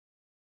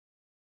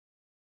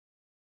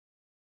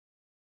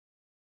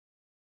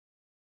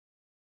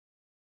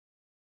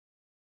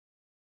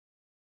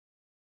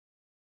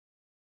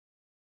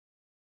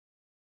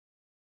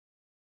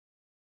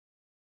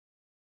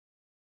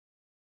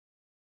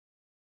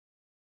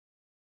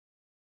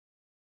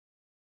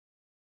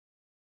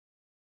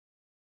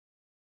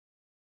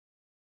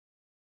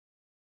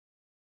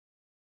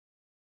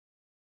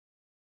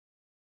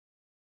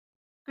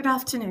Good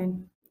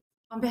afternoon.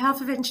 On behalf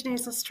of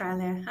Engineers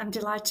Australia, I'm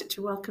delighted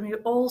to welcome you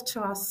all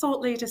to our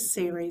Thought Leaders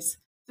series,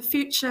 The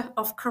Future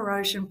of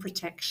Corrosion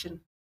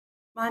Protection.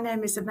 My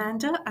name is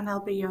Amanda and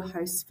I'll be your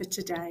host for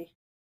today.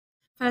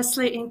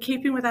 Firstly, in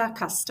keeping with our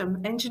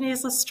custom,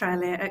 Engineers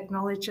Australia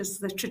acknowledges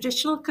the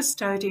traditional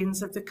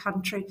custodians of the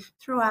country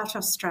throughout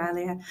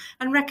Australia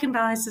and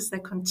recognises their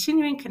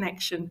continuing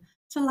connection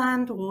to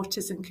land,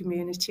 waters and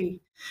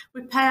community.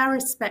 We pay our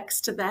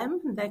respects to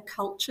them, their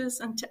cultures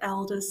and to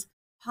elders,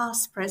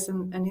 past,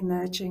 present and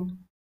emerging.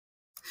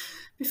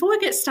 Before we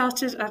get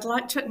started, I'd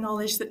like to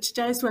acknowledge that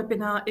today's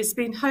webinar is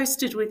being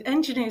hosted with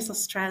Engineers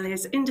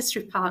Australia's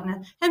industry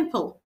partner,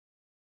 Hempel.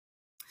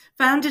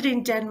 Founded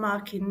in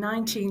Denmark in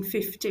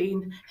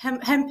 1915,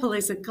 Hempel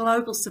is a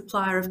global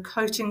supplier of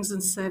coatings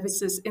and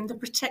services in the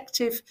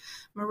protective,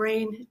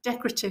 marine,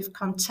 decorative,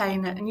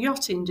 container and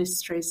yacht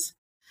industries.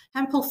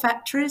 Hempel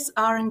factories,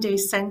 R&D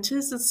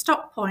centres and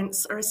stock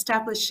points are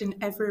established in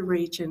every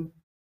region.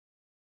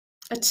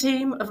 A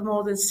team of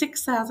more than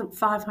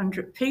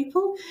 6,500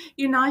 people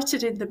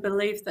united in the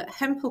belief that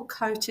Hempel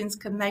coatings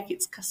can make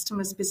its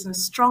customers'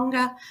 business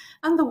stronger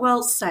and the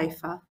world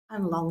safer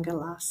and longer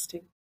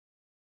lasting.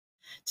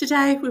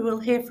 Today we will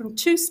hear from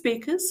two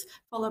speakers,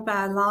 followed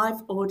by a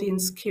live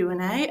audience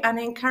Q&A, and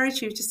I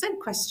encourage you to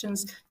send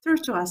questions through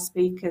to our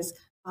speakers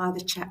via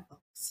the chat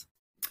box.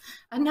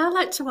 I'd now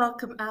like to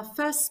welcome our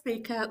first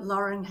speaker,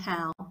 Lauren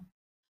Howe.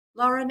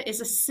 Lauren is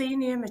a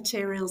senior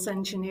materials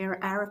engineer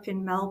at Arup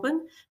in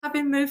Melbourne,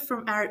 having moved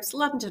from Arup's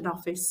London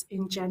office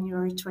in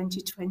January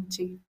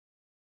 2020.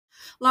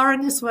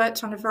 Lauren has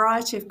worked on a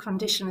variety of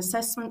condition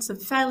assessments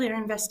and failure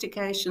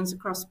investigations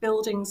across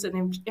buildings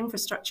and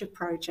infrastructure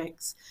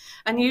projects,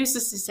 and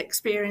uses this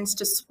experience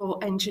to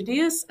support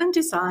engineers and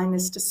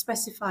designers to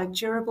specify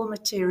durable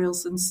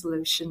materials and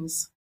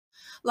solutions.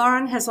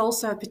 Lauren has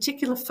also a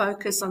particular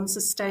focus on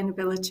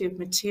sustainability of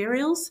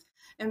materials,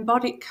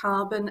 embodied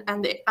carbon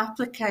and the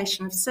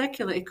application of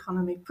circular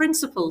economy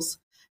principles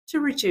to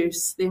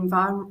reduce the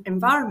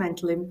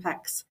environmental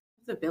impacts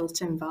of the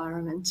built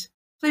environment.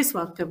 Please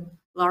welcome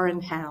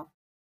Lauren Howe.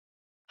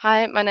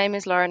 Hi, my name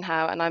is Lauren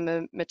Howe and I'm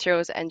a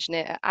materials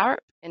engineer at Arup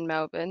in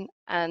Melbourne.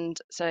 And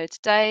so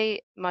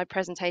today my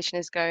presentation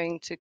is going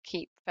to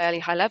keep fairly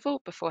high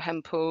level before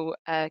Hempel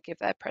give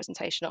their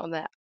presentation on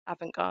their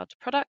avant-garde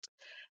product.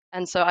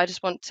 And so I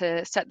just want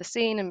to set the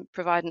scene and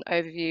provide an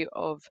overview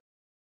of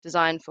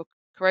design for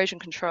corrosion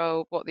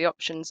control, what the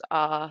options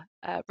are,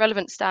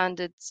 relevant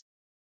standards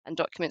and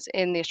documents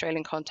in the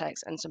Australian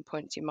context, and some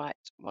points you might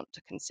want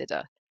to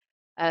consider.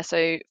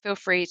 So feel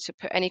free to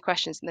put any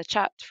questions in the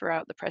chat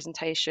throughout the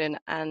presentation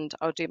and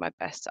I'll do my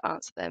best to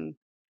answer them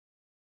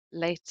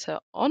later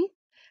on.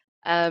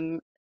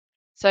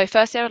 So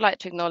firstly, I would like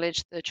to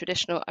acknowledge the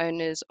traditional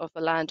owners of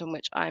the land on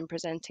which I'm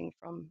presenting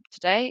from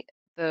today,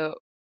 the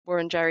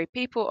Wurundjeri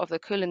people of the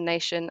Kulin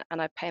Nation,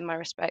 and I pay my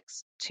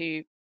respects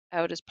to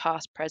elders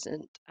past,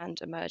 present and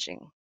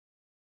emerging.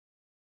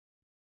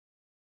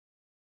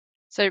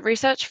 So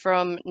research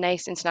from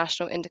NACE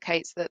International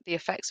indicates that the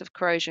effects of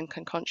corrosion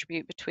can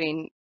contribute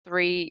between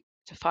 3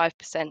 to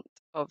 5%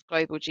 of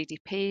global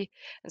GDP.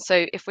 And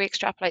so if we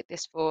extrapolate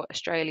this for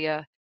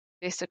Australia,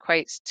 this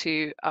equates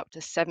to up to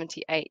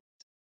 $78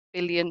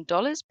 billion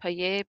per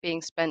year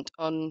being spent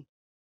on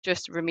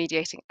just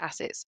remediating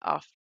assets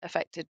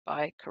affected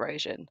by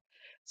corrosion.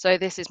 So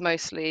this is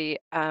mostly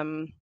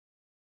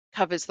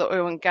covers the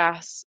oil and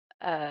gas,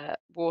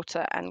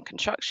 water and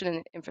construction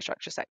and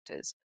infrastructure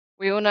sectors.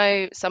 We all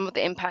know some of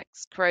the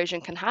impacts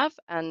corrosion can have,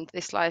 and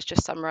this slide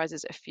just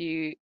summarizes a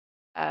few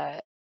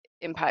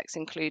impacts,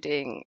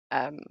 including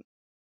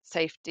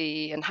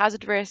safety and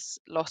hazard risks,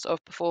 loss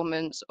of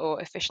performance or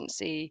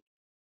efficiency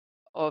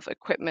of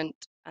equipment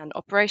and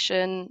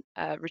operation,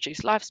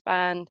 reduced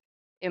lifespan,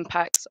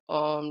 impacts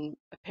on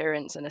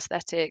appearance and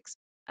aesthetics,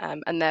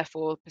 and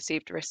therefore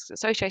perceived risks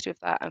associated with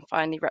that, and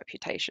finally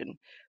reputation,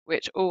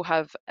 which all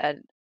have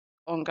an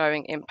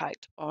ongoing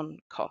impact on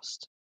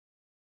cost.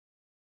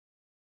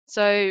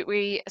 So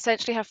we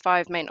essentially have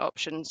 5 main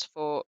options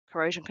for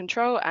corrosion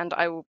control, and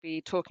I will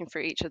be talking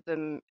through each of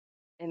them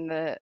in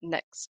the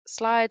next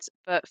slides.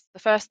 But the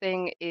first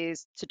thing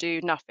is to do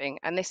nothing,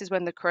 and this is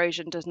when the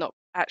corrosion does not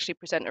actually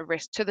present a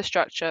risk to the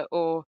structure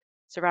or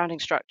surrounding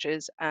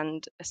structures,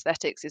 and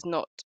aesthetics is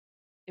not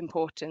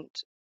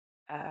important,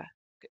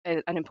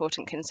 an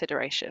important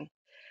consideration.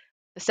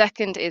 The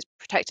second is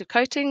protective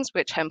coatings,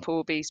 which Hempel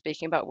will be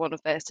speaking about one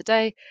of theirs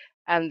today,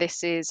 and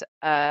this is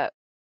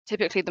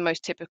typically the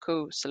most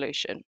typical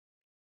solution.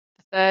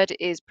 The third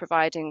is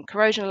providing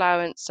corrosion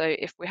allowance. So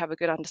if we have a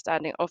good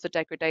understanding of the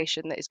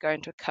degradation that is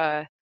going to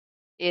occur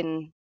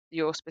in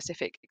your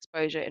specific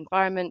exposure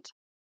environment.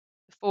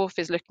 The fourth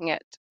is looking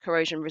at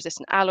corrosion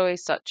resistant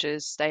alloys such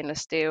as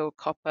stainless steel,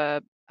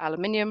 copper,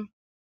 aluminium,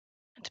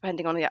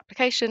 depending on the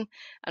application.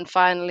 And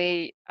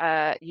finally,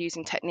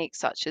 using techniques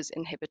such as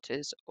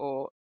inhibitors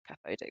or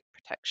cathodic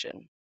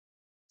protection.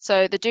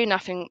 So the do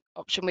nothing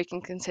option we can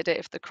consider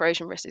if the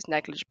corrosion risk is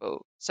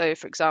negligible. So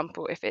for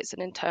example, if it's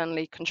an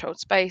internally controlled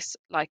space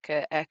like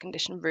an air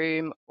conditioned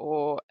room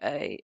or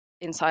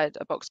inside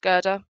a box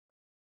girder,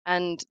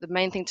 And the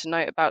main thing to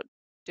note about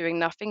doing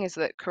nothing is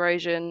that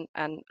corrosion,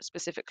 and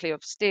specifically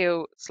of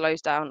steel,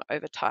 slows down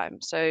over time.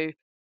 So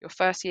your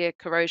first year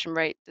corrosion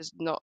rate is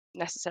not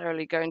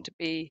necessarily going to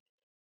be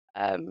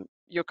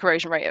your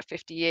corrosion rate at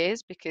 50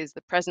 years, because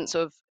the presence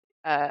of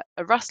a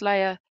rust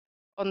layer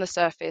on the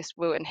surface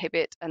will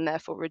inhibit and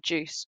therefore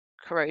reduce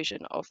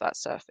corrosion of that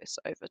surface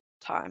over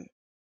time.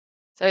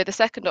 So the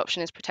second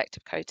option is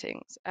protective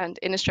coatings. And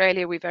in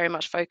Australia, we very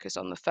much focus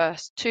on the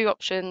first two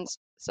options,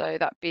 so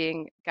that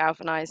being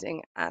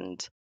galvanizing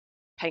and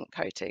paint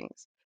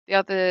coatings. The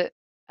other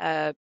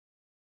uh,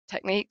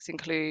 techniques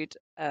include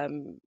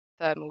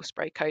thermal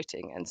spray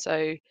coating. And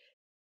so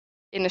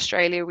in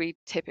Australia, we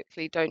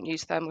typically don't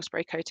use thermal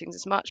spray coatings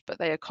as much, but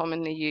they are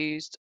commonly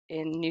used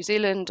in New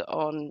Zealand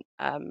on,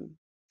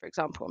 for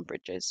example, on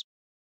bridges.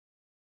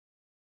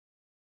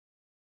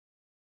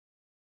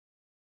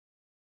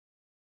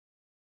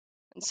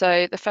 And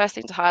so the first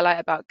thing to highlight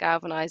about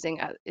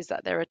galvanizing is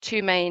that there are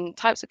two main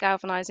types of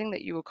galvanizing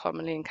that you will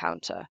commonly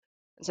encounter.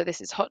 And so this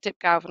is hot dip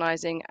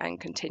galvanizing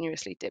and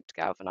continuously dipped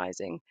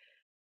galvanizing.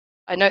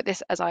 I note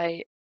this as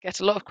I get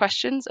a lot of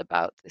questions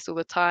about this all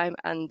the time,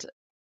 and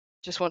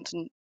just want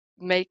to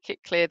make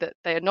it clear that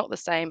they are not the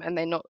same, and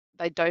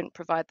they don't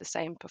provide the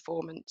same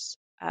performance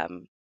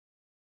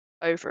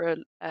over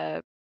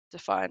a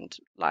defined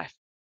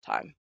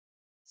lifetime.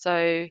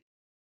 So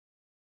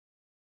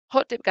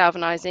hot dip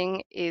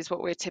galvanizing is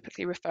what we're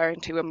typically referring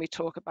to when we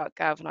talk about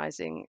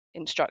galvanizing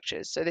in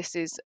structures. So this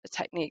is a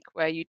technique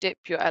where you dip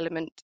your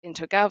element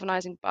into a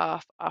galvanizing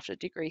bath after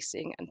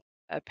degreasing and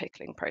a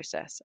pickling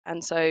process.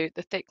 And so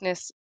the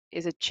thickness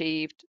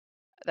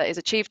that is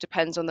achieved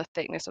depends on the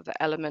thickness of the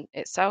element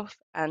itself,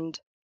 and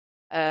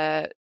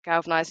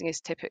galvanizing is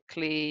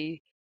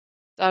typically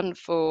done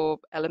for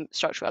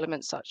structural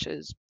elements such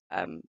as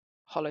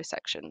hollow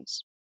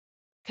sections.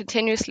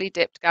 Continuously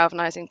dipped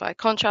galvanizing, by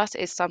contrast,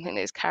 is something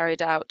that is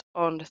carried out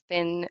on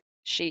thin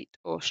sheet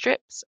or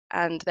strips.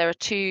 And there are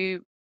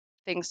two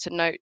things to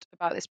note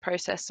about this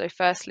process. So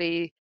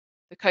firstly,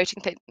 the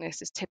coating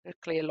thickness is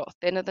typically a lot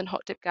thinner than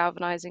hot dip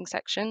galvanizing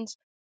sections.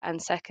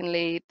 And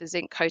secondly, the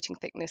zinc coating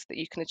thickness that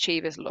you can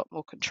achieve is a lot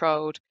more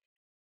controlled,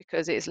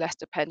 because it is less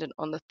dependent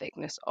on the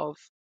thickness of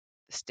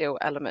the steel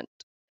element.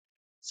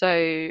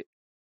 So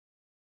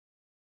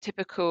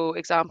typical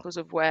examples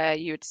of where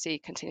you would see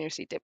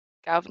continuously dipped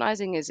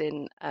galvanizing is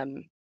in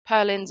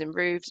purlins in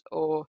roofs,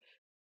 or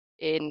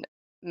in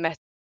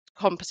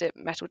composite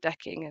metal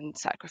decking and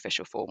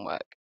sacrificial formwork.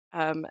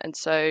 And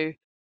so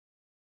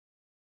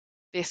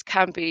this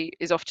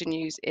is often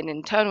used in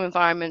internal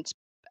environments,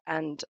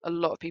 and a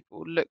lot of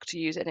people look to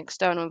use it in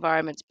external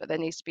environments, but there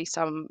needs to be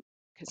some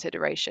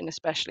consideration,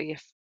 especially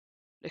if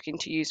looking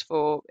to use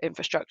for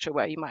infrastructure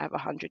where you might have a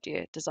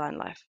 100-year design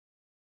life.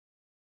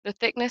 The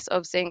thickness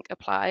of zinc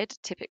applied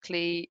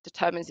typically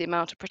determines the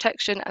amount of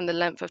protection and the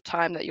length of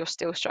time that your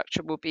steel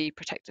structure will be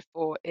protected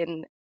for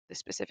in the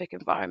specific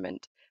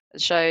environment.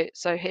 And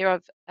so here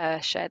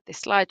I've shared this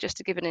slide just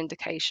to give an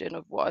indication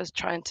of what I was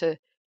trying to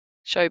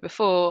show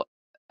before,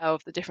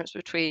 of the difference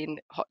between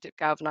hot dip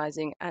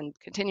galvanizing and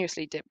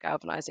continuously dip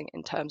galvanizing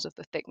in terms of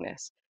the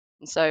thickness.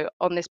 And so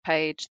on this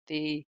page,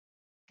 the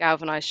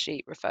galvanized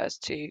sheet refers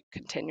to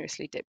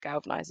continuously dip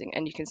galvanizing,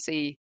 and you can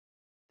see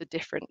the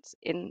difference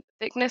in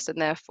thickness, and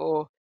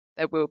therefore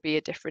there will be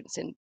a difference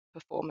in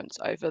performance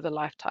over the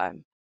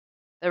lifetime.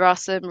 There are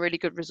some really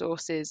good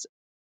resources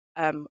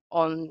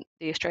on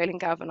the Australian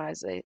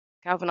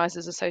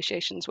Galvanizers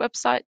Association's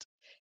website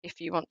if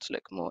you want to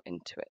look more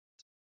into it.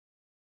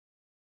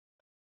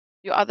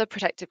 Your other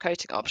protective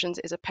coating options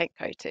is a paint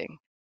coating,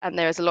 and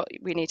there is a lot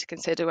we need to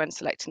consider when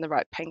selecting the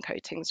right paint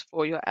coatings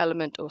for your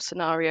element or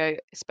scenario,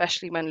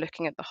 especially when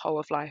looking at the whole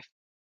of life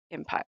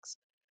impacts.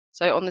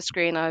 So on the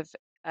screen, I've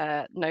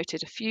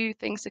noted a few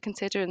things to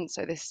consider, and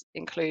so this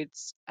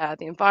includes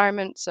the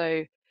environment.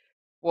 So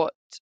what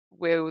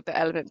will the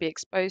element be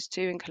exposed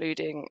to,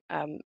 including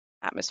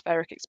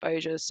atmospheric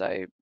exposure?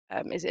 So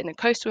is it in a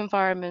coastal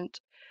environment?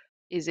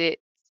 Is it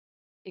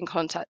in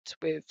contact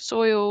with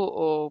soil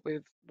or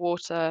with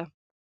water?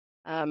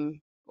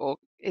 Or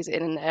is it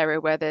in an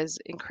area where there's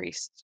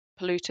increased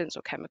pollutants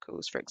or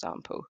chemicals, for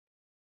example?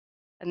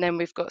 And then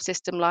we've got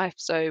system life.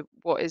 So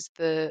what is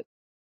the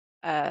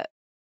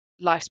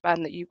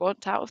lifespan that you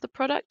want out of the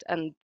product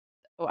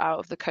or out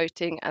of the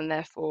coating, and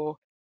therefore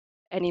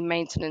any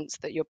maintenance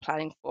that you're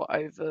planning for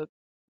over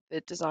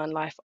the design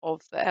life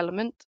of the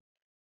element.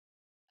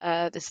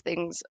 There's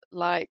things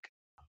like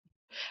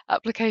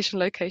application,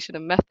 location,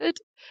 and method.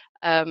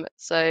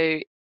 So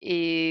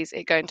is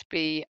it going to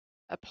be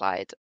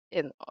applied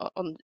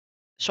on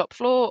shop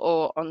floor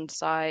or on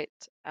site?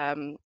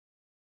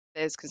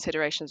 There's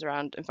considerations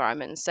around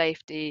environment and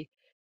safety.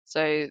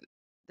 So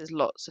there's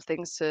lots of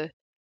things to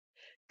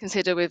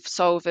consider with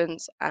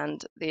solvents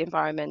and the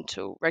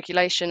environmental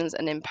regulations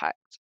and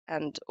impact,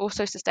 and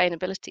also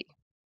sustainability.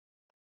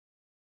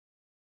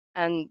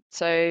 And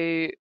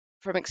so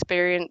from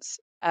experience,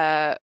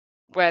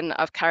 when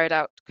I've carried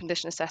out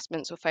condition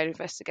assessments or failure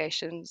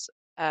investigations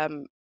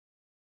on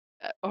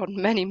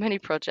many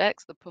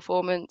projects, the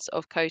performance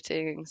of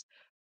coatings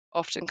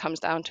often comes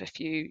down to a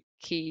few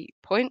key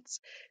points.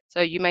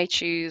 So you may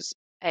choose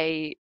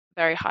a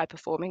very high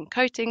performing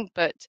coating,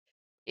 but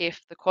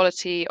if the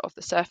quality of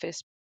the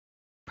surface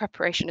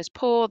preparation is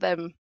poor,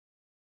 then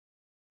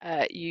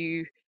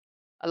you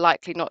are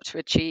likely not to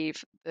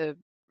achieve the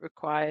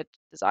required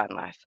design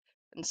life.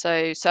 And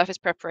so surface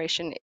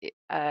preparation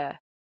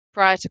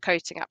prior to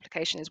coating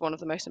application is one of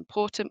the most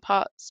important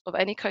parts of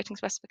any coating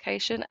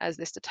specification, as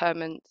this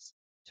determines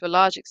to a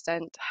large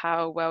extent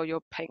how well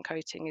your paint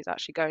coating is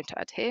actually going to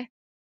adhere.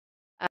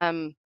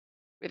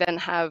 We then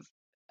have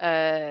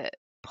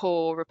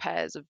poor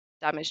repairs of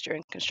damage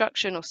during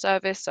construction or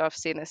service. So I've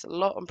seen this a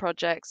lot on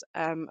projects,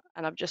 and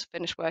I've just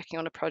finished working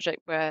on a project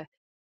where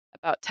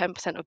about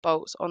 10% of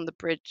bolts on the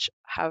bridge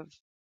have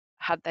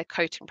had their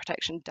coating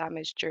protection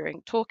damaged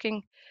during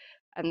torquing,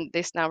 and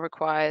this now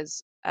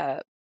requires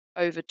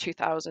over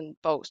 2,000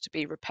 bolts to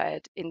be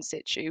repaired in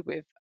situ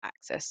with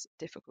access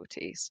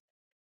difficulties.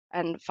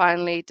 And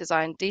finally,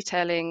 design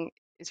detailing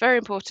is very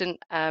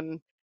important.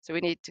 So we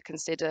need to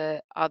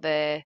consider, are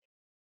there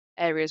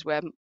areas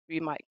where we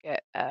might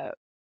get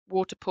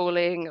water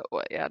pooling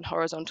and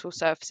horizontal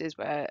surfaces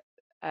where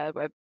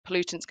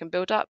pollutants can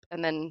build up,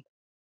 and then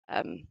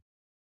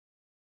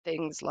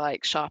things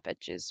like sharp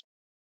edges.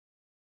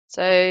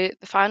 So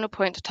the final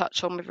point to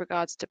touch on with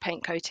regards to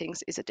paint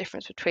coatings is a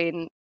difference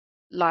between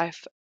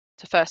life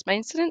to first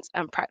maintenance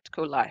and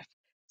practical life.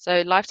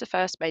 So life to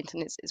first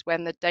maintenance is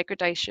when the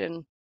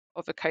degradation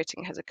of a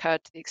coating has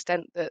occurred to the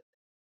extent that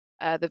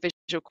the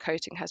visual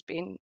coating has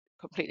been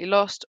completely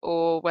lost,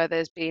 or where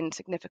there's been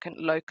significant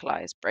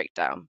localized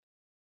breakdown.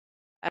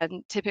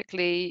 And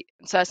typically,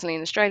 certainly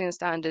in Australian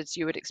standards,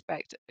 you would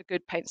expect a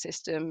good paint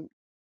system,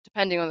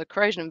 depending on the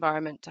corrosion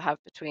environment, to have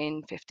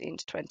between 15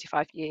 to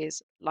 25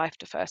 years life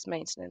to first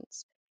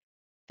maintenance.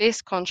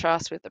 This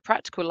contrasts with the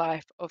practical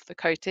life of the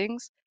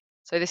coatings.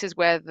 So this is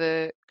where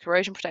the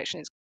corrosion protection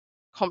is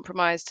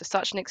compromised to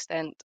such an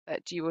extent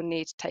that you will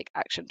need to take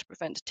action to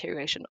prevent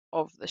deterioration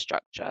of the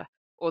structure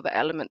or the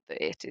element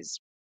that it is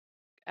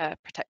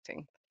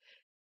protecting.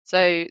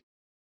 So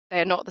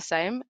they are not the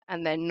same,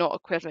 and they're not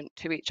equivalent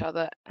to each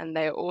other, and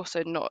they are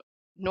also not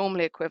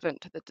normally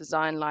equivalent to the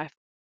design life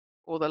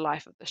or the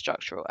life of the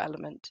structural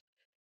element.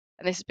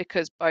 And this is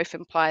because both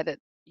imply that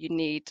you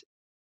need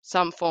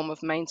some form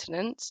of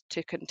maintenance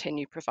to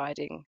continue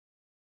providing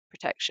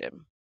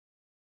protection.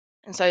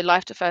 And so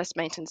life to first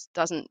maintenance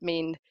doesn't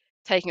mean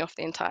taking off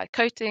the entire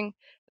coating,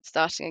 but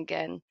starting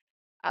again.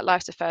 At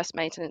life to first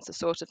maintenance, the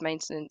sort of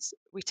maintenance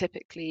we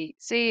typically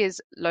see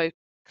is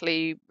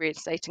locally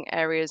reinstating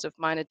areas of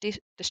minor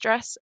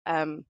distress,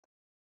 and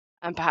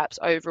perhaps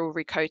overall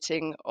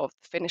recoating of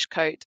the finish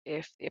coat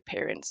if the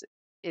appearance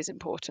is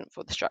important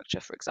for the structure,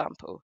 for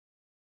example.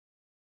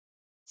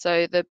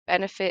 So the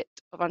benefit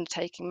of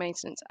undertaking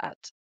maintenance at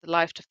the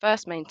life to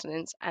first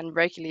maintenance and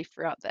regularly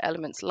throughout the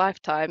element's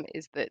lifetime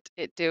is that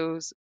it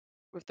deals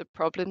with the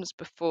problems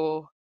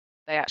before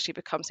they actually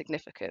become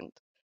significant.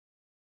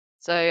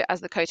 So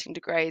as the coating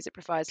degrades, it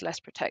provides less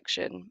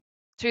protection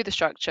to the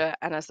structure,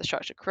 and as the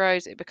structure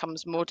corrodes, it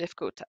becomes more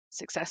difficult to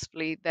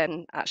successfully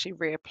then actually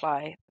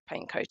reapply the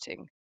paint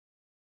coating.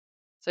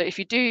 So if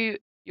you do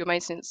your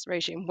maintenance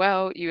regime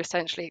well, you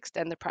essentially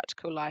extend the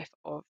practical life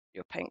of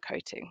your paint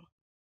coating.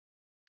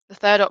 The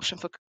third option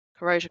for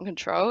corrosion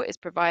control is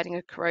providing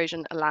a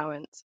corrosion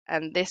allowance,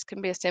 and this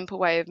can be a simple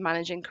way of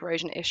managing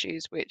corrosion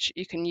issues, which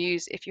you can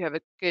use if you have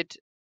a good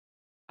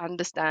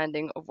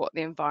understanding of what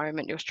the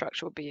environment your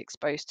structure will be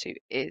exposed to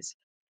is.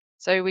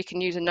 So we can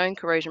use a known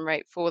corrosion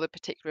rate for the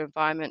particular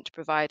environment to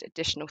provide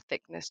additional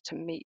thickness to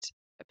meet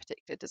a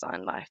particular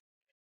design life.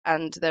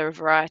 And there are a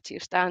variety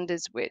of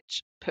standards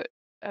which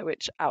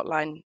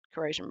outline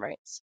corrosion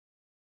rates.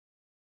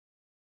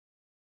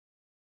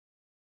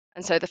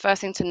 And so the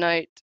first thing to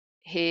note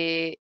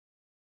here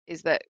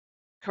is that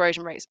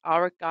corrosion rates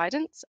are a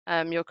guidance.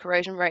 Your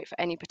corrosion rate for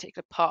any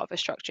particular part of a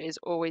structure is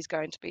always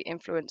going to be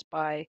influenced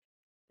by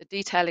the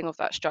detailing of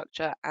that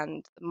structure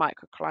and the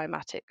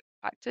microclimatic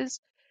factors.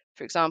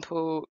 For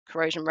example,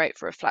 corrosion rate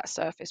for a flat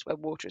surface where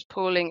water is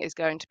pooling is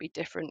going to be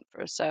different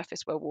for a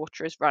surface where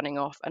water is running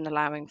off and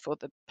allowing for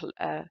the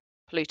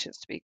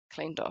pollutants to be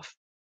cleaned off.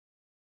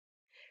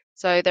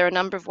 So there are a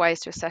number of ways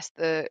to assess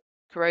the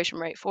corrosion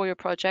rate for your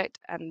project,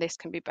 and this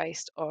can be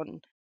based on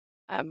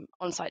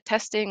on-site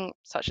testing,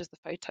 such as the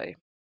photo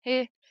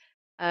here,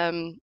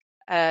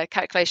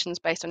 calculations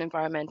based on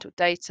environmental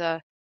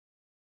data,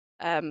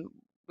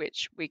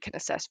 which we can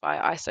assess via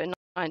ISO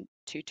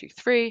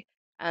 9223,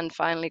 and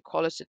finally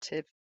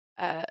qualitative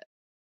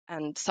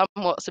and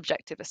somewhat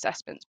subjective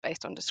assessments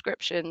based on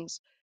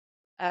descriptions,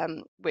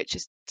 which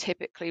is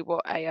typically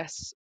what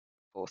AS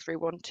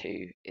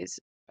 4312 is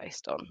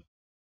based on.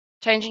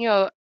 Changing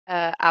your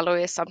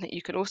alloy is something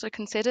you can also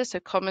consider. So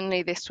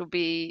commonly this will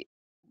be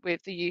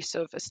with the use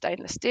of a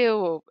stainless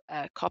steel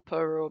or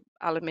copper or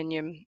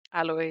aluminium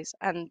alloys.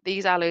 And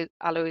these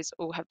alloys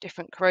all have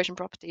different corrosion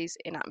properties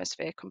in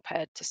atmosphere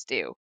compared to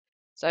steel.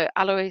 So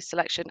alloy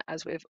selection,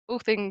 as with all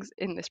things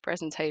in this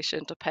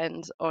presentation,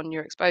 depends on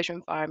your exposure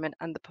environment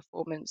and the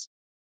performance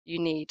you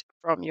need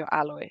from your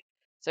alloy.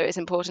 So it's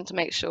important to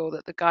make sure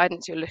that the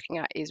guidance you're looking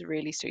at is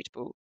really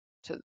suitable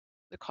to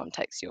the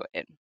context you're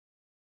in.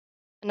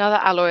 Another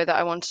alloy that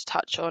I want to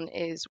touch on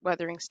is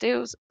weathering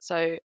steels.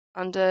 So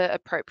under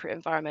appropriate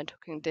environmental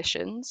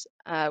conditions,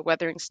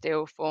 weathering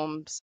steel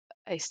forms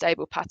a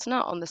stable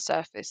patina on the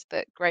surface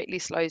that greatly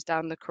slows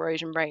down the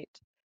corrosion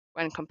rate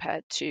when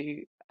compared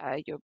to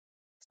your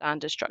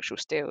standard structural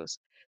steels.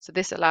 So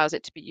this allows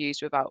it to be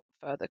used without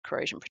further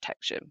corrosion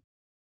protection.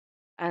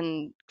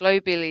 And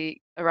globally,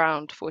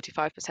 around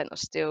 45% of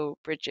steel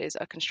bridges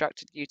are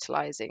constructed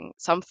utilizing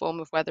some form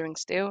of weathering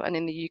steel. And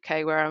in the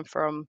UK, where I'm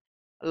from,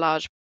 a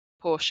large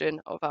portion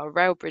of our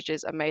rail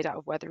bridges are made out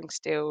of weathering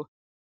steel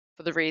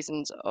for the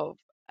reasons of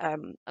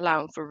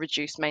allowing for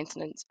reduced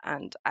maintenance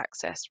and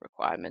access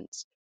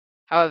requirements.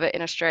 However,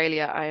 in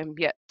Australia, I am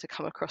yet to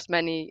come across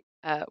many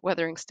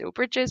weathering steel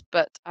bridges,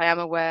 but I am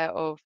aware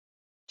of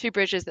two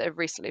bridges that have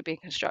recently been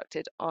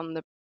constructed on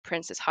the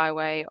Princes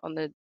Highway on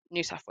the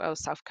New South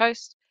Wales South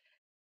Coast,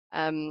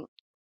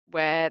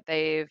 where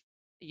they've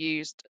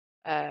used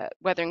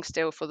weathering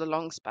steel for the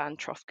long span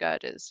trough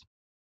girders.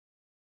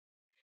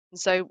 And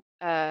so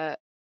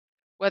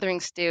weathering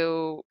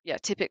steel, yeah,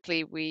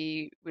 typically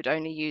we would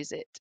only use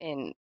it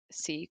in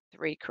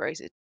C3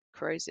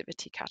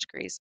 corrosivity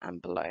categories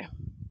and below.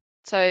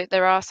 So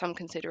there are some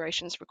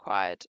considerations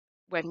required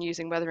when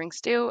using weathering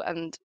steel,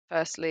 and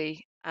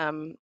firstly,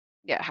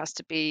 yeah, it has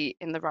to be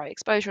in the right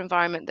exposure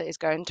environment that is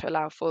going to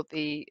allow for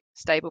the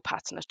stable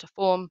patina to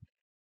form.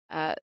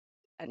 And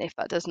if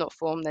that does not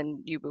form,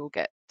 then you will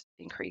get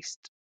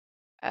increased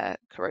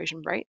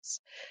corrosion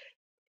rates.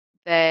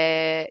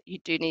 You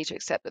do need to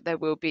accept that there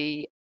will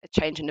be a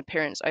change in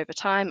appearance over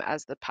time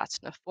as the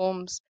patina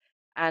forms.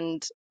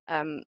 And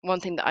one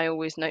thing that I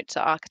always note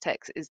to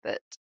architects is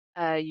that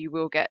you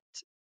will get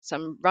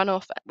some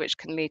runoff, which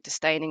can lead to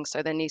staining.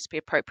 So there needs to be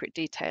appropriate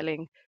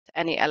detailing to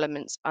any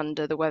elements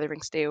under the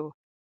weathering steel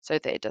so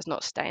that it does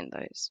not stain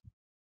those.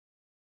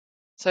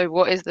 So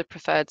what is the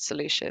preferred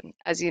solution?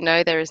 As you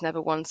know, there is never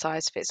one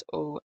size fits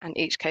all, and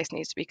each case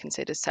needs to be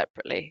considered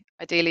separately.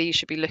 Ideally, you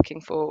should be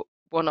looking for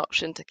one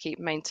option to keep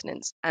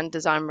maintenance and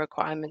design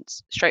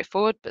requirements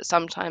straightforward, but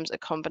sometimes a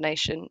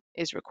combination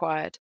is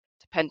required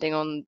depending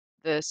on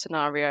the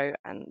scenario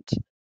and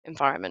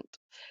environment.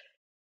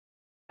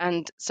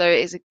 And so it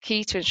is a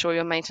key to ensure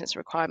your maintenance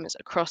requirements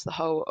across the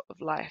whole of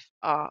life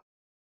are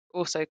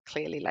also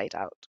clearly laid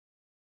out.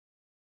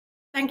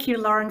 Thank you,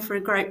 Lauren, for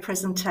a great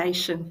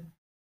presentation.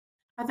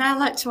 I'd now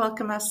like to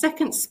welcome our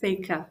second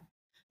speaker,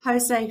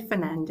 Jose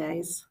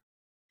Fernandez.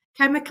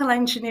 Chemical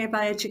engineer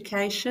by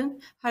education,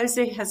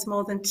 Jose has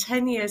more than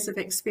 10 years of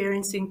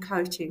experience in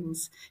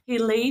coatings. He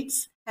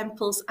leads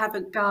Hempel's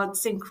avant-garde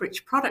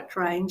zinc-rich product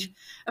range,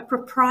 a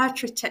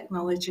proprietary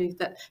technology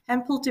that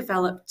Hempel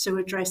developed to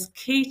address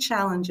key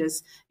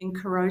challenges in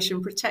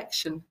corrosion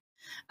protection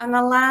and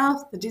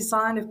allow the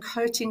design of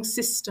coating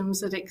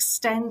systems that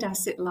extend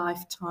asset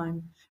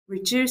lifetime,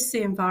 reduce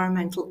the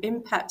environmental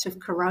impact of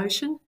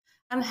corrosion,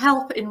 and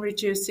help in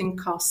reducing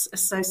costs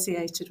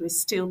associated with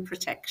steel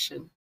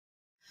protection.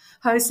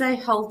 Jose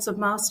holds a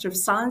Master of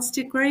Science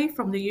degree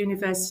from the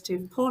University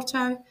of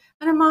Porto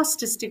and a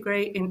Master's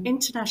degree in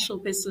International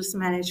Business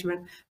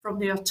Management from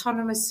the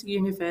Autonomous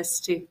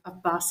University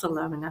of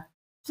Barcelona.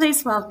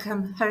 Please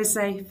welcome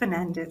Jose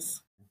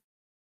Fernandez.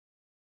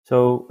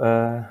 So,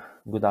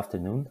 good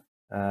afternoon.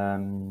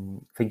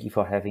 Thank you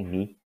for having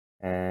me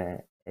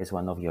as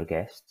one of your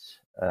guests.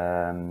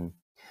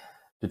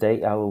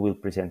 Today I will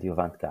present you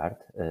avant-garde,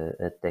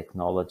 a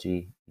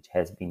technology which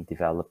has been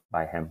developed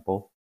by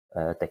Hempel,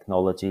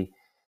 technology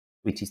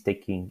which is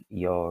taking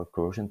your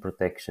corrosion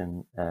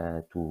protection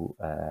to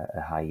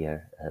a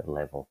higher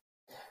level.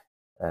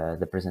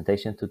 The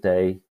presentation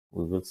today,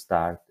 we will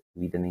start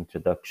with an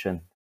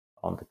introduction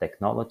on the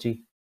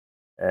technology.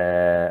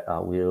 I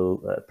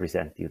will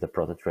present you the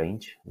product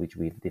range, which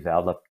we've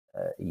developed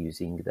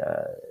using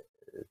the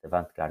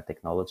avant-garde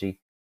technology.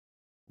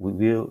 We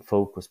will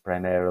focus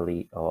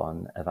primarily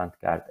on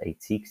avant-garde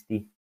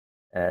 860,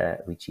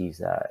 which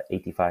is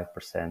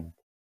 85%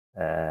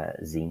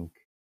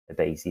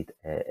 zinc-based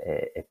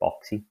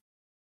epoxy.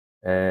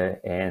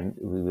 And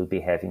we will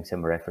be having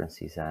some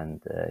references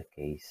and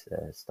case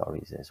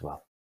stories as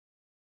well.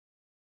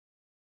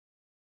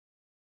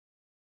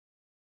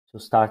 So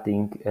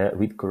starting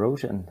with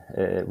corrosion,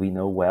 we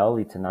know well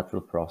it's a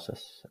natural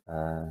process.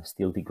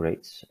 Steel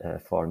degrades,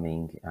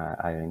 forming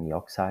iron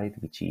oxide,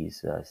 which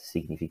is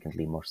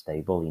significantly more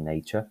stable in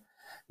nature.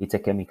 It's a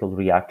chemical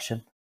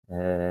reaction,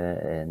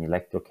 an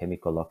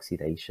electrochemical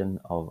oxidation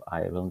of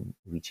iron,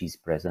 which is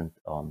present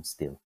on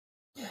steel.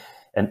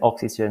 And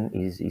oxygen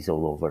is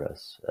all over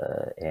us,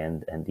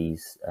 and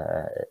this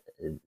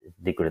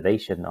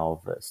degradation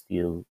of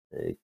steel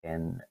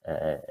can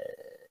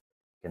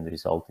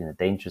result in a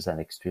dangerous and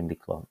extremely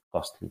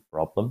costly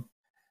problem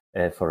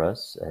for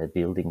us.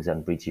 Buildings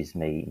and bridges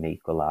may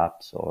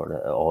collapse,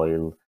 or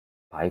oil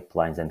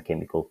pipelines and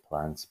chemical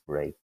plants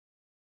break.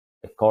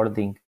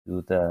 According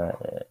to the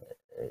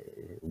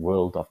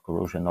World of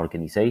Corrosion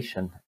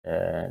Organization,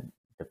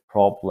 the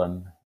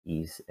problem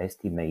is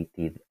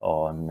estimated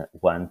on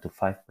 1 to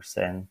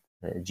 5%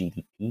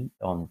 GDP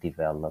on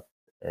developed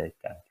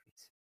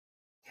countries.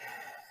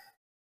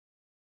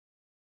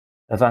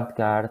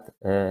 Avantgarde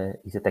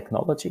is a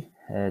technology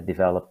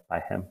developed by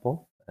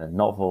Hempel, a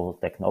novel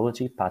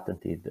technology,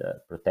 patented,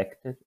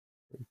 protected,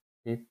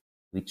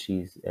 which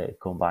is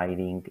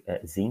combining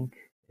zinc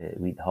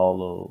with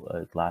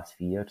hollow glass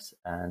spheres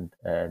and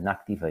an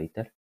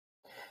activator.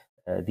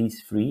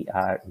 These three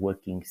are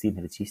working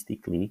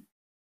synergistically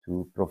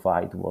to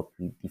provide what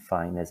we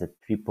define as a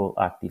triple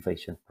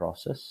activation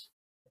process,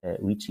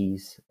 which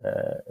is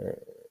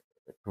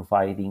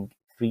providing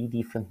three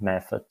different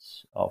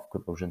methods of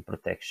corrosion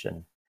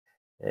protection.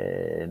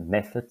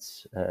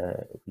 Methods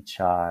which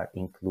are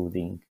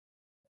including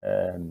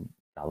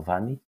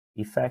galvanic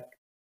effect,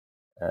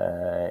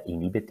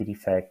 inhibitor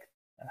effect,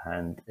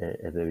 and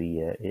a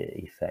barrier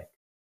effect.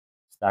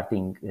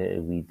 Starting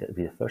with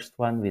the first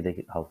one, with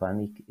the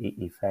galvanic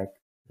effect,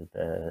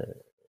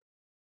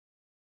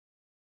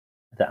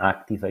 the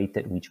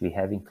activator which we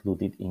have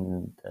included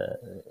in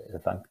the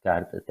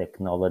Avantgarde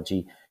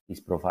technology is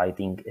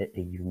providing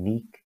a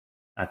unique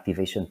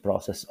activation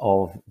process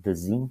of the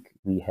zinc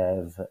we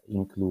have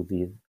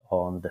included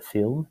on the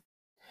film,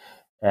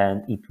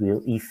 and it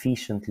will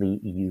efficiently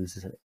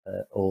use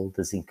all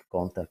the zinc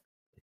content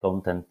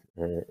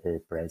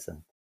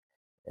present.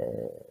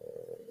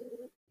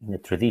 In a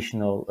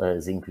traditional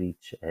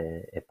zinc-rich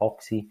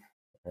epoxy,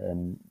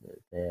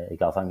 the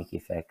galvanic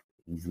effect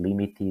is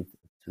limited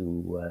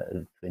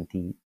to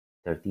 20,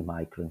 30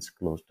 microns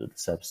close to the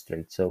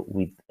substrate. So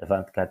with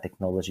Avantgarde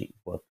technology,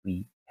 what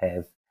we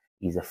have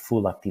is a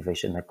full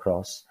activation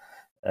across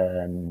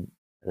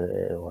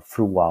or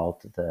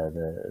throughout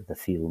the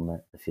film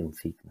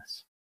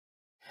thickness.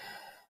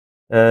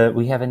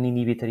 We have an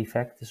inhibitor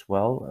effect as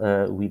well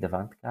with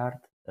Avantgarde,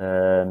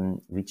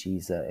 which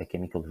is a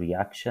chemical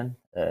reaction.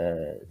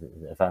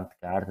 The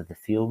Avantgarde, the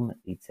film,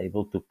 it's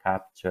able to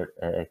capture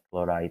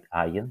chloride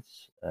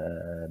ions,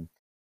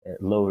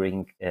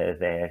 lowering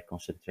their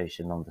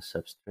concentration on the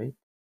substrate.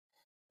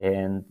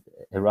 And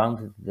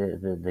around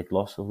the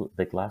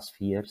glass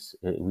spheres,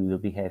 we will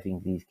be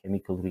having this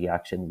chemical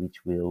reaction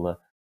which will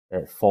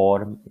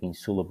form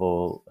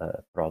insoluble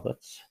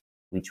products,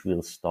 which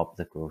will stop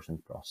the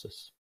corrosion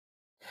process.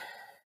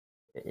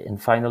 And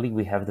finally,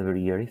 we have the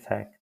barrier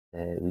effect,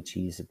 which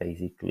is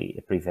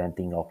basically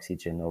preventing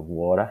oxygen or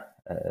water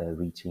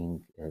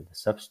reaching the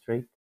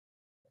substrate.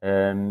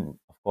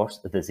 Of course,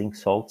 the zinc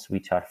salts,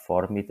 which are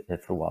formed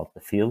throughout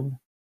the film,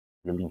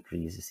 will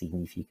increase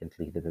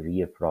significantly the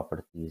barrier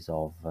properties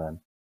of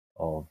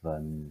our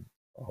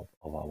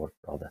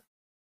product.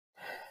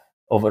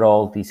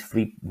 Overall, these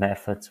three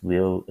methods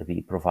will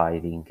be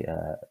providing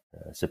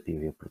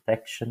superior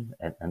protection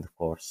and of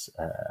course,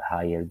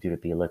 higher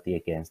durability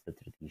against the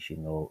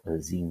traditional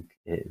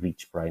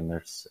zinc-rich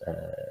primers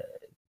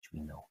which we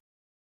know.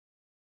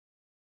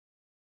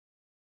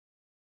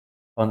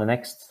 On the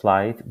next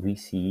slide, we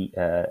see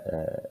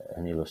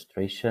an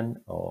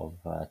illustration of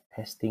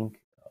testing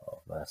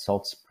of a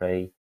salt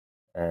spray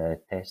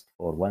test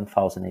for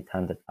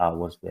 1,800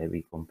 hours, where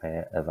we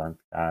compare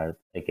Avantgarde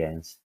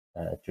against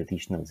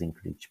traditional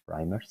zinc-rich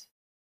primers.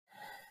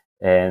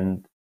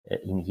 And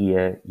in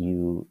here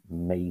you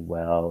may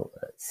well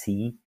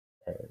see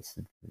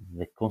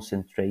the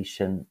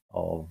concentration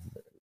of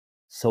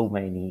so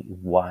many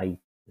white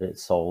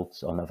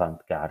salts on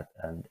Avantgarde,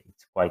 and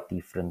it's quite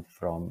different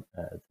from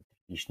the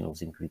traditional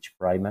zinc-rich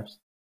primers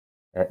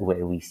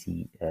where we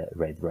see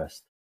red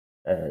rust.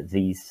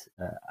 These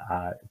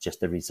are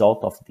just a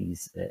result of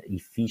this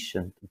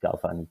efficient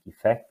galvanic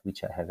effect,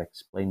 which I have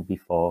explained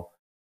before,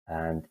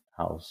 and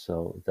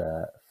also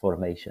the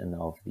formation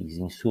of these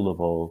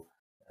insoluble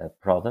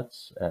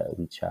products,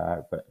 which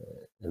are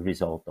the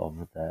result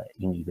of the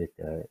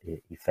inhibitor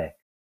effect.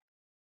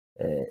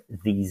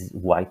 These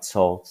white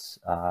salts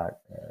are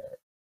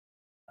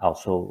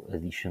also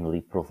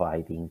additionally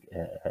providing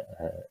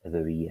a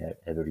barrier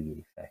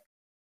effect.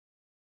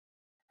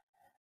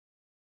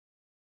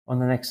 On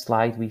the next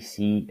slide, we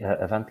see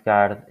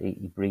Avantgarde.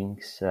 It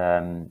brings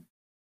a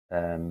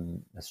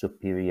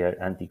superior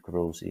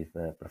anti-corrosive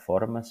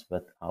performance,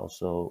 but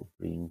also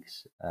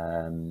brings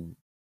an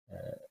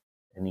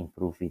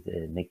improved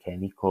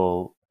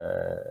mechanical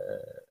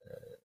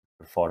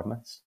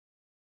performance.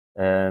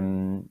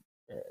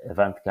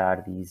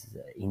 Avantgarde is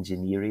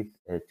engineered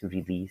to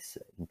release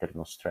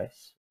internal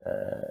stress.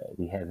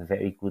 We have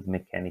very good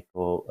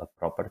mechanical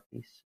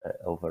properties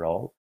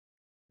overall.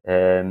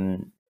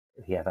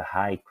 We have a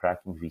high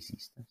cracking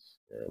resistance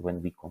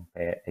when we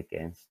compare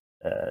against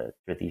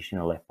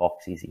traditional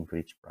epoxies in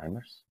rich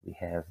primers. We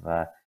have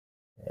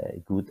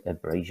good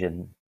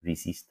abrasion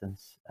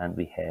resistance, and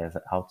we have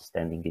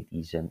outstanding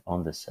adhesion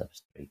on the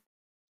substrate.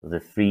 So the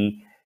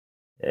three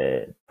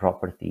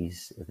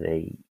properties,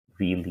 they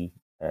really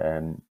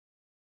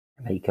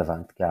make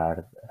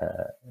Avantgarde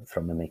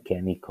from a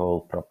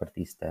mechanical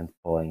property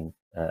standpoint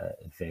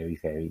very,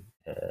 very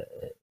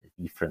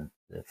different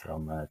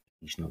from a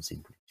traditional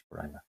zinc-rich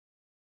primer.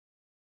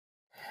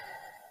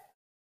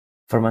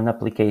 From an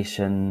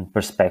application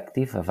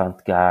perspective,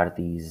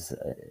 Avantgarde is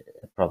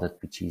a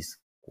product which is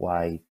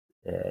quite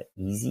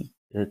easy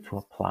to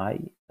apply.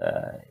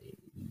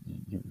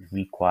 It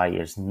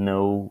requires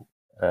no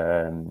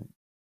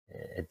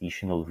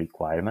additional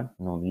requirement,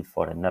 no need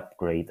for an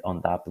upgrade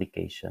on the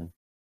application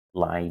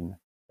line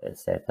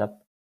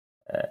setup.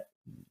 It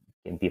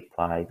can be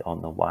applied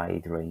on a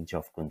wide range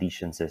of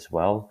conditions as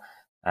well,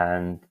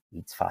 and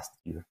it's fast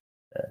cure.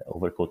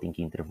 Overcoating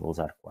intervals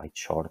are quite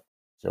short,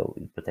 so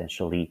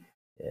potentially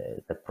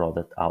the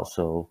product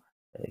also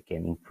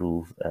can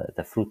improve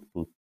the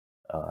throughput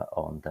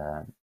on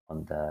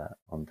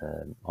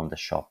the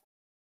shop.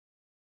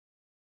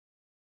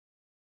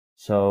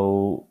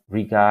 So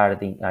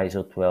regarding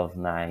ISO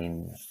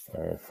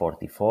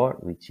 12944,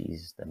 which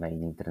is the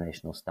main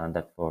international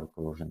standard for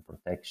corrosion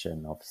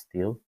protection of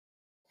steel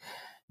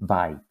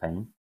by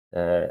paint,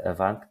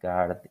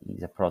 Avantgarde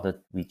is a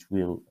product which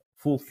will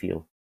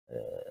fulfill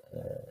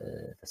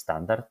the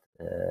standard,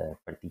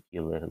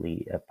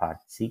 particularly part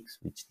 6,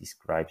 which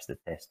describes the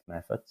test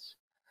methods.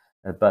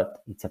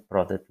 But it's a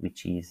product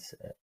which is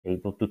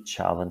able to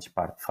challenge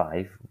part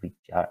 5,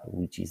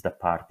 which is the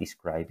part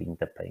describing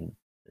the paint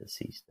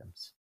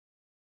systems.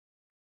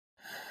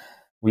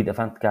 With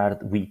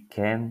Avantgarde, we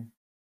can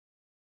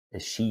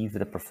achieve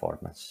the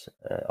performance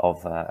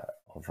of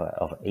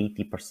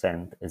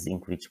 80%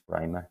 zinc-rich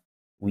primer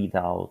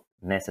without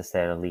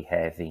necessarily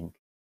having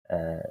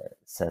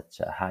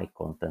such a high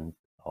content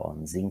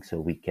on zinc,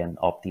 so we can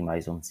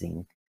optimize on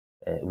zinc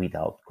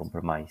without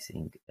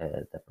compromising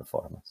the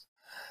performance.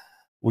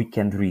 We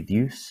can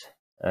reduce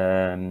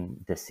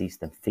the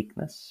system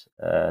thickness,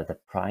 the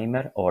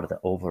primer, or the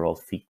overall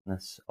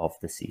thickness of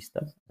the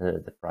system.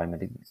 The primer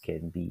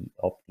can be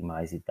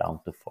optimized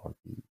down to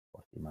 40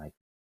 microns.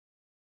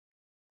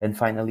 And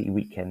finally,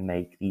 we can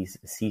make these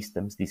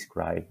systems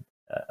described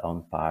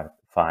on part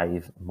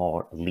 5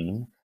 more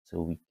lean,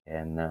 so we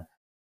can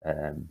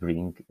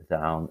bring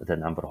down the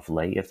number of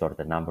layers or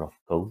the number of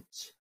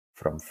coats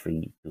from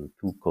 3 to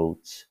 2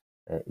 coats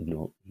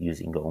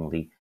using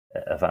only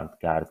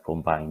Avantgarde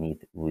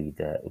combined with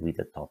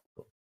the top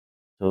coat.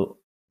 So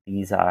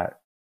these are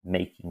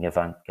making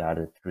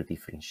Avantgarde a true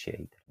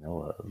differentiator.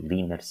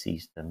 Leaner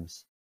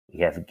systems,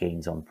 we have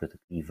gains on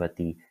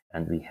productivity,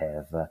 and we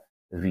have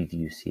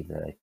reduced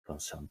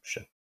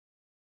consumption.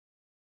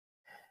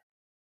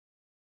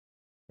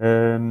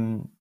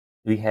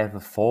 We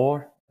have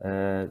 4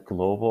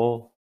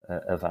 global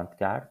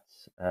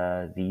Avantgardes.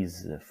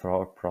 These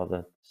 4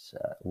 products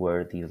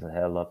were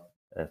developed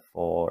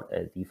for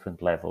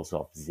different levels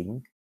of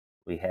zinc.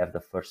 We have the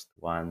first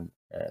one,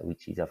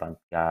 which is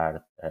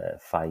Avantgarde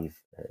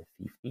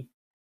 550.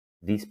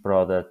 This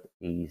product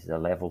is a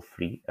level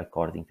 3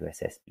 according to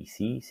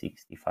SSPC,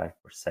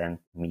 65%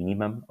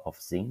 minimum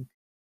of zinc.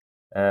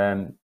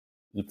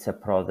 It's a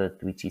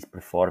product which is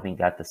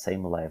performing at the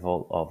same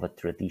level of a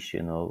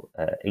traditional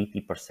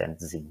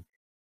 80% zinc,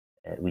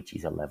 which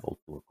is a level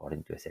 2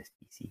 according to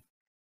SSPC.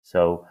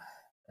 So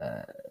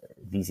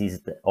this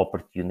is the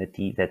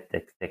opportunity that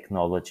the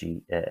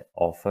technology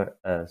offers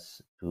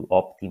us to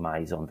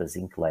optimize on the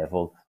zinc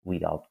level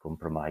without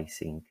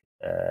compromising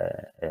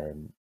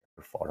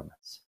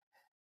performance.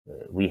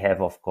 We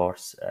have, of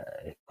course,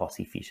 a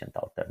cost-efficient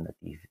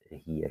alternative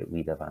here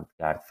with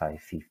Avantgarde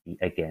 550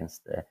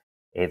 against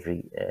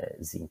every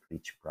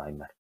zinc-rich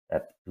primer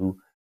up to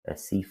a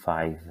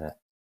C5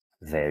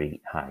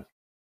 very high.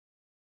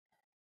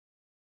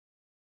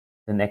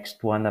 The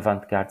next one,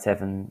 Avantgarde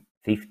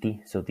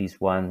 750. So this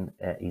one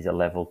is a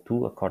level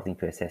 2 according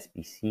to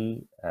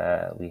SSPC.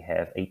 We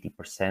have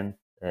 80%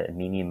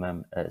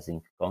 minimum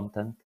zinc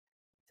content.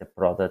 It's a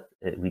product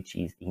which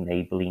is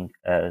enabling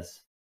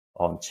us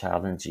on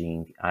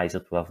challenging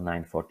ISO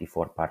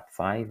 12944 part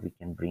 5. We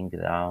can bring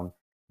down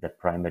the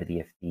primer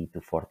DFT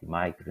to 40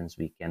 microns.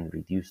 We can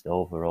reduce the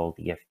overall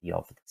DFT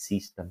of the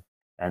system,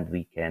 and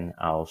we can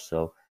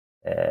also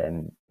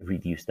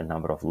reduce the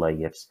number of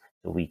layers.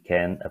 So we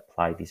can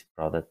apply this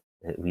product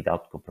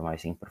without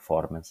compromising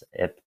performance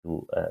up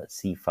to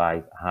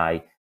C5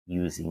 high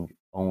using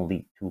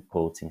only 2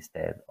 coats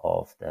instead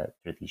of the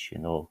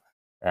traditional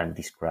and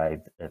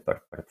described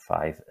part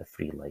 5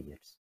 3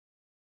 layers.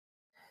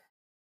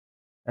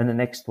 And the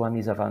next one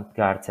is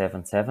Avantgarde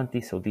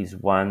 770. So this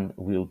one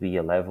will be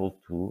a level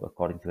 2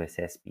 according to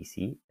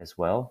SSPC as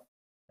well.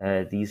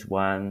 This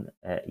one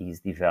is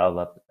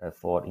developed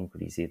for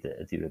increased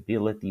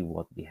durability.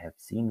 What we have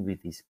seen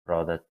with this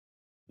product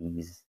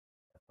is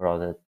a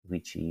product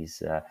which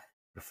is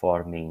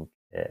performing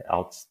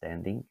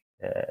outstanding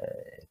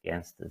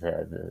against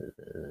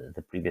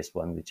the previous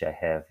one which I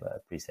have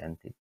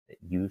presented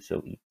you.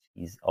 So it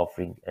is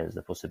offering us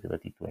the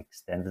possibility to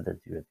extend the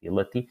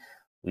durability.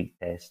 We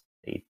test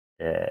it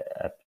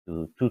up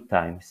to 2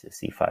 times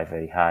C5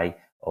 very high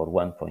or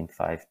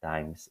 1.5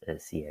 times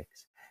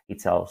CX.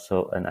 It's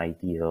also an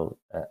ideal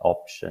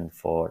option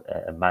for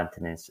a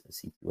maintenance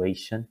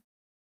situation.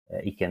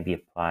 It can be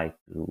applied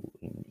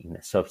in a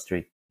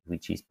substrate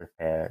which is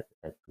prepared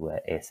to a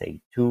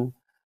SA2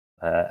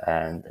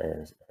 and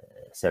a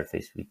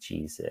surface which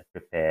is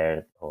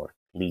prepared or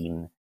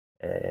clean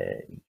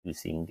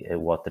using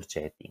water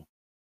jetting.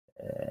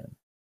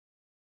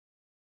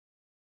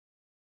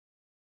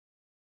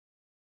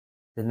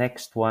 The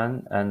next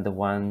one, and the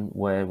one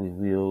where we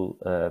will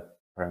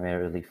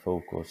primarily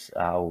focus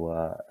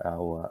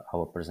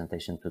our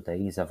presentation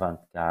today, is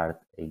Avantgarde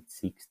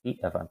 860.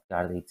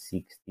 Avantgarde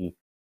 860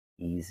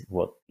 is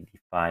what we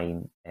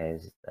define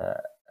as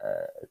a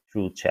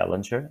true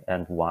challenger,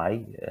 and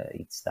why.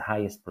 It's the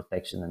highest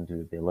protection and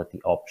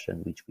durability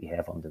option which we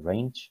have on the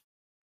range.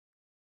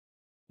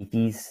 It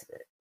is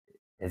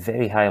a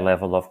very high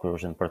level of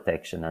corrosion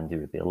protection and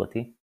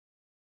durability,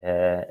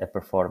 a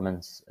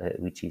performance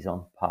which is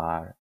on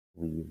par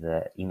with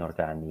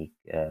inorganic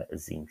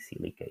zinc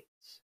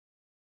silicates.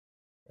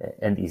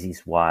 And this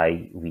is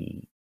why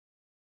we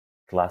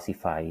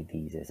classify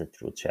these as a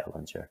true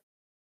challenger.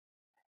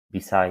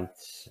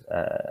 Besides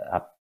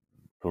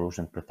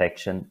corrosion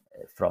protection,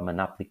 from an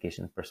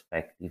application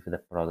perspective, the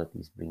product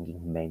is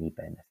bringing many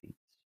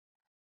benefits.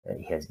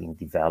 It has been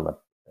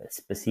developed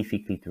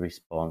specifically to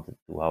respond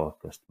to our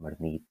customer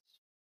needs.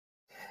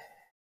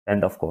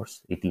 And of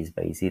course, it is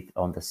based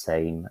on the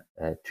same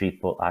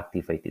triple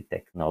activated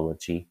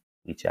technology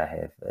which I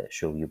have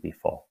shown you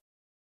before.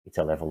 It's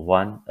a level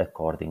 1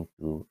 according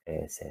to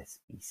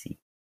SSPC,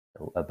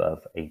 so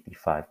above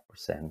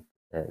 85%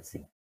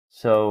 zinc.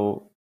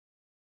 So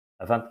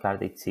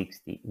Avantgarde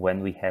 860,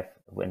 when we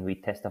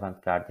test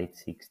Avantgarde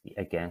 860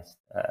 against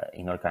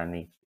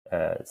inorganic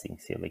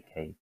zinc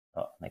silicate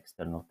on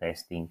external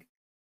testing,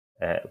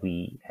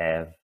 we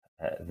have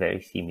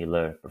very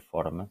similar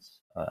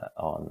performance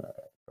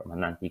from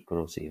an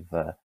anti-corrosive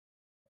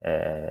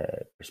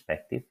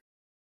perspective.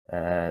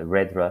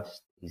 Red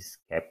rust is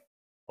kept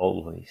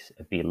always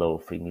below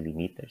 3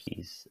 millimeters,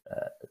 is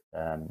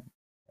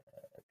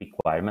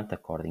requirement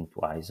according to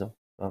ISO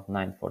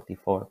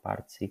 12944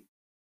 part C.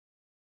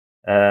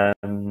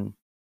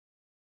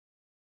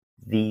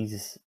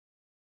 These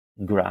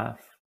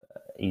graph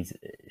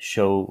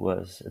show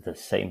us the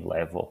same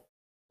level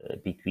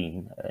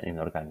between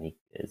inorganic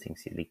zinc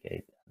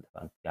silicate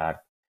and Avantgarde.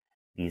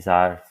 These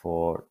are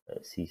for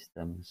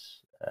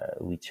systems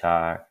which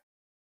are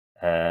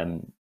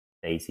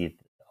based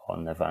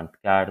on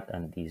Avantgarde,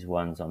 and these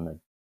ones on the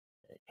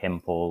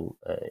Hempel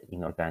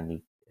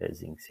inorganic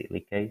zinc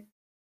silicate,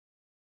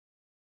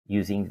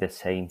 using the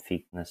same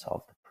thickness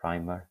of the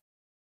primer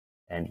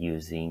and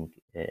using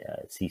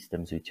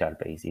systems which are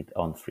based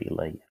on 3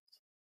 layers.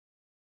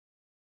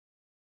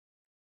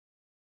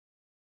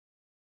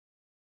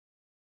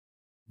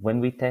 When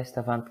we test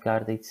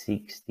Avantgarde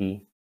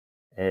 860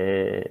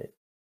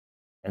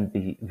 and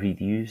we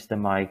reduce the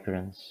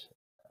microns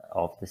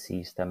of the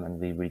system and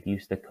we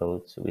reduce the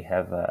coat, so we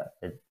have a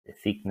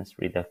thickness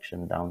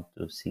reduction down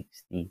to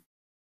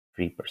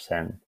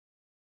 63%.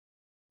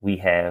 We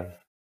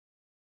have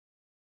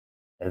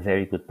a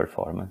very good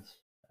performance.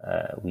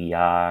 We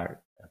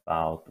are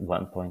about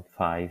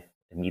 1.5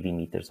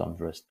 millimeters on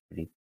rust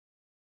grip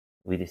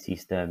with a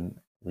system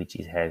which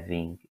is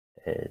having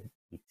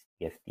its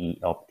TFT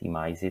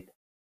optimized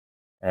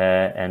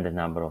and a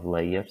number of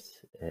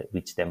layers,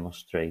 which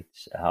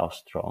demonstrates how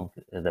strong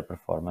the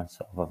performance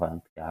of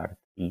Avantgarde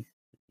is.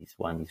 This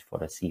one is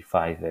for a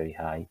C5 very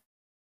high.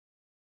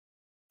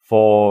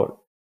 For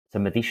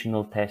some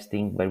additional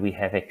testing where we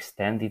have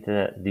extended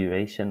the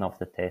duration of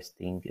the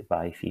testing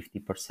by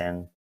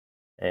 50%,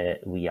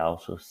 we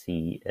also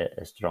see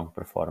a strong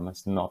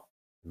performance, not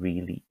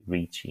really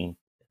reaching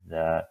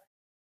the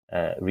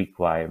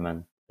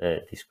requirement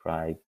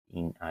described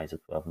in ISO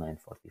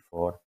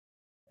 12944.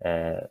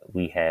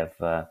 We have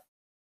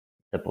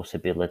the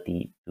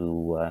possibility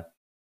to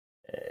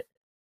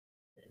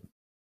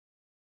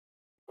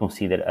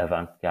consider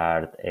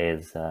Avantgarde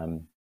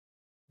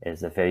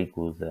as a very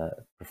good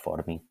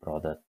performing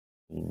product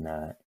in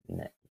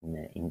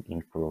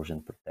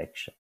corrosion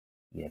protection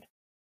here.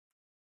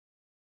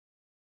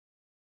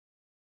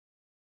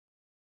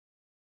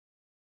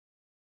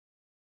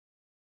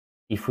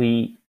 If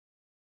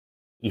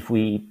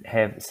we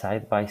have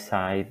side by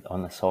side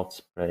on a salt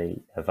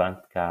spray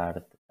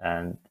Avantgarde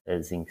and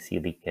a zinc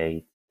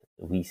silicate,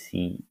 we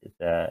see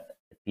the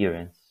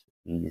appearance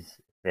is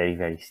very,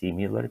 very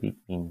similar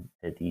between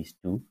these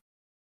two.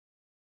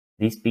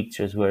 These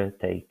pictures were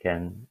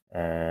taken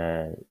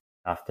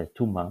after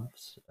 2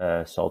 months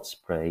salt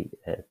spray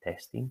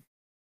testing,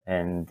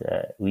 and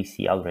we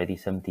see already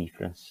some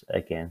difference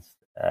against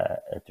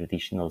a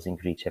traditional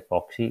zinc rich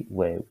epoxy,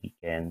 where we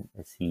can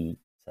see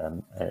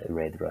some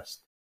red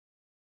rust.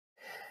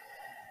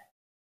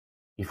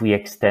 If we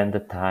extend the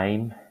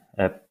time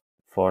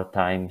 4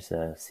 times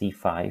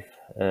C5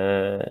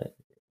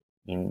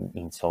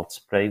 in salt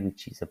spray,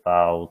 which is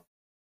about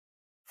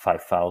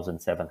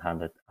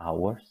 5,700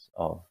 hours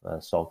of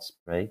salt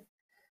spray,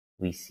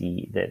 we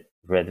see that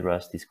red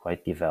rust is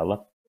quite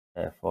developed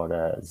for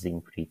the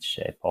zinc-rich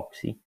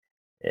epoxy.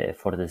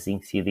 For the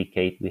zinc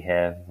silicate,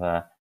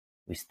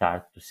 we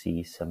start to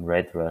see some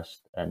red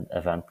rust, and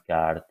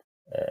Avantgarde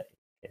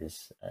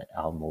has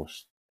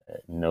almost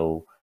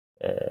no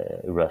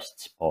rust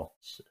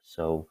spots.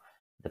 So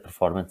the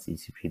performance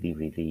is really,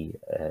 really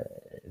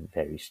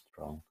very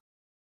strong.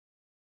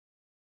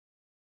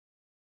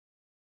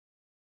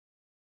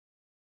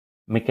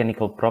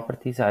 Mechanical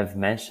properties, I've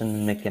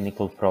mentioned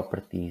mechanical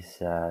properties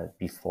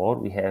before.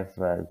 We have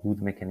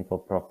good mechanical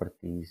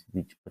properties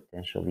which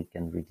potentially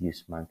can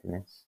reduce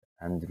maintenance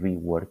and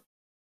rework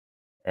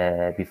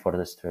before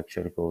the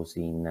structure goes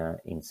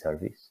in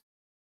service.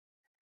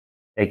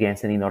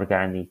 Against an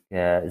inorganic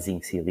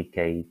zinc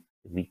silicate,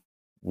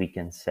 we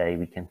can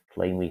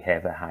claim we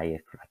have a higher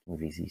cracking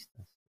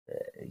resistance.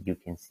 You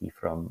can see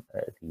from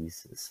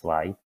this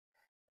slide.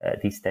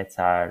 These stats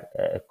are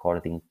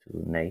according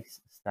to NACE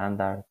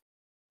standard,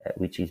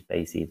 which is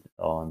based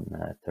on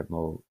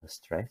thermal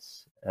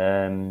stress.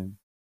 When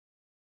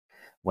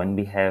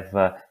we have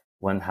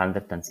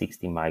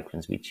 160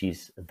 microns, which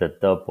is the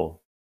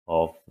double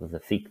of the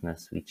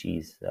thickness which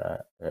is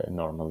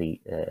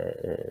normally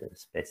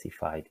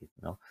specified,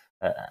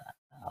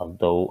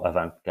 although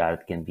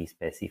avant-garde can be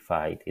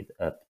specified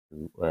up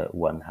to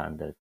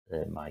 100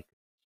 microns.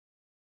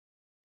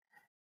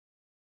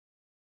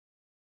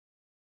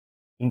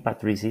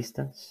 Impact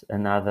resistance,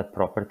 another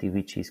property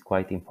which is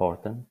quite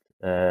important,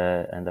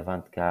 and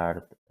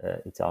avant-garde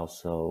it's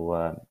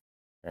also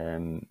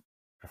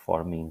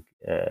performing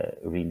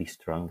really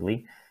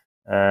strongly.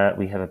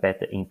 We have a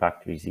better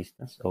impact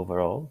resistance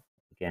overall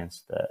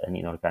against an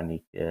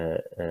inorganic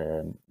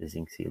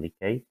zinc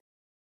silicate,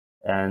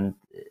 and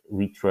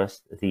we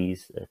trust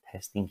this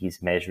testing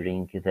is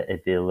measuring the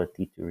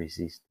ability to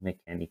resist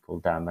mechanical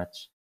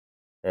damage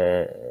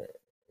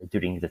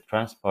during the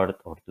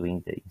transport or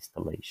during the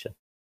installation.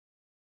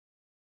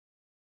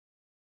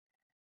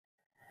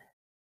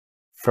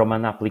 From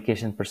an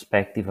application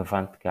perspective,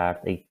 avant-garde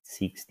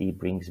 860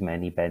 brings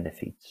many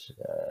benefits.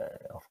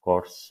 Of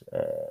course,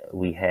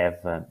 we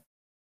have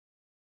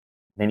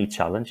many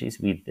challenges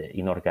with the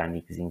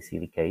inorganic zinc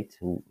silicate.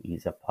 Who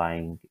is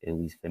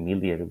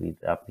familiar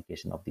with the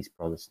application of these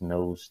products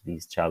knows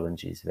these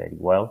challenges very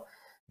well.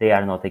 They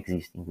are not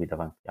existing with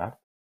avant-garde.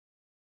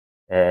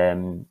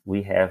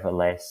 We have a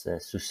less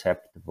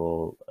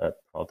susceptible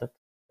product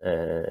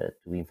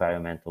to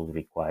environmental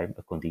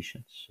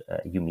conditions,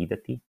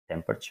 humidity,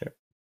 temperature.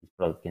 This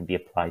product can be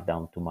applied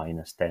down to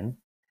 -10.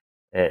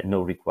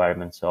 No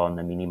requirements on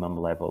a minimum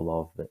level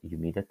of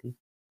humidity.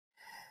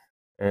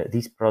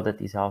 This product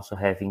is also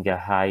having a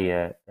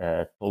higher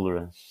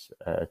tolerance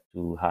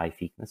to high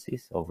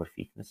thicknesses, over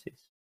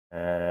thicknesses.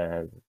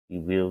 We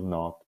will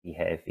not be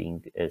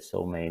having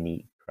so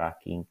many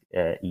cracking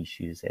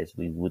issues as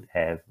we would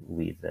have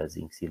with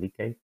zinc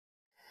silicate.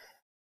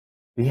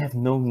 We have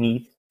no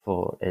need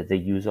for the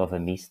use of a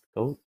mist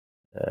coat,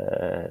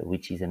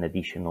 which is an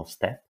additional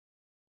step.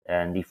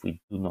 And if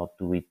we do not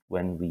do it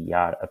when we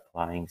are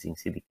applying zinc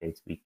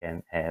silicates, we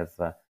can have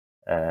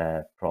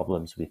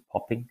problems with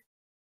popping.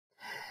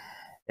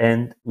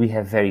 And we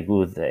have very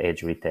good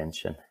edge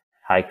retention,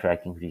 high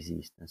cracking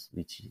resistance,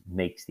 which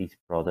makes this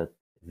product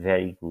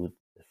very good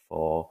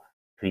for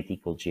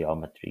critical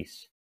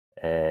geometries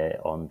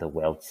on the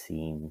weld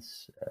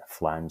seams,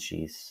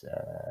 flanges,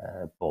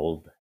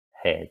 bolt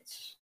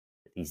heads,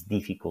 these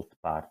difficult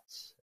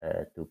parts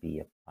to be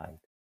applied.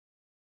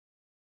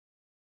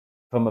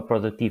 From a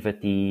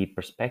productivity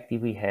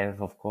perspective, we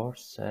have, of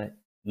course,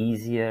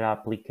 easier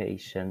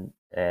application,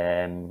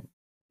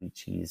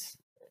 which is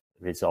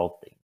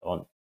resulting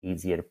on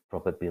easier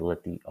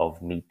probability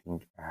of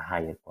meeting a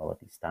higher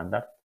quality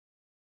standard.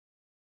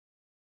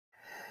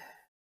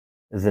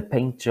 The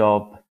paint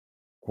job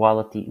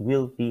quality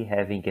will be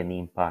having an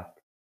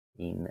impact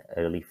in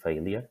early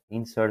failure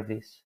in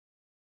service,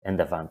 and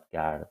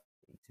avant-garde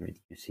is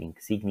reducing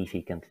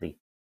significantly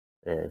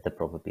the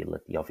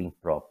probability of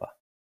improper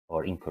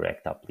or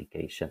incorrect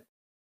application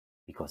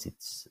because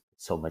it's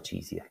so much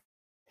easier.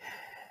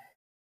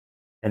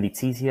 And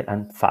it's easier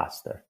and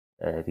faster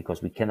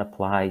because we can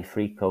apply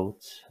 3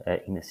 coats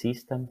in a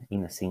system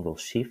in a single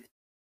shift.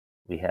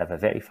 We have a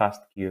very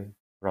fast cure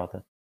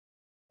product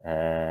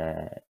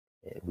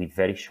with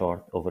very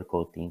short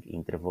overcoating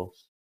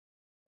intervals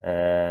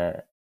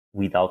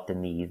without the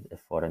need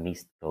for a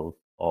mist coat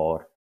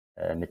or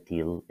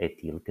methyl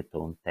ethyl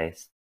ketone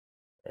test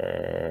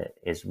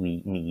as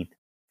we need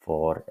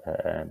for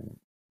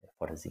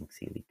a zinc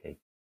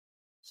silicate.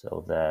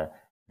 So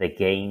the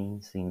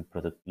gains in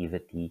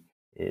productivity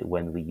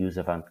when we use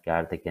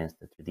avant-garde against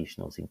the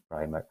traditional zinc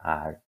primer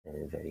are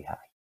very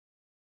high.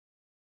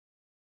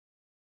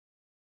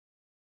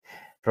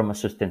 From a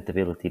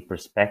sustainability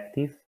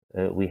perspective,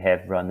 we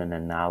have run an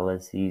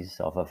analysis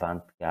of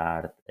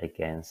avant-garde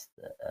against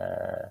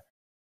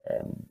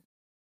an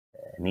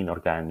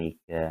inorganic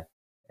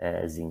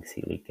zinc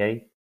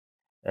silicate.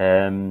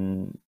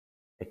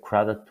 A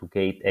cradle to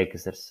gate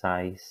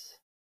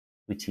exercise,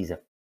 which is a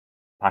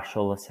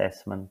partial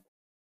assessment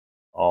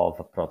of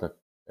a product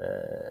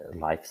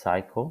life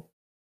cycle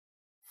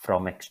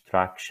from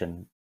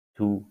extraction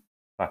to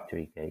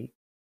factory gate,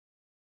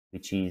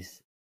 which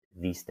is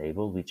this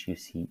table which you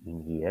see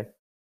in here,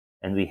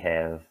 and we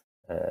have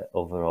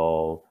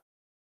overall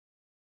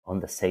on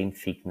the same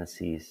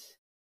thicknesses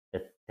a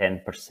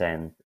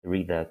 10%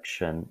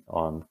 reduction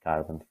on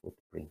carbon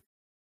footprint.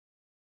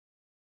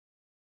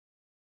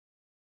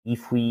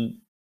 If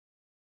we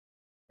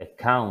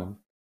account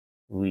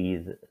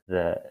with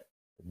the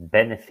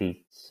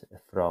benefits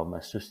from a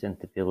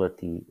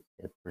sustainability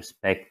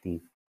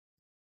perspective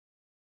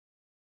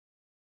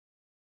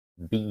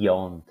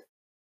beyond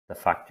the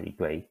factory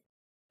grade,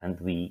 and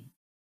we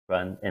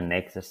run an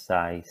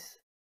exercise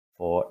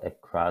for a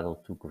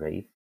cradle to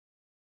grave.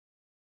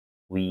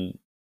 We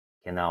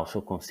can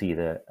also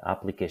consider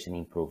application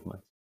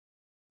improvements,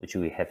 which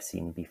we have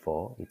seen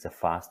before. It's a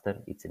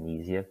faster, it's an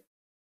easier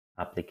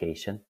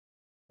application.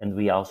 And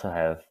we also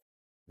have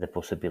the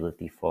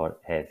possibility for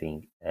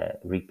having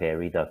repair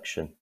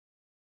reduction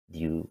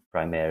due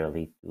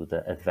primarily to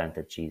the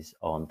advantages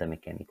on the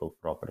mechanical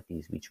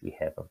properties which we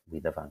have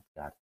with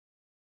Avantgarde.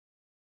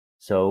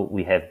 So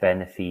we have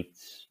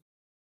benefits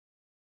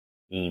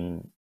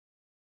in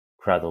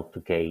cradle to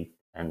gate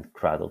and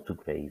cradle to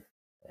grave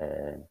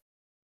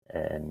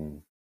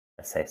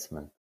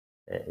assessment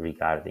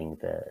regarding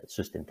the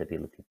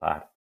sustainability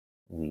part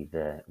with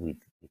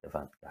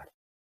Avantgarde.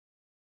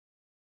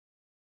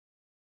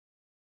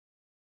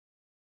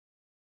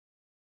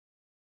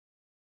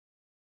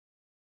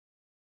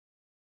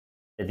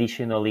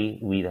 Additionally,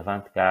 with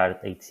Avantgarde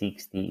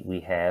 860, we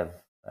have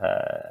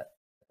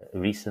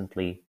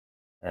recently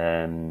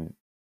been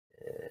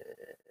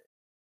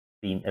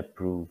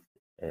approved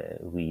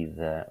with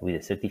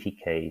a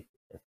certificate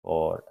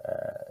for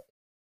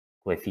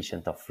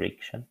coefficient of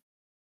friction,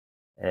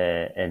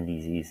 and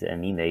this is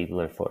an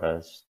enabler for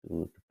us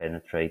to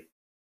penetrate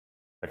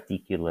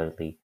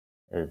particularly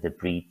the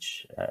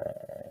bridge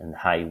and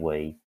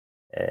highway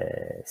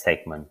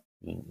segment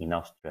in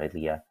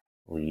Australia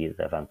with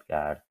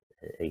Avantgarde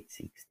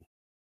 860.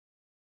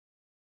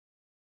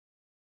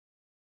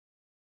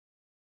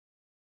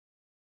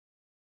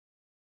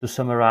 To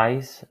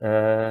summarize,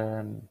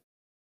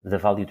 the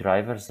value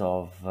drivers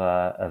of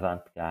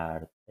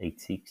Avantgarde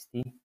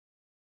 860,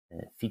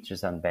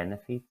 features and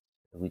benefits,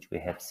 which we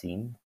have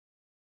seen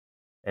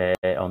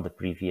on the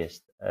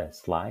previous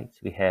slides.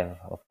 We have,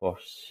 of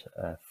course,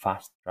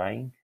 fast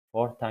drying,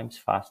 4 times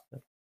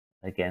faster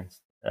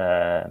against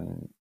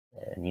an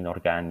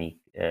inorganic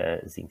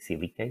zinc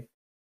silicate.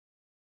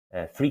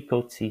 Free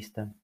coat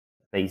system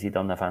based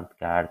on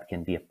Avantgarde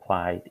can be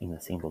applied in a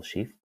single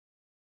shift.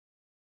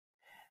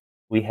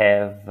 We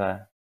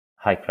have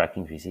high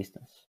cracking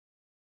resistance,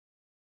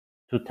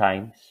 2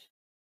 times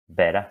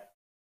better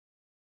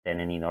than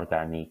an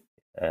inorganic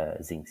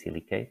zinc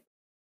silicate.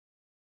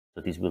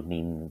 So this will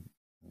mean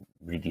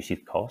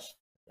reduced cost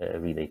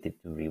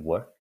related to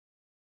rework.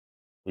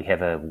 We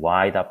have a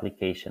wide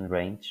application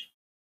range,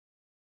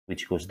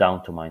 which goes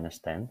down to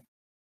 -10.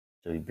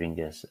 So it brings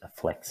us a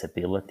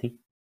flexibility.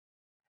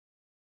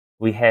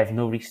 We have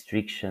no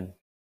restriction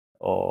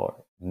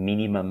or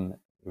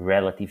minimum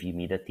relative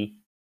humidity,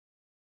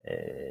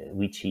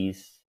 which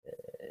is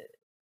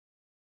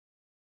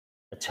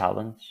a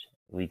challenge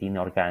with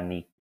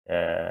inorganic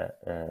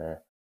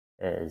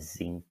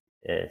zinc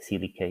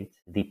silicate,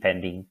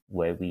 depending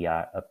where we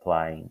are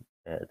applying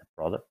the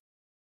product.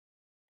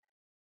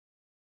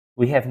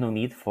 We have no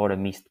need for a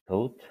mist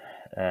coat,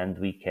 and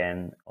we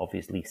can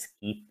obviously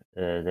skip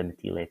the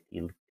methyl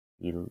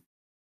ethyl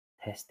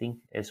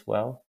testing as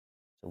well.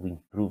 So we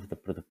improve the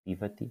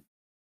productivity,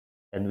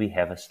 and we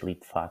have a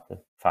slip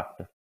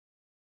factor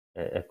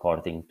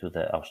according to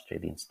the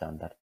Australian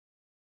standard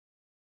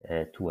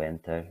to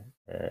enter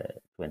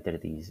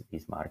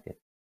this market.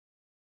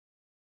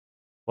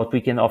 What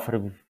we can offer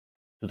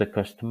to the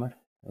customer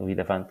with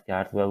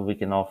Avantgarde, well, we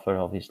can offer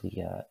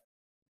obviously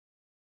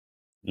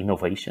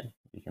innovation.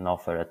 We can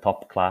offer a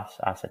top class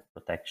asset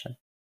protection.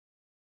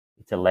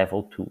 It's a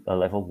level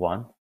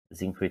 1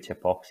 zinc rich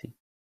epoxy,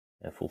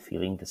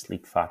 fulfilling the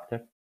slip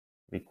factor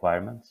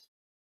requirements.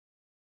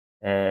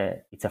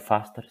 It's a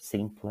faster,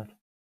 simpler,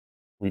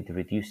 with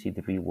reduced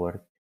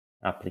rework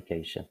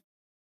application,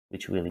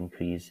 which will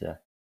increase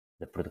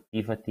the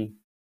productivity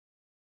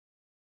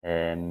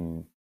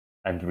and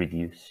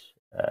reduce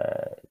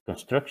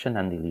construction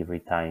and delivery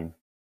time.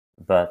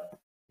 But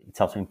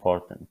it's also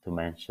important to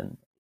mention,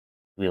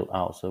 will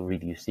also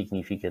reduce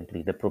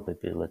significantly the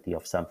probability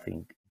of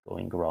something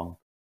going wrong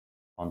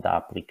on the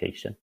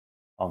application,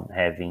 on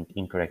having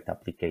incorrect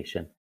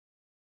application,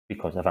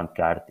 because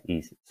Avantgarde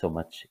is so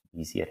much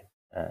easier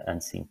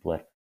and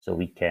simpler. So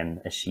we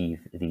can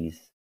achieve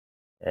this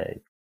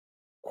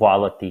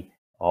quality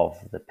of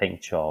the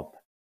paint job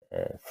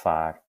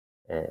far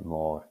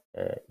more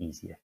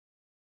easier.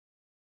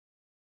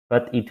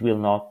 But it will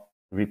not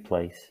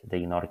replace the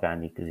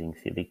inorganic zinc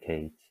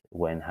silicate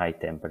when high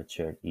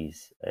temperature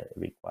is a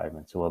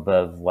requirement. So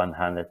above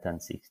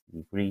 160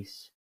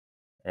 degrees,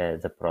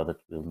 the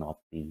product will not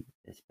be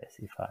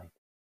specified.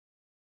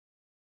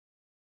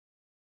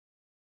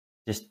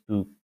 Just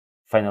to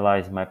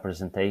finalize my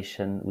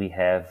presentation, we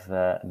have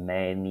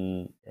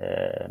many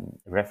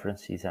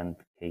references and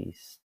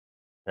case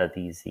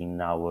studies in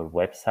our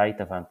website,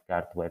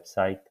 Avantgarde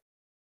website.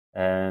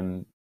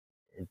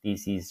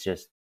 This is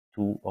just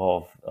 2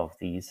 of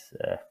these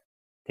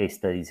case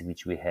studies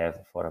which we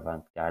have for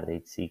Avantgarde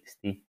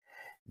 860.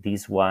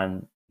 This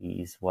one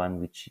is one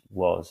which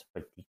was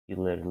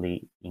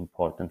particularly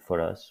important for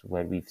us,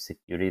 where we've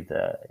secured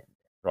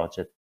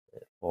project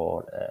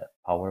for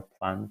power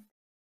plant,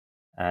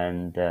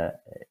 and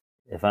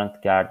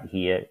Avantgarde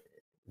here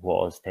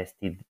was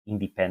tested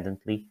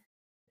independently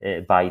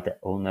by the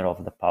owner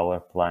of the power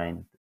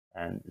plant,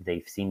 and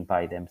they've seen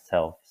by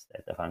themselves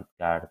that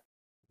Avantgarde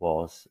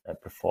was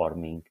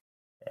performing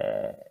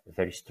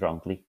very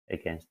strongly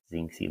against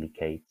zinc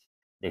silicates.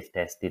 They've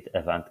tested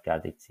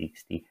Avantgarde at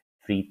 60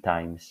 3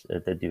 times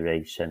the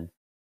duration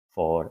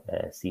for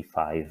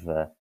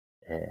C5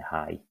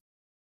 high.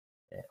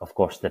 Of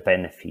course, the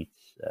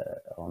benefits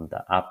on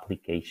the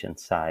application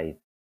side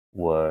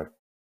were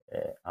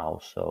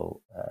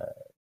also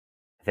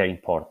very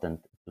important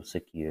to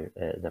secure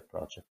the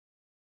project.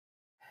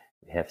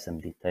 We have some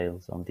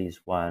details on this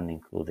one,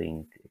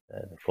 including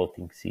the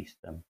coating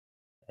system,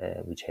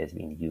 which has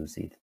been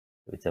used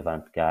with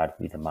Avantgarde,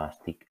 with a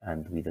mastic,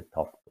 and with a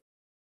top coat.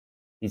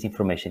 This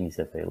information is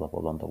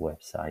available on the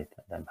website,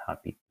 and I'm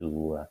happy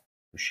to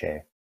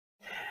share.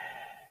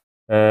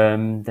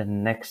 The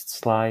next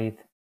slide.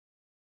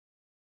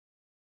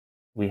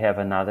 We have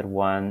another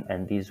one,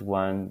 and this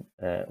one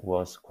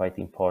was quite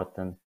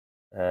important.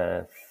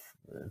 The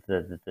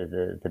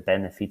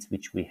benefits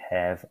which we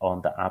have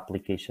on the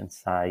application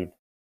side.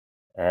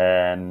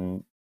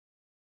 The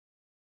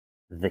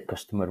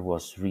customer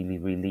was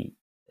really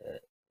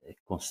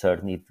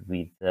concerned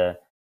with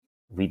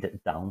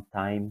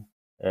downtime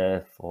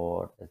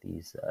for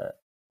this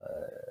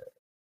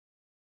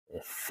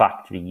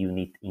factory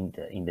unit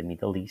in the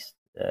Middle East,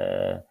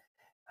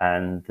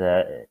 and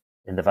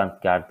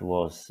Avantgarde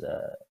was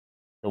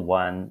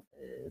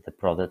the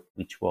product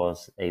which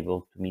was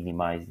able to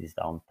minimize this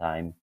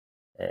downtime,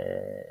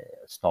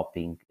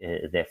 stopping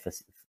their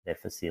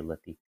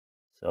facility.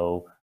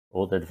 So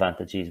all the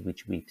advantages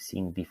which we've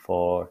seen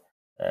before,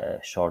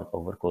 short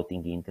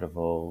overcoating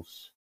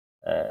intervals,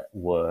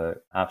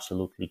 were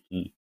absolutely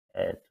key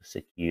to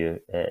secure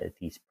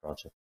this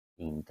project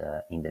in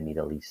the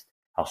Middle East.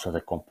 Also,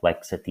 the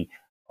complexity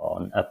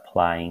on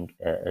applying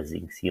a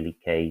zinc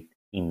silicate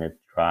in a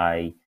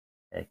dry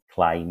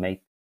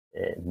climate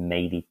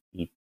made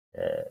it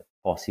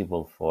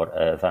possible for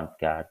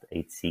Avantgarde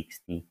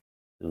 860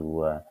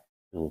 to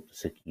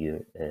secure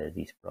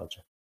this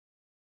project.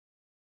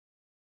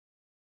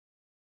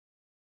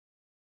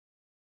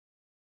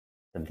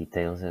 Some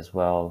details as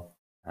well,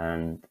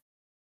 and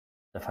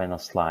the final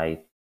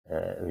slide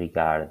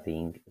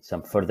regarding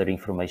some further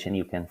information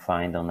you can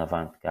find on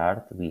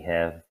Avantgarde. We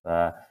have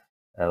a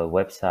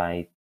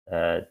website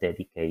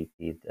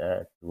dedicated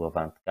to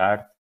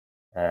Avantgarde,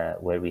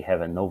 where we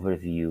have an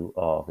overview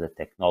of the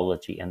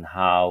technology and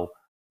how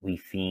we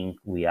think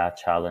we are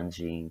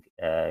challenging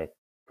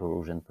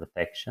corrosion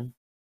protection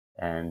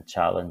and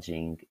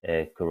challenging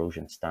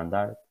corrosion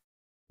standard,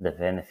 the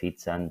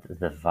benefits and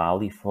the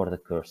value for the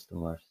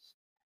customers.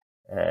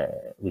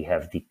 We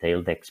have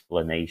detailed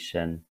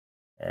explanation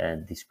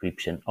and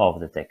description of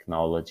the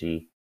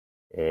technology.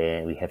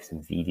 We have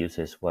some videos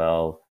as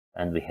well,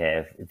 and we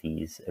have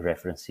these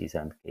references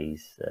and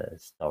case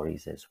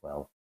stories as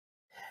well.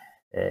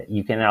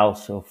 You can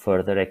also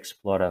further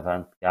explore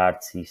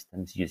Avantgarde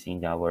systems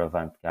using our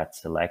Avantgarde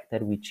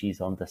selector, which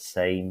is on the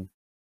same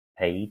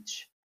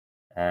page.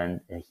 And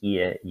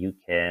here you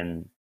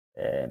can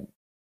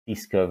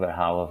discover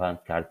how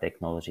Avantgarde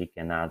technology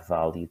can add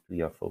value to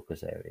your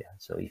focus area.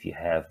 So if you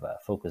have a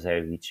focus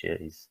area which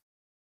is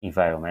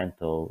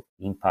environmental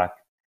impact,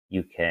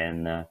 you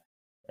can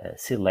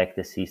select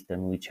the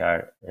system which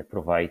are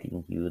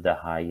providing you the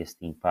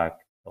highest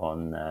impact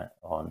on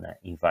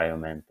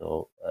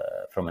environmental,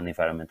 from an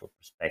environmental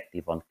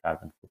perspective, on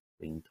carbon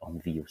footprint, on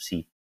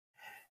VOC.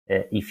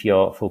 If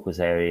your focus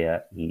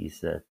area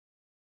is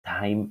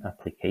time,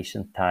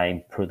 application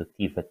time,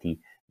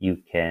 productivity, you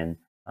can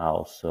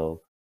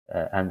also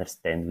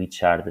understand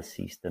which are the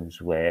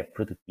systems where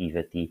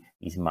productivity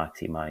is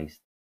maximized.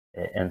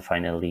 And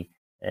finally,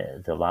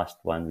 the last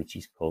one, which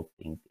is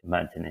coating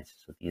maintenance.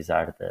 So these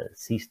are the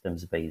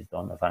systems based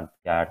on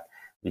Avantgarde,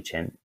 which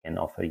can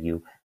offer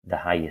you the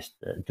highest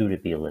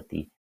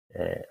durability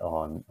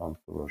on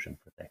corrosion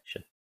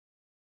protection.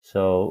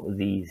 So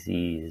this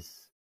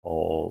is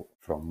all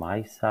from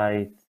my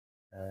side.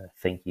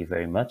 Thank you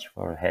very much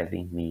for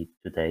having me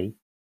today,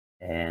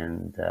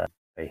 and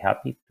very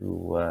happy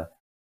to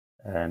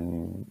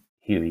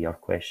hear your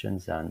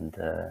questions and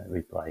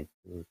reply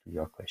to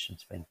your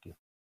questions. Thank you.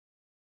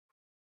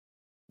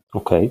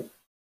 Okay.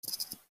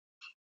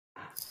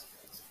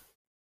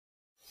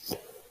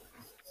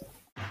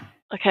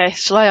 Okay,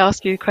 shall I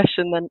ask you a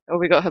question then? Oh,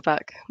 we got her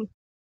back.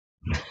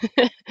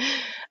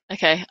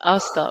 Okay, I'll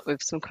start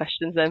with some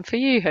questions then for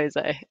you,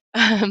 Jose.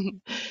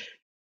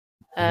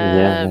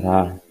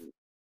 Yeah,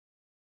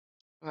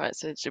 right,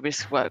 so should we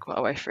just work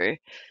our way through?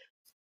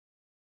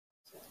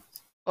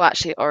 Well,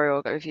 actually, Ori,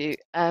 I'll go with you.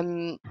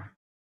 Can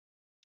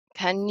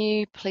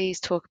you please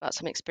talk about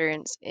some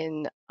experience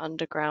in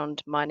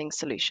underground mining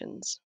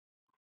solutions?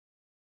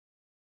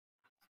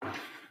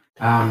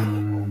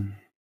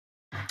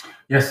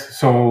 Yes,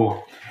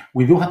 so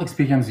we do have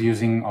experience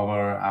using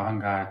our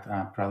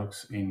Avantgarde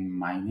products in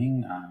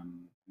mining,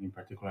 in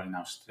particular in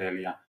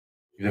Australia,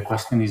 if the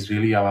question is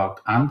really about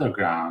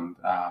underground,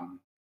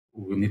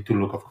 we need to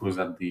look, of course,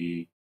 at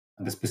the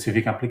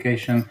specific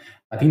application.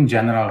 But in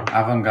general,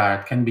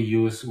 Avantgarde can be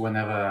used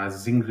whenever a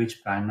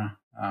zinc-rich primer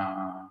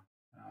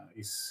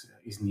is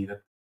needed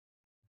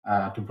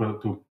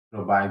to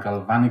provide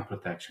galvanic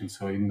protection.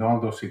 So in all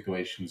those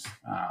situations,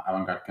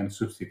 Avantgarde can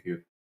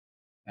substitute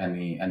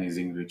any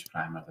zinc-rich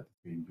primer that is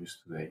being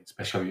used today,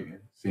 especially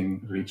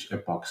zinc-rich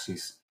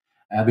epoxies.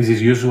 This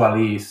is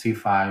usually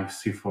C5,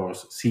 C4,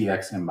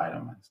 CX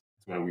environments.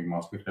 That's where we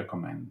mostly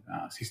recommend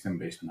system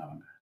based on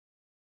Avantgarde.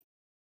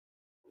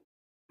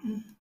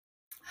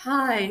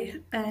 Hi,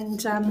 and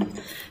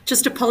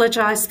just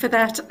apologise for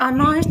that. I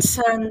might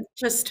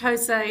just,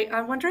 Jose,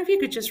 I wonder if you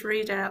could just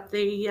read out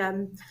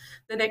the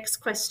next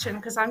question,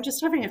 because I'm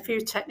just having a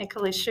few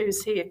technical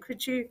issues here.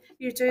 Could you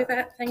do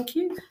that? Thank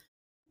you.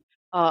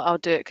 I'll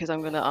do it because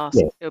I'm going to ask.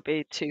 Yes. It'll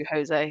be to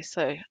Jose.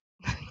 So,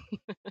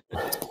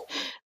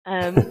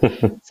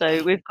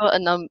 so we've got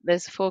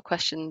there's 4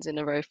 questions in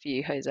a row for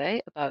you,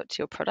 Jose, about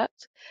your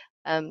product.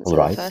 So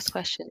Right. the first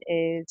question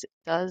is,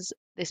 does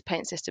this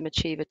paint system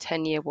achieve a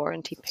 10-year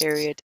warranty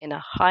period in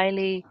a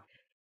highly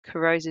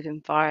corrosive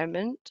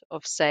environment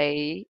of,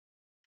 say,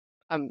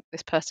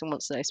 this person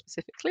wants to know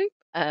specifically,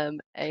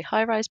 a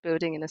high-rise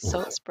building in a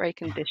salt spray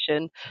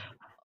condition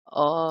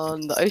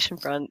on the ocean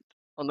front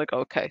on the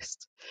Gold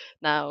Coast?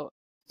 Now,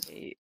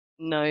 I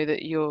know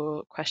that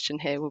your question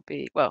here will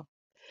be, well,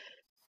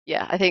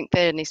 yeah, I think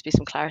there needs to be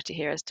some clarity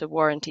here as to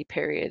warranty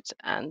period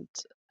and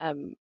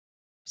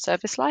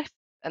service life,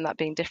 and that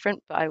being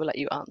different, but I will let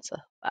you answer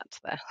that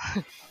there.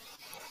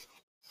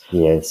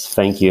 Yes,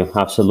 thank you.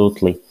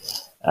 Absolutely.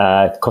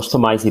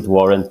 Customized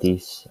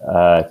warranties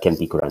can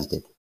be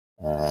granted,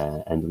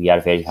 and we are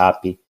very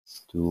happy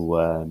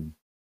to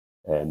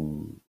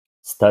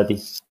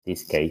study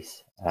this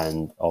case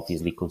and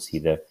obviously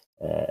consider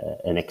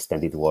an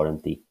extended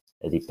warranty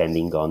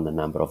depending on the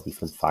number of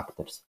different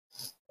factors.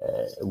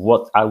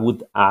 What I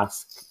would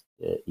ask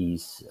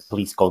is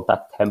please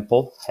contact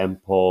Hempel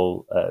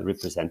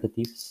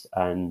representatives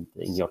and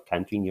in your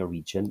country, in your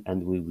region,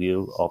 and we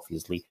will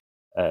obviously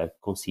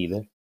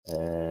consider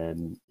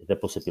the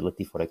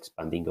possibility for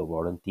expanding a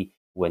warranty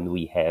when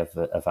we have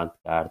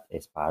Avantgarde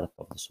as part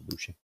of the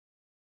solution.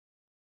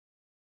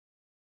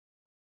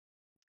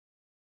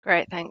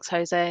 Great, thanks,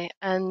 Jose.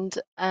 And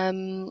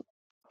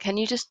can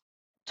you just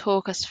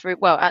talk us through,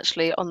 well,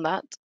 actually on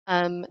that,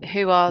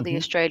 who are the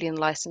Australian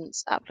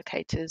license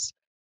applicators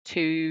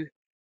to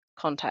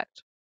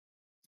contact?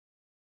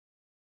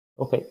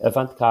 Okay,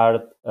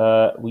 Avantgarde,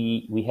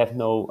 we have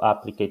no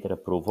applicator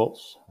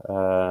approvals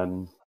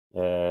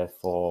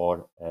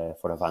for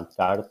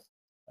Avantgarde.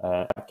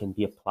 It can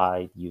be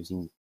applied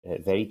using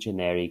very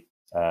generic,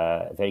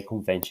 very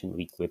conventional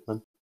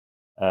equipment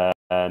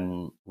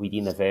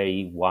within a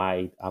very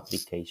wide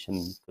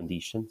application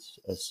conditions.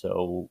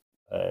 So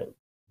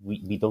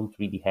we don't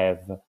really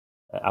have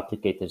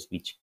applicators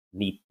which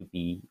need to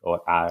be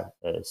or are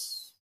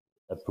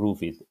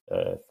approved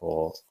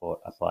for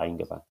applying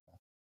Avantgarde.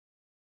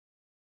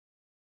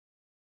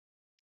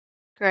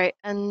 Great.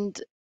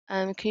 And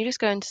can you just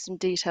go into some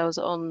details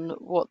on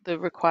what the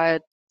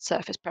required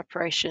surface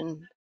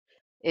preparation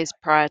is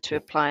prior to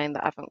applying the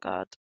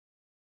Avantgarde?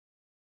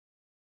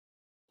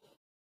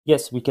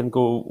 Yes, we can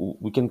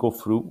go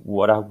through.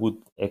 What I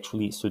would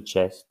actually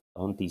suggest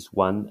on this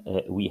one,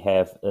 we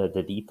have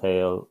the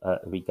detail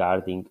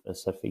regarding a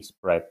surface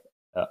prep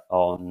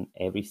on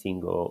every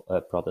single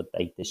product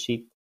data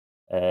sheet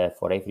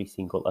for every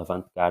single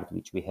Avantgarde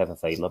which we have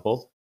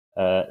available.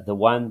 The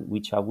one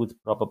which I would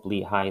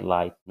probably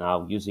highlight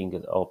now using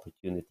the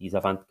opportunity is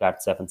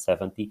Avantgarde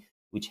 770,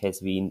 which has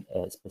been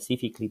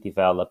specifically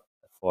developed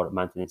for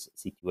maintenance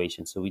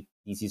situations. So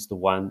this is the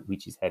one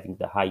which is having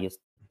the highest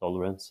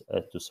tolerance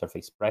to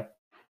surface prep.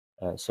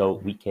 So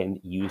we can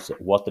use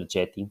water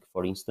jetting,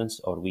 for instance,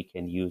 or we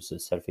can use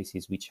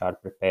surfaces which are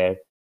prepared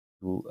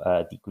to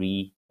a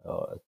degree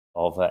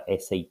of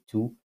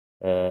SA2,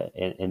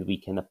 and we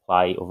can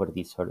apply over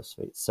these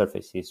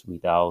surfaces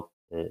without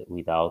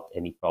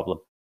any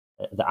problem.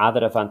 The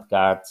other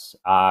Avantgardes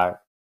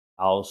are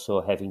also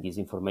having this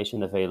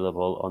information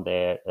available on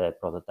their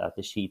product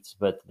data sheets,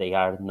 but they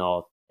are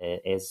not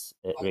as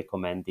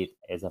recommended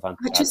as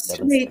Avantgarde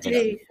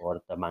 770 for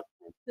the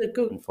maintenance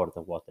and for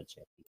the water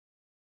jetting.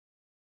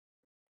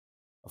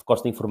 Of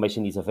course, the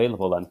information is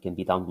available and can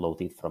be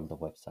downloaded from the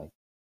website.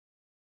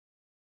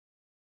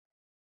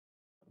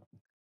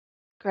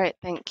 Great,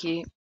 thank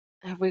you.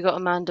 Have we got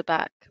Amanda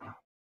back?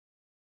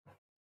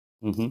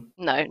 Mm-hmm.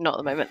 No, not at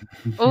the moment.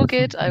 All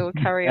good. I will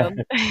carry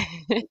on.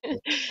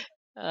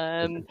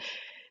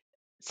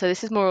 So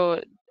this is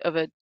more of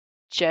a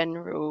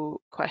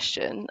general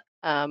question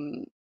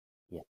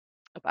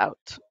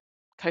about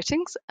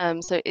coatings.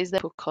 So is there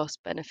a cost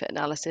benefit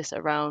analysis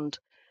around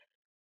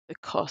the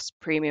cost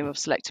premium of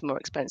selecting more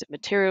expensive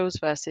materials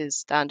versus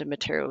standard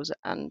materials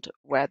and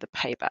where the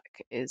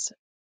payback is?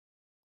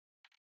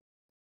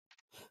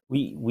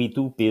 We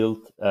do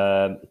build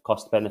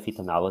cost benefit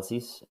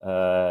analysis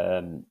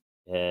and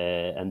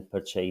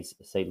purchase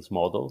sales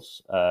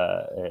models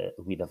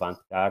with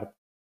Avantgarde.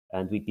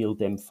 and we build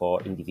them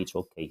for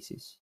individual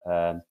cases.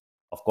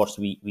 Of course,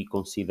 we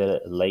consider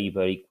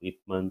labor,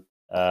 equipment,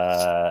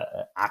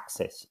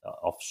 access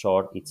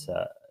offshore. It's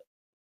a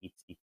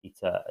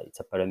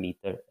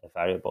parameter, a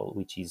variable,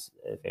 which is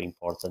very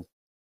important.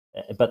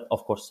 But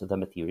of course, the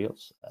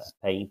materials,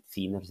 paint,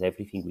 thinners,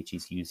 everything which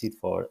is used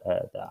for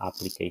the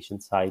application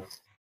side,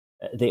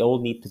 they all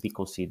need to be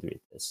considered.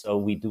 So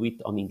we do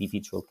it on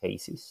individual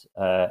cases.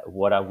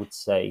 What I would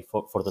say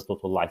for the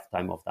total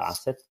lifetime of the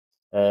asset,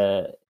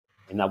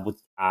 and I would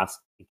ask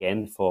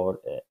again for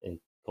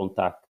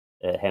contact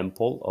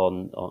Hempel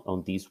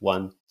on this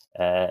one,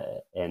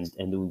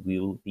 and we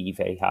will be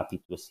very happy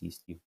to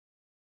assist you.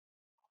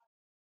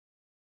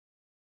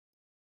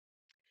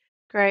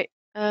 Great.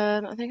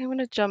 I think I'm going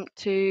to jump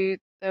to,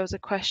 there was a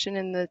question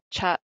in the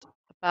chat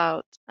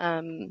about,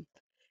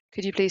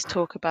 could you please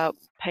talk about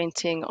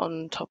painting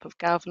on top of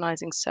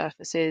galvanizing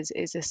surfaces?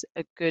 Is this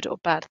a good or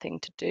bad thing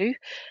to do?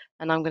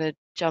 And I'm going to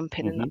jump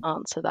in and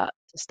answer that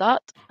to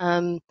start.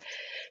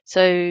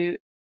 So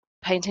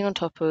painting on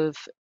top of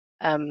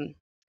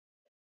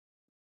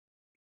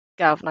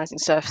galvanizing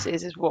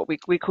surfaces is what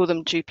we call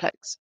them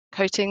duplex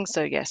coatings.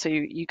 So yeah, so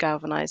you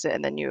galvanize it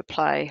and then you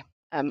apply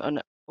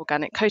an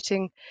organic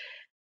coating,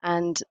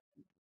 and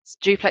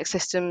duplex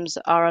systems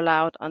are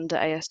allowed under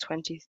AS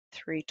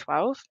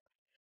 2312.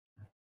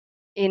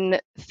 In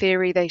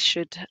theory, they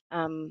should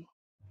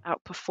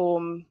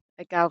outperform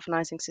a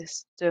galvanizing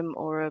system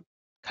or a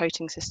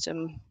coating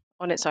system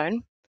on its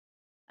own,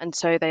 and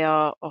so they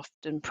are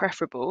often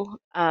preferable.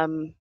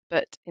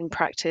 But in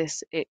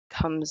practice, it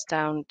comes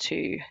down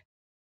to,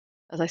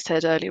 as I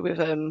said earlier,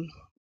 with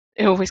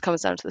it always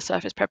comes down to the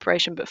surface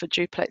preparation, but for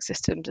duplex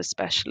systems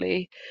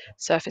especially,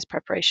 surface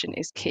preparation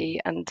is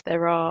key, and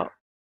there are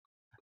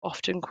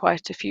often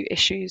quite a few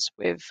issues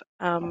with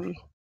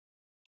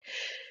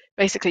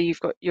basically you've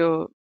got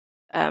your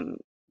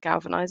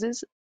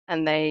galvanizers,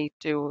 and they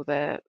do all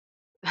their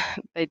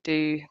they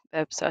do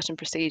their certain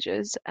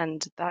procedures,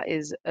 and that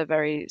is a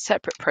very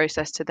separate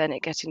process to then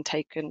it getting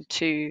taken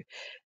to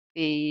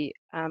the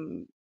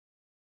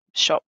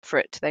shop for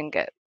it to then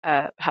get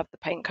have the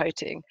paint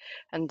coating.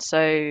 And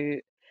so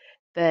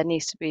there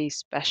needs to be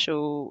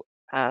special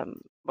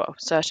well,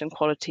 certain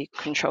quality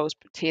controls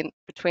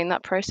between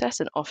that process,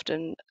 and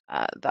often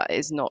that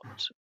is not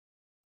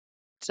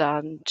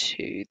done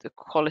to the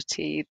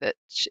quality that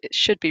it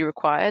should be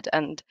required.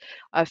 And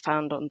I've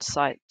found on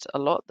site a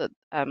lot that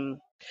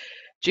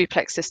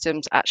duplex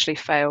systems actually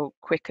fail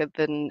quicker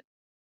than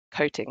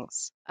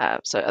coatings.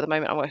 So at the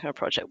moment I'm working on a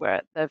project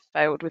where they've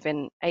failed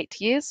within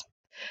 8 years,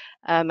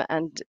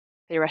 and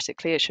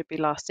theoretically it should be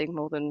lasting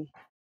more than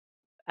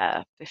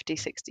 50,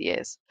 60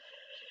 years.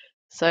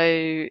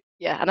 So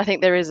yeah, and I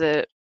think there is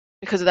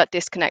because of that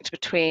disconnect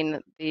between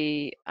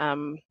the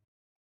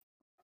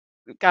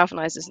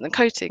galvanizers and the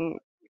coating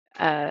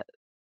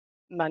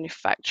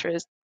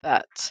manufacturers,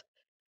 that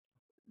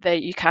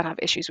you can have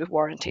issues with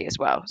warranty as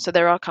well. So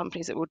there are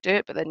companies that will do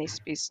it, but there needs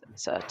to be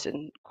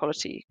certain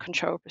quality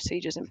control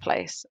procedures in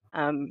place.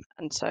 And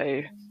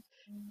so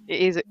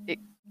it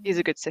is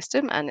a good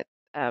system, and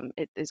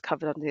it is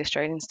covered under the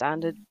Australian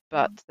standard,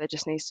 but there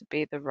just needs to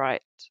be the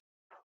right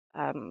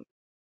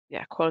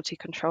quality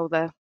control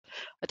there.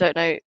 I don't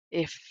know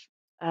if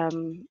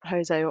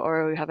Jose or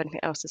Oro have anything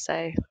else to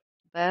say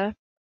there.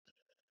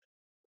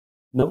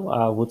 No,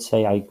 I would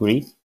say I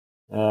agree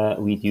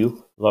with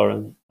you,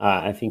 Lauren.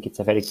 I think it's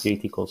a very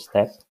critical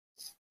step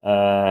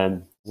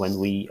when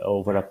we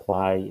over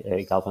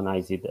apply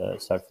galvanized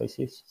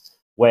surfaces.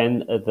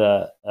 When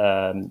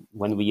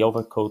we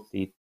overcoat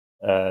it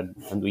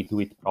and we do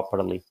it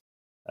properly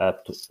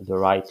to the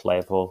right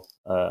level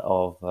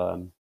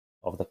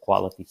of the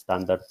quality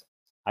standard,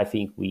 I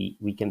think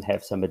we can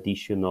have some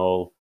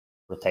additional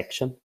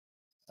protection.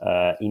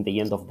 In the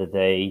end of the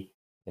day,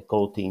 the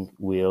coating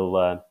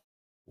will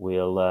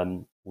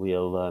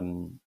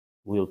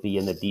be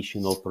an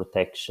additional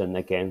protection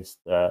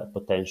against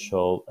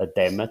potential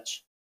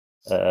damage.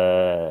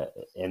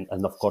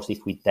 And of course,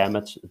 if we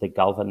damage the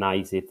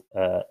galvanized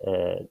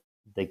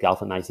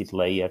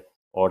layer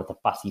or the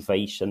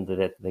passivation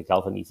that the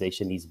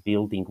galvanization is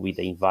building with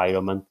the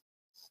environment,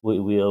 we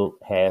will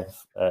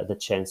have the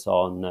chance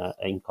on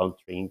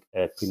encountering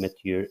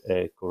premature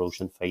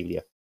corrosion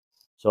failure.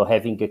 So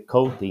having a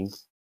coating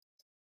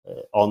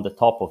on the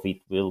top of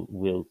it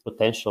will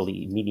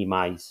potentially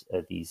minimize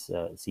these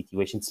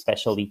situations,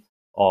 especially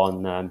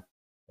on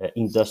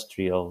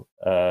industrial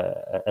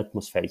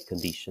atmospheric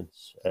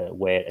conditions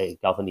where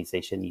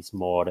galvanization is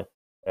more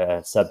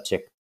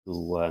subject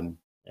to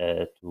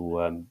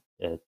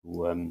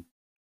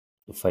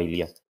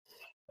failure.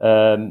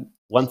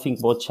 One thing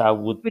which I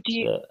would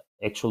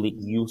actually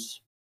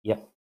use, yeah.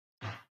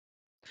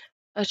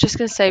 I was just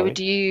going to say, Sorry? would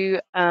you,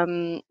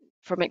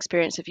 from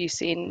experience, have you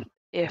seen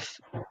if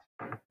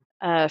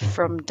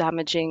from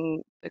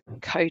damaging the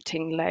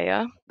coating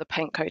layer, the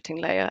paint coating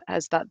layer,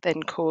 has that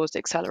then caused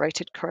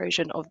accelerated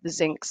corrosion of the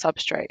zinc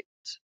substrate?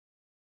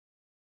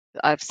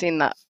 I've seen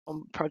that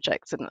on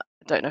projects, and I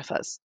don't know if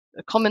that's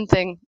a common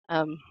thing.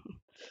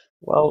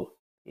 Well,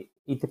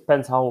 it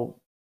depends how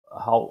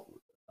how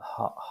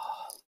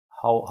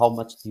how how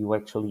much do you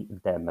actually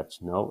damage?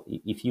 No,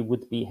 if you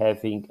would be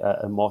having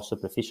a more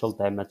superficial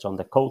damage on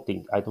the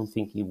coating, I don't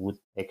think you would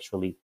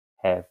actually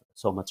have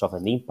so much of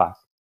an impact.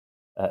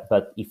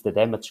 But if the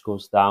damage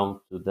goes down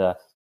to the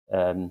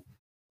um,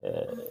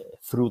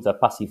 through the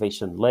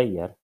passivation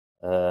layer,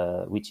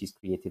 which is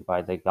created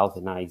by the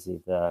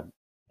galvanized uh,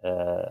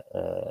 uh,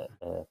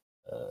 uh,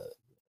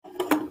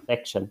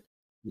 protection,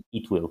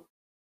 it will,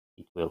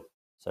 it will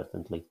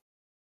certainly.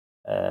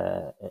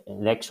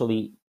 And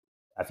actually,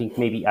 I think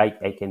maybe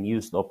I can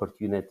use the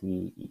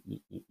opportunity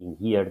in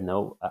here.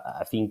 No,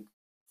 I think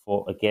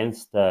for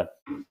against the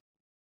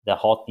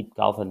hot dip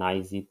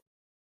galvanized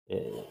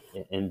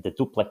and the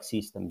duplex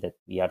system that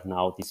we are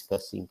now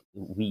discussing,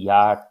 we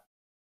are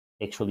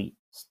actually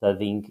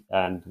studying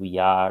and we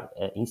are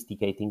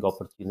instigating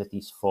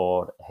opportunities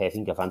for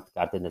having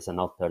avant-garde as an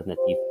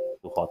alternative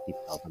to hot dip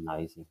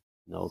galvanizing.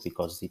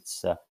 Because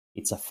it's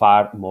a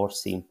far more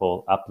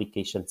simple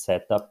application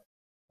setup,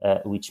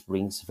 which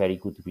brings very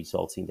good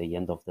results in the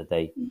end of the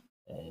day.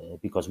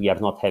 Because we are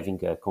not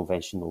having a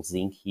conventional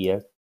zinc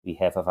here, we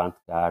have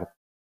avant-garde,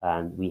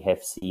 and we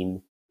have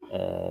seen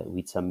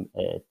with some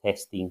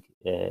testing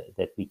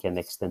that we can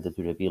extend the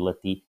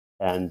durability,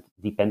 and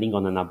depending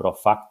on a number of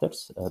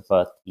factors,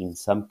 but in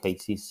some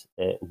cases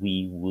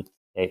we would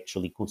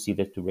actually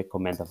consider to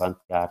recommend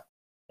avant-garde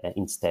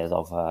instead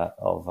of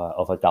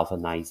a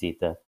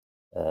galvanized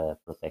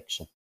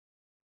protection.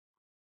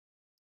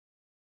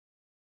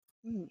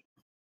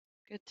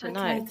 Good to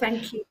Okay, know.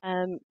 thank you.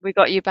 We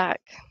got you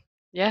back.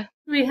 Yeah.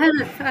 We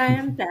have. I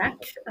am back,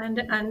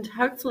 and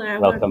hopefully I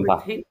Welcome won't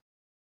back. repeat.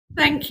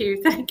 Thank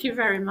you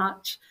very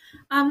much.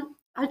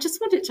 I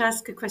just wanted to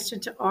ask a question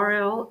to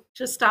Oriel,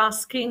 just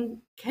asking,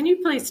 can you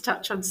please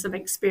touch on some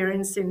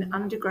experience in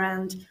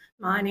underground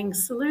mining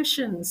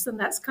solutions? And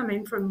that's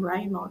coming from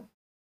Raymond.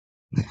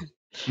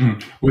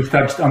 We've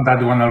touched on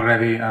that one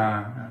already.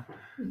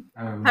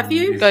 Have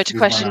you? Go to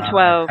question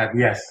 12.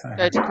 Yes.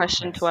 Go to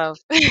question 12.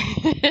 So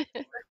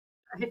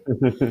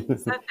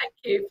thank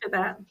you for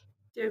that.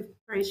 Do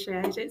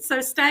appreciate it. So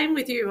staying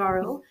with you,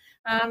 Oriel,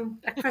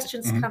 a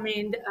question's come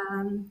in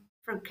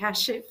from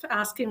Kashif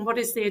asking, what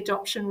is the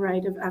adoption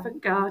rate of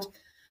avant-garde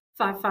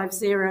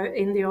 550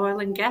 in the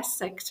oil and gas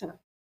sector?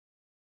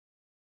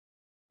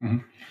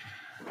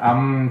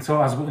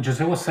 So as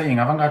Jose was saying,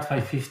 avant-garde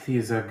 550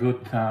 is a good,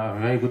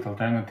 very good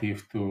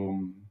alternative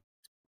to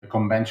the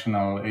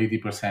conventional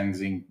 80%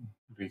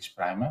 zinc-rich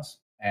primers,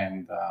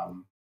 and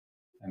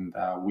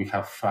we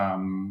have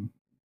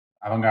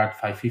avant-garde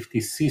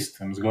 550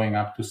 systems going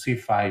up to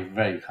C5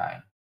 very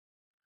high.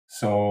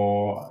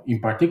 So,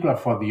 in particular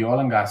for the oil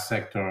and gas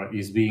sector,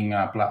 is being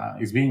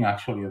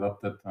actually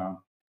adopted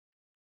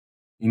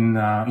in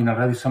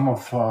already some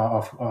of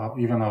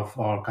even of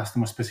our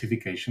customer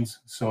specifications.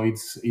 So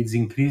it's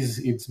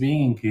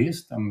being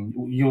increased.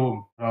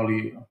 You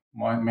probably,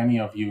 many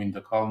of you in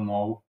the call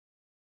know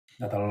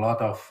that a lot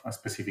of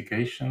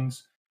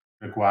specifications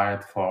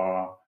required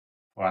for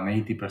an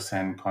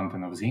 80%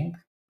 content of zinc.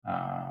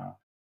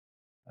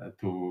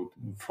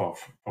 For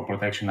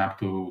protection up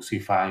to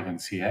C5 and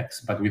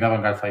CX, but with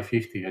Avantgarde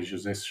 550, as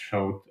Jose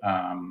showed,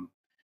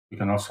 we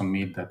can also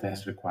meet the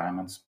test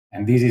requirements,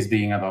 and this is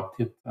being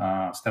adopted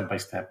step by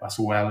step as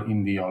well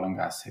in the oil and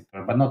gas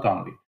sector, but not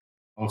only.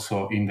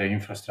 Also in the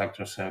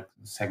infrastructure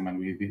segment,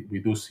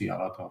 we do see a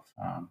lot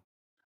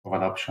of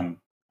adoption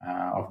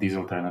of this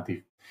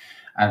alternative.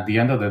 At the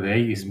end of the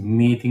day, is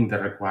meeting the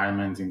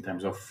requirements in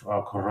terms of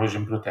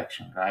corrosion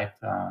protection, right?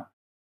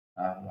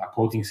 A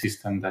coating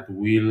system that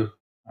will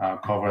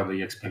cover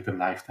the expected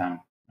lifetime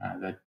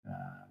that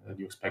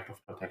you expect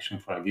of protection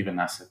for a given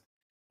asset.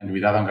 And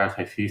with Avantgarde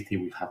 550,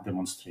 we have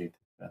demonstrated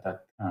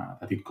that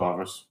it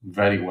covers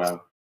very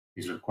well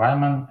this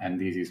requirement, and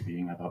this is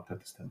being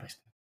adopted step by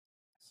step.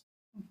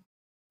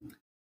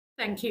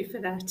 Thank you for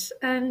that.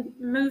 And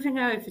moving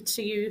over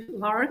to you,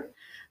 Lauren,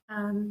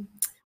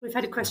 we've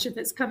had a question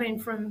that's come in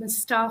from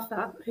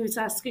Mustafa, who's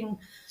asking,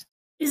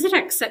 is it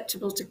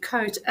acceptable to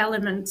coat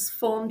elements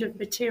formed of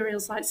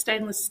materials like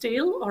stainless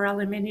steel or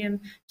aluminium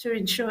to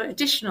ensure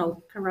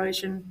additional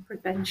corrosion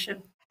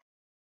prevention?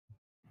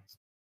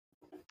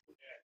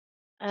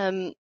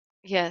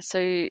 Yeah,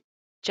 so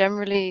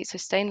generally, so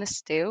stainless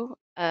steel,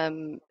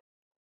 I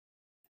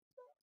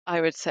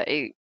would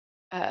say,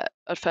 I'd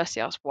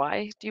firstly ask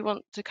why do you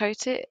want to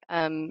coat it?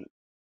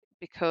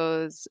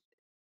 Because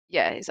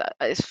yeah,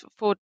 it's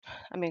for,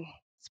 I mean,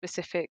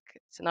 specific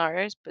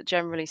scenarios, but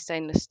generally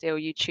stainless steel,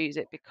 you choose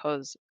it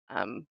because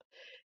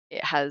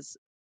it has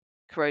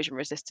corrosion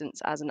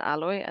resistance as an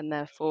alloy, and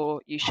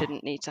therefore you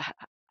shouldn't need to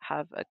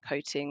have a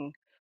coating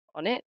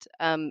on it.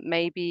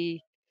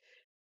 Maybe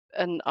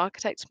an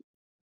architect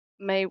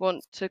may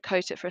want to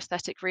coat it for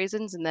aesthetic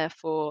reasons, and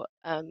therefore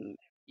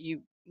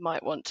you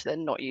might want to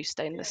then not use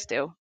stainless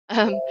steel.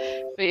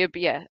 But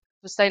yeah,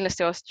 for stainless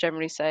steel, I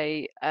generally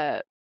say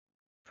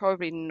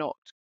probably not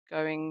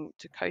going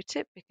to coat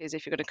it, because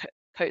if you're going to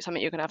coat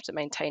something, you're going to have to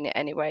maintain it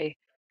anyway,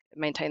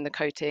 maintain the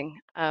coating.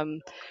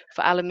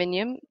 For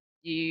aluminium,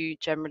 you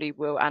generally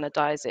will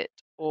anodize it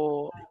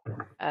or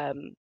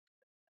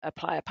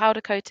apply a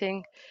powder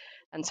coating,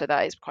 and so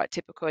that is quite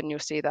typical, and you'll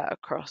see that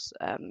across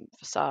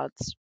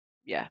facades.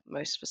 Yeah,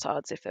 most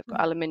facades, if they've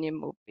got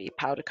aluminium, will be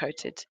powder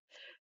coated.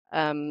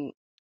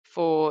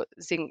 For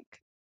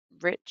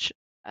zinc-rich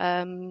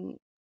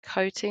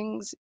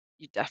coatings,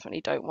 you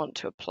definitely don't want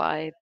to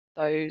apply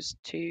those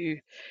to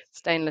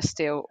stainless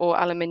steel or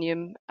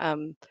aluminium.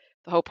 The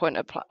whole point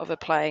of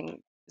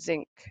applying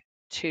zinc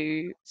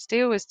to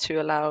steel is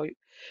to allow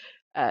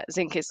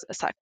zinc is a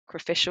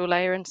sacrificial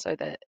layer, and so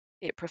that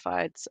it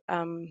provides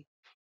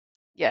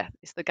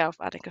it's the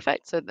galvanic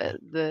effect, so that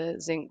the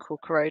zinc will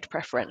corrode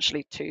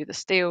preferentially to the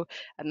steel,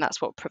 and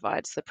that's what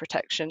provides the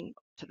protection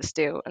to the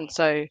steel. And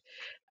so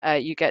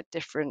you get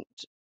different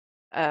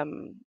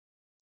in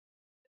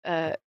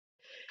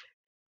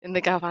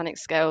the galvanic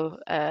scale,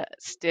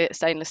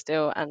 stainless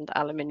steel and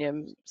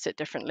aluminium sit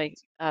differently.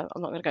 I'm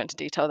not going to go into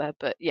detail there,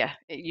 but yeah,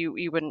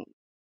 you wouldn't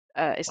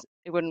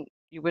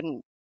you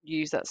wouldn't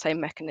use that same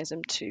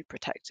mechanism to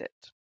protect it,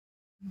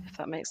 if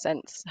that makes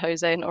sense.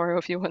 Jose and Oriol,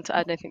 if you want to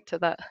add anything to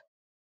that.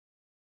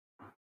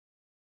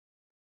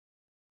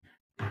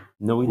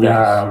 No, we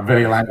are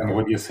very aligned on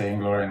what you're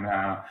saying, Lauren.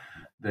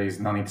 There is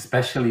no need,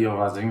 especially of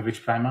a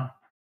zinc-rich primer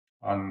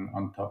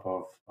on top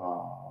of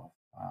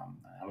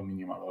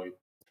aluminium alloy.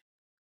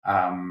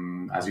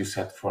 As you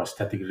said, for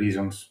aesthetic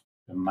reasons,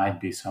 there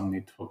might be some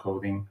need for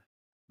coating,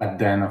 but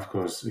then, of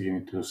course, you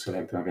need to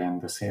select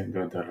again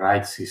the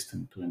right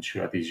system to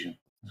ensure adhesion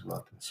as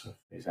well to the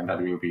surface, and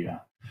that will be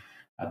a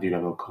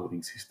durable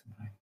coating system,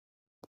 right?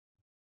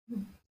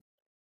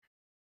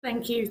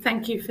 Thank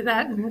you for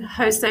that. And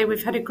Jose,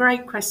 we've had a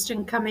great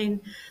question come in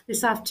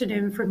this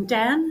afternoon from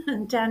Dan,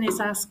 and Dan is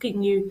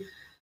asking you,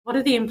 what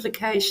are the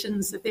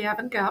implications of the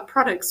avant-garde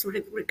products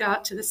with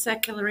regard to the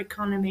circular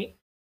economy?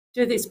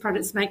 Do these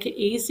products make it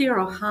easier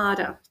or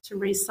harder to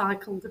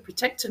recycle the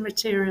protected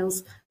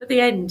materials at the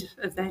end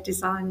of their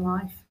design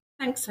life?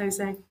 Thanks,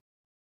 Jose.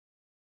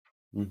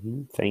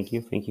 Thank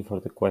you for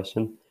the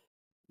question.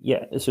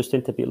 Yeah,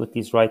 sustainability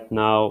is right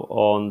now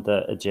on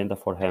the agenda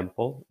for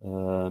Hempel.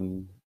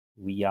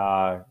 We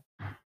are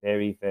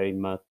very, very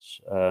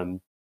much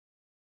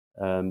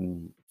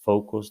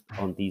focused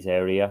on this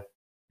area,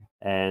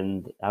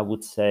 and I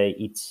would say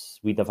it's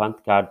with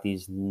avant-garde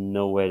is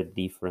nowhere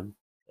different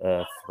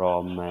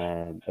from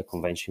a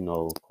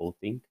conventional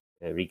coating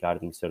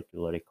regarding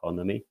circular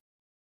economy.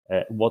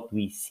 What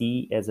we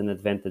see as an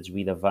advantage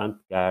with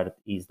avant-garde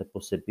is the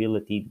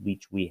possibility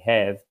which we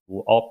have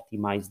to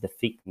optimize the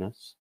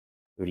thickness,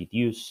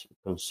 reduce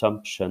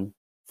consumption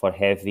for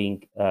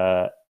having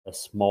a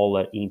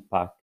smaller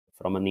impact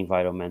from an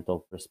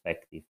environmental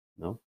perspective.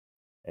 No,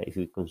 if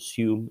we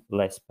consume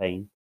less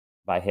paint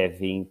by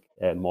having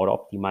more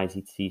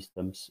optimized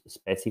systems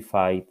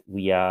specified,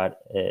 we are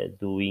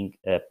doing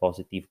a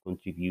positive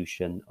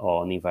contribution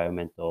on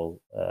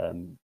environmental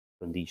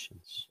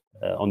conditions,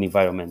 on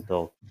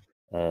environmental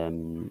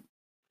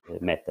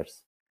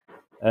matters.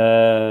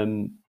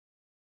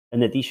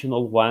 An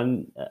additional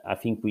one, I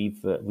think we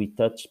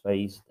touched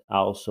based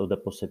also the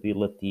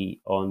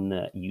possibility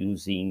on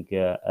using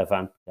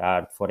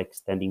avant-garde for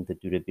extending the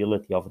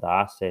durability of the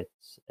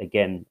assets.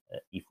 Again,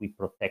 if we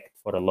protect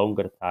for a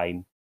longer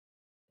time,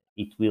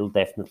 it will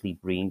definitely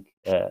bring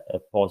a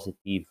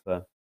positive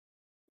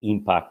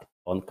impact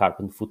on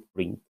carbon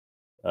footprint,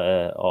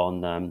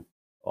 on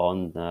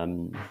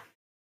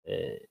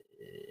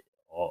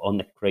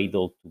a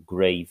cradle to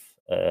grave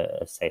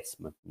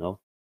assessment. No.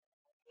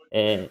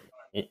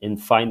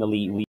 And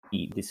finally,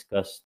 we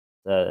discussed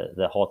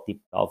the hot dip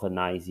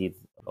galvanized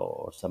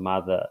or some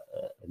other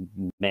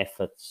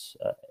methods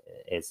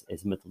as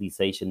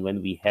metallization.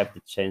 When we have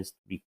the chance to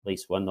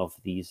replace one of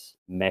these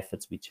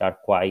methods, which are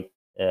quite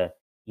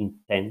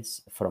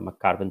intense from a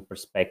carbon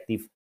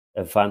perspective,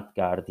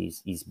 avant-garde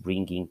is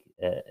bringing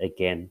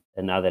again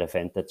another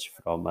advantage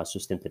from a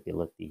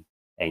sustainability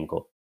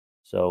angle.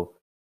 So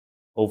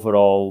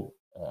overall,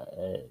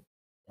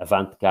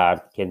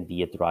 avant-garde can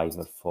be a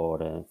driver for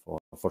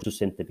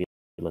sustainability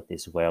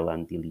as well,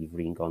 and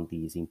delivering on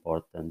these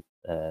important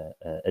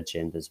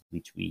agendas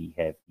which we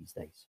have these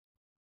days.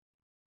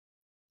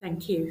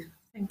 Thank you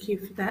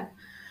for that.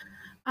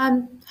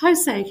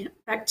 Jose,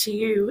 back to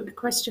you. A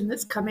question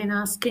that's come in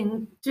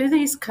asking, do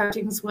these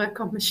coatings work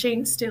on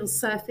machined steel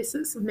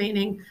surfaces,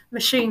 meaning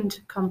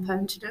machined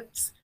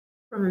components,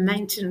 from a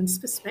maintenance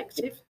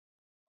perspective?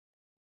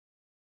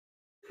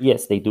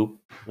 Yes, they do.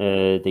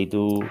 They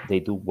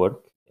do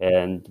work,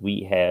 and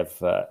we have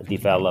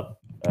developed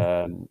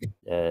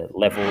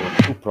level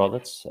 2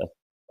 products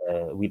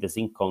with a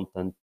zinc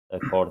content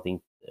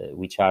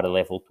which are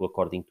level 2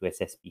 according to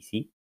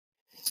SSPC.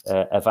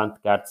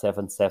 Avant-garde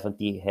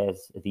 770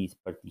 has this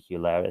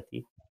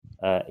particularity.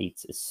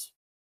 It's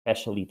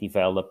specially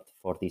developed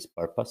for this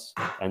purpose,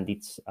 and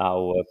it's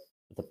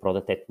the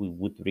product that we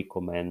would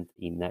recommend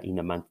in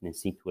a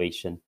maintenance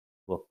situation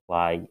to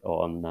apply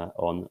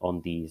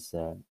on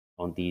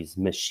these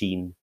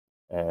machined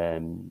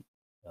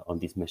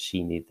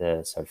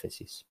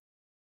surfaces.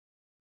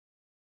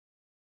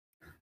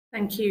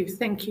 Thank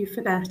you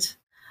for that.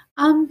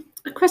 A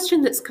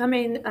question that's come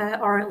in,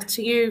 Oriel,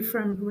 to you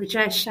from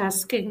Rajesh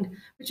asking,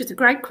 which is a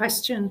great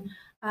question,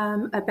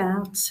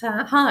 about,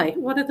 hi,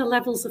 what are the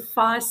levels of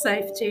fire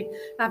safety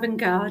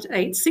Avantgarde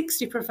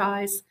 860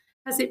 provides?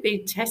 Has it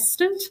been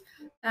tested?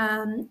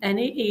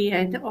 Any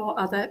EN or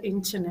other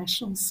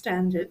international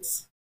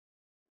standards?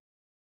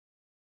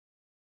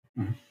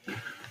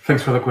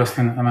 Thanks for the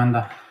question,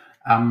 Amanda.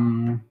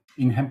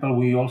 In Hempel,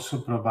 we also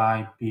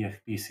provide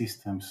PFP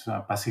systems,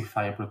 passive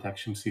fire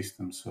protection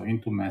systems, so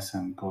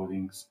intumescent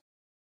coatings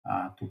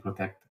to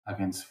protect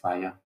against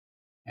fire.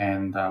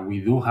 And we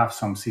do have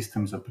some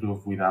systems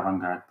approved with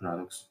Avantgarde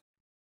products.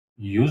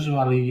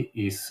 Usually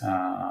is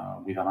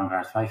with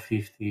Avantgarde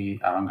 550,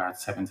 Avantgarde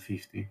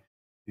 750.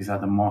 These are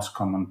the most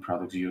common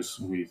products used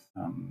with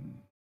our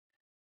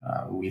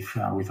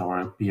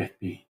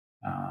PFP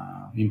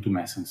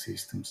intumescent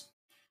systems,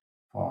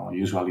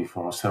 usually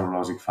for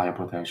cellulosic fire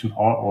protection,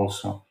 or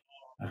also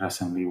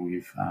recently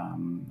with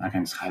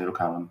against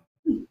hydrocarbon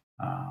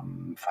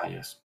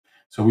fires.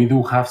 So we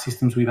do have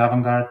systems with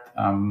Avantgarde,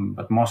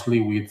 but mostly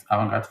with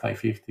Avantgarde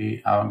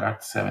 550,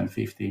 Avantgarde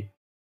 750.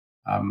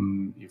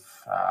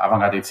 If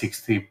Avantgarde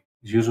 860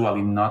 is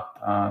usually not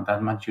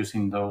that much used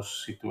in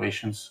those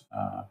situations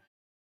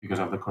because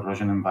of the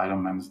corrosion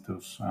environments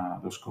those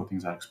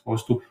coatings are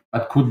exposed to,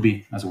 but could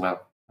be as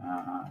well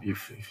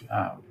if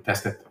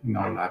tested in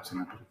our labs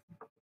and approved.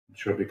 I'm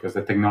sure because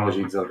the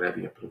technology is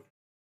already approved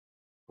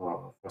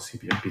for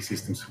CPFP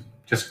systems.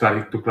 Just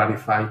to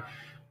clarify,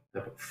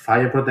 the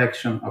fire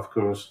protection, of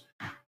course,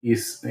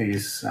 is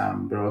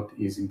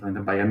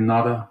implemented by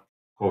another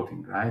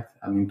coating, right?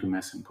 An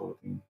intumescent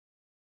coating,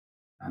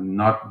 and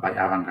not by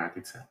Avantgarde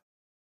itself.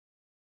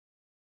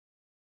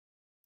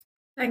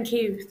 Thank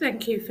you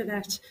for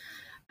that.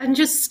 And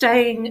just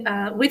staying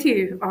with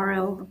you,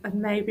 Oriel,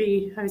 and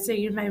maybe Jose,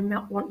 you may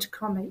want to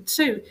comment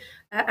too.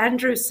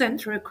 Andrew sent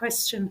through a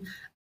question: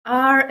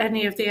 are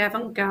any of the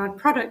Avantgarde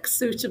products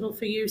suitable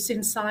for use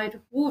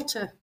inside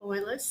water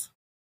boilers?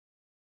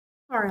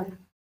 Oriel.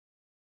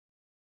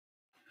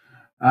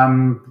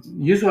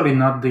 Usually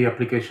not the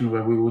application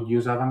where we would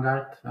use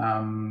Avantgarde.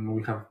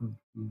 We have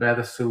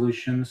better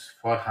solutions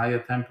for higher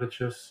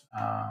temperatures,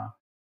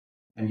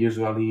 and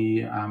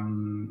usually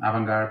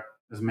Avantgarde,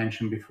 as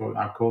mentioned before,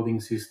 are coating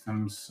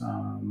systems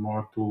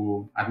more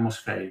to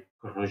atmospheric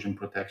corrosion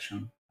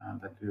protection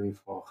than really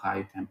for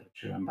high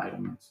temperature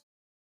environments.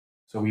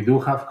 So we do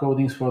have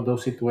coatings for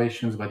those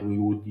situations, but we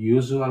would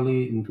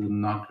usually do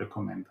not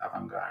recommend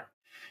Avantgarde.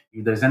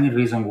 If there's any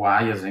reason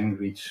why a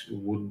Zengrich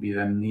would be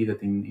then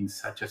needed in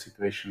such a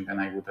situation, then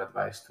I would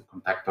advise to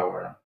contact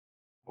our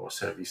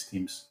service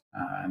teams,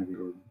 and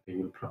they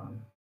will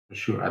for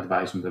sure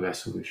advise on the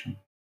best solution.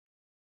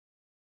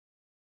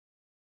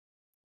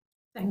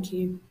 Thank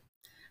you.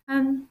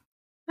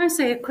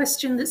 Jose, a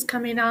question that's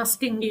come in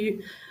asking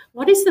you,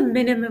 what is the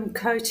minimum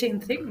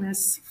coating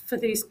thickness for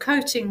these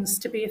coatings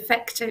to be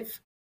effective?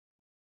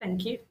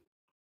 Thank you.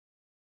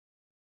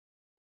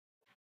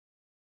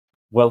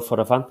 Well, for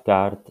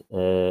Avantgarde,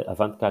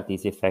 Avantgarde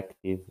is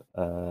effective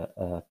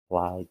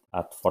applied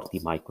at 40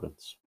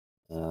 microns.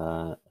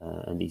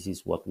 And this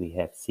is what we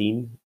have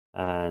seen,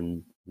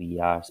 and we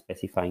are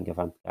specifying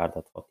Avantgarde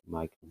at 40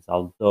 microns.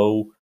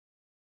 Although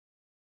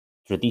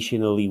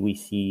traditionally we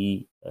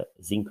see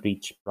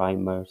zinc-rich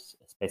primers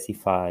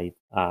specified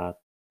at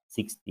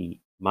 60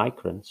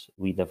 microns,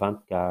 with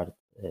Avantgarde,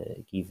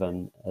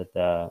 given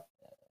the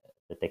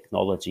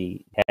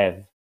technology we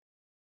have,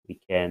 we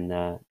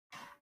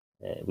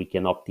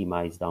can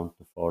optimize down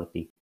to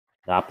 40.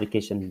 The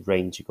application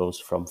range goes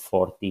from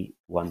 40 to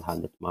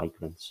 100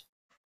 microns,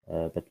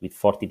 but with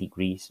 40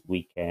 degrees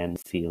we can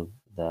fill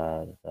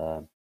the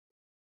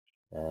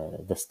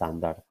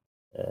standard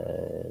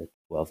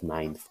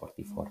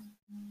 12.944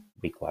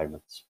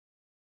 requirements.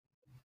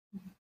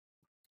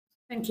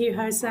 Thank you,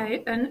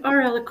 Jose. And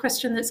Oriel, a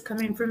question that's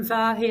coming from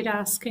Vahid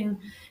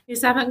asking,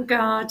 is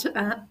Avantgarde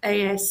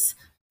AS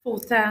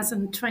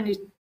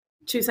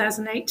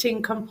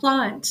 2018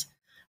 compliant,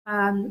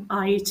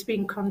 i.e. to be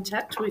in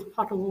contact with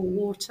potable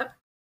water?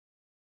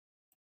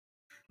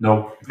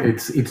 No,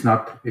 it's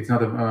not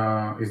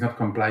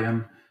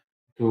compliant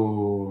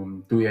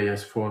to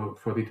AS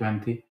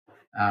 4020.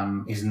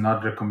 Is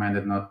not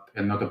recommended,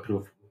 and not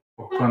approved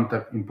for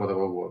contact in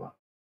potable water.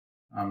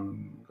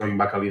 Going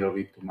back a little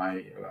bit to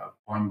my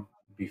point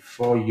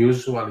before,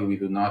 usually we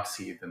do not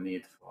see the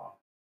need for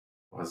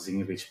a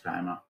zinc-rich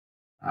primer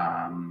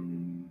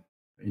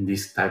in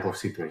this type of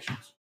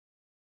situations.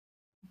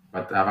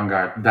 But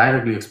Avantgarde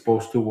directly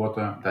exposed to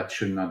water, that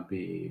should not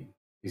be.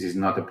 This is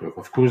not approved.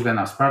 Of course, then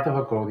as part of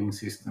a coating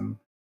system,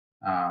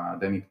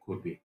 then it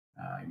could be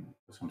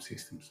for some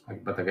systems.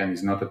 But again,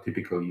 it's not a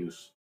typical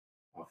use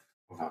of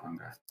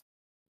Avantgarde.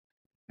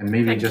 And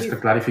maybe just a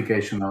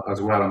clarification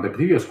as well on the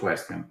previous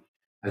question.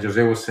 As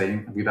Jose was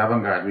saying, with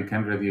Avantgarde, we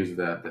can reduce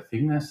the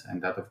thickness,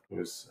 and that, of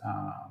course,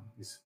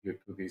 is due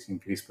to this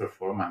increased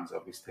performance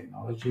of this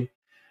technology.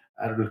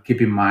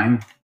 Keep in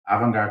mind,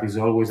 Avantgarde is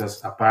always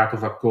a part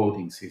of a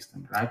coating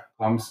system, right?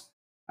 Comes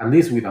at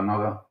least with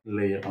another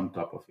layer on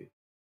top of it.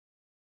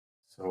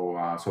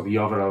 So the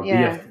overall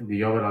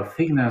the overall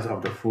thickness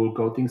of the full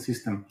coating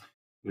system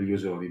will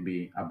usually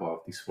be above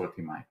these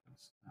 40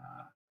 microns.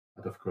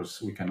 But of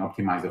course, we can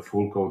optimize the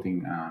full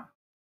coating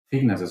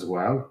thickness as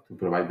well to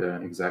provide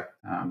the exact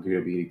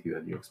durability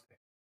that you expect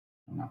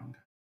from Avantgarde.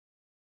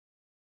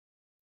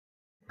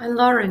 And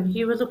Lauren,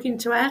 you were looking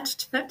to add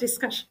to that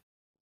discussion?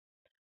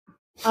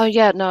 Oh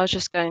yeah, no, I was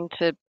just going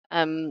to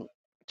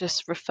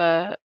just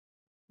refer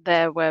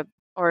there where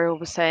Oriel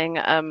was saying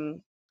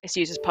it's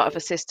used as part of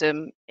a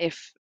system.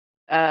 If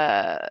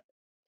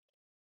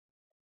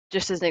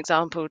just as an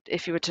example,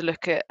 if you were to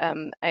look at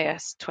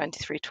AS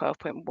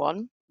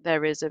 2312.1,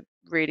 there is a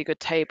really good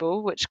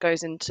table which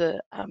goes into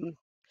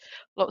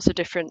lots of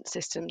different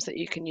systems that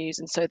you can use,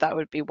 and so that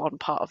would be one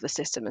part of the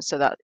system, and so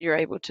that you're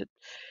able to,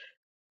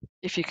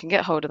 if you can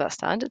get hold of that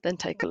standard, then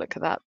take a look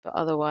at that. But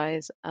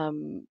otherwise,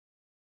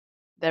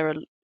 there are,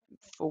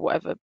 for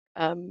whatever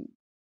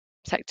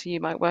sector you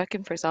might work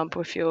in, for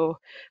example, if you're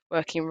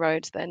working in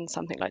roads, then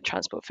something like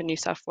Transport for New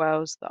South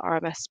Wales, the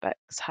RMS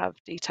specs have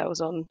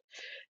details on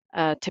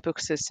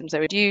typical systems they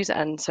would use,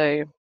 and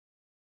so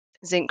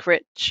zinc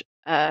rich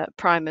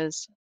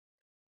primers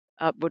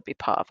would be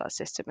part of that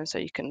system, and so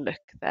you can look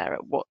there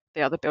at what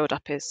the other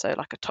build-up is, so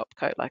like a top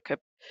coat, like a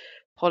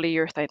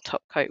polyurethane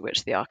top coat,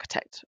 which the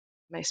architect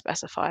may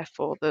specify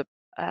for the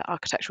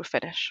architectural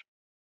finish.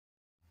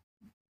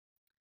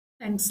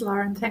 Thanks,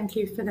 Lauren. Thank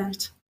you for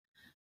that.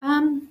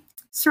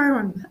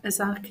 Sriram is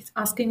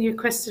asking you a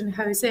question.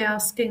 Jose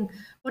asking,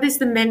 what is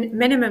the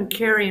minimum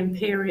curing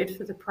period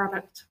for the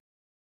product?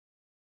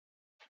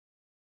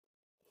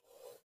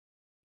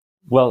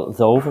 Well,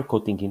 the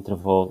overcoating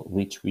interval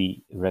which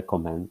we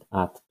recommend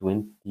at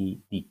 20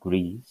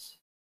 degrees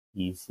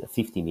is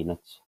 50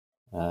 minutes.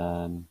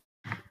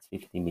 It's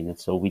 50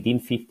 minutes. So within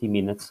 50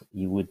 minutes,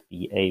 you would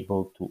be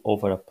able to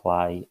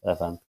over-apply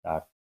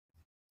Avantgarde.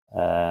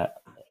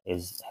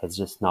 As has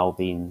just now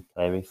been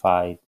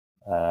clarified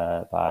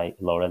by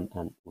Lauren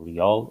and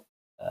Uriol,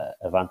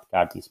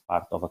 Avantgarde is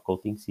part of a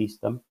coating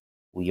system.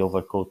 We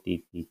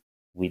overcoated it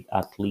with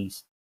at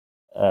least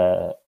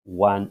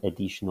one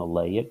additional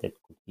layer that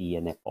could be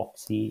an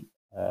epoxy,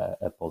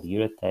 a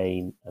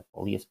polyurethane, a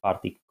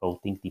polyaspartic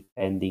coating,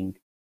 depending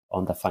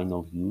on the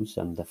final use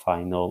and the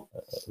final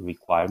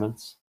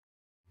requirements.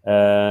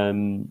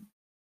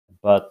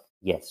 But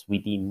yes,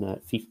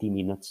 within 50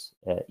 minutes,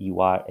 you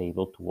are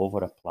able to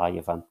over-apply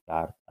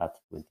Avantgarde at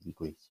 20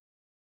 degrees.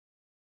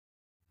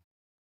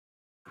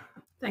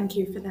 Thank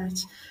you for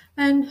that.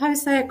 And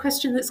Jose, a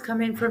question that's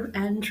come in from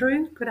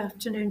Andrew. Good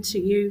afternoon to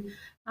you,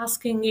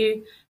 asking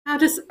you, how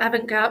does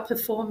Avantgarde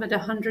perform at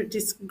 100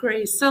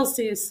 degrees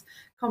Celsius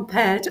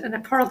compared, and I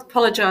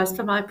apologise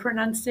for my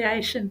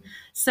pronunciation,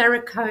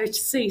 Cerakote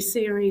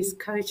C-Series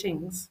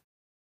coatings?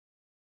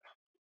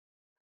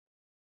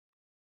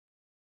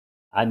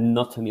 I'm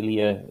not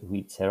familiar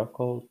with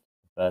Cerakote,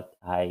 but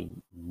I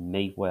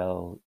may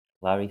well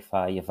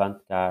clarify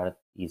Avantgarde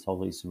is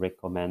always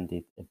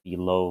recommended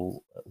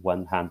below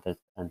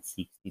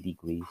 160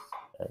 degrees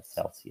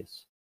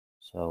Celsius.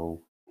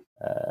 So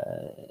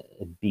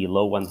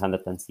below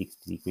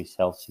 160 degrees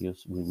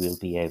Celsius, we will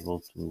be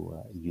able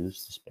to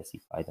use to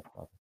specify the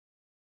product.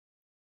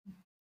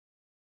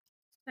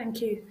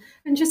 Thank you.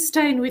 And just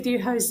staying with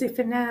you, Jose,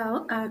 for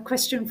now, a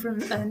question from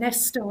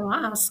Nestor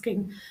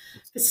asking,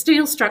 for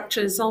steel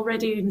structures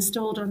already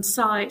installed on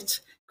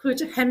site, could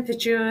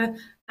Hemperdure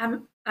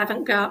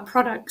Avantgarde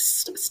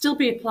products still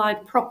be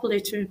applied properly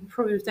to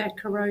improve their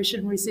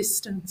corrosion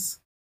resistance?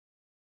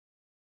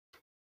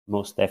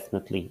 Most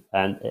definitely.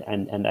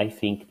 And I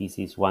think this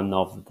is one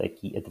of the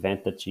key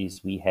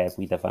advantages we have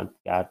with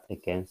Avantgarde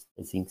against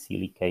zinc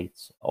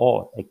silicates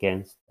or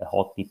against a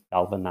hot dip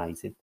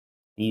galvanized.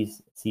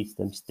 These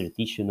systems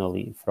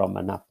traditionally, from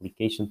an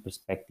application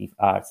perspective,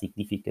 are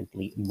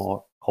significantly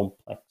more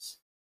complex.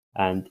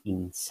 And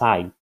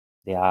inside,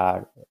 they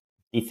are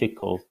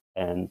difficult,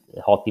 and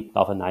hot dip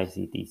galvanized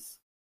is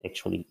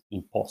actually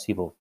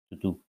impossible to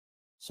do.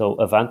 So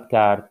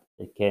Avantgarde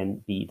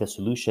can be the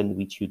solution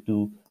which you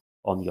do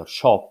on your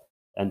shop,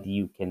 and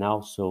you can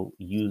also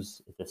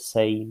use the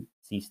same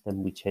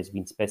system which has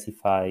been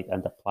specified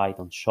and applied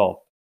on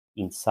shop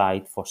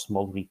inside for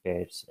small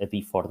repairs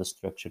before the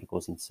structure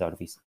goes in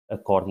service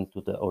according to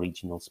the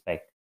original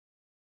spec.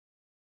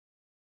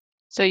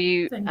 So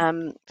you,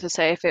 to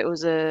say if it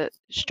was a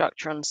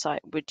structure on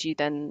site, would you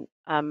then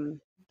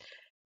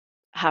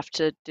have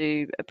to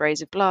do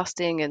abrasive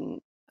blasting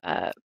and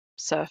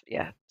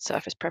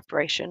surface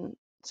preparation?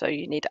 So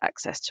you need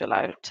access to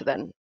allow to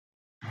then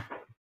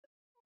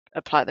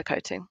apply the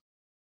coating.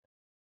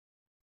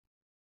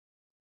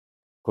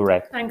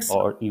 Correct. Thanks.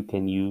 Or you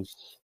can use,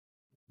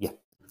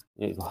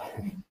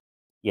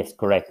 yes,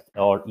 correct.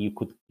 Or you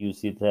could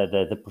use it,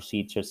 the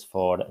procedures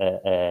for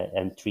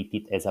and treat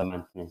it as a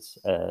maintenance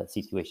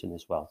situation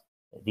as well.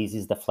 This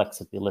is the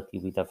flexibility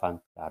with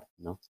Avantgarde.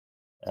 No,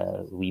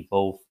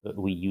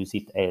 we use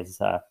it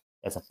as a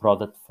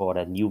product for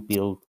a new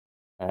build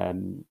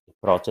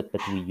project,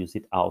 but we use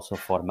it also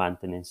for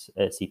maintenance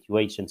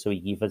situation. So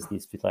it gives us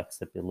this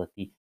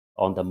flexibility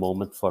on the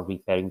moment for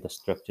repairing the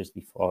structures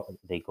before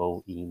they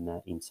go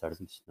in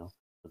service. No?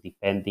 So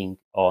depending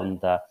on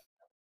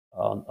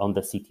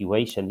the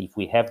situation, if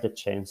we have the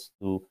chance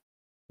to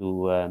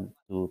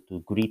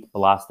grid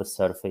blast the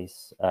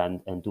surface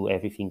and do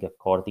everything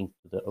according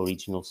to the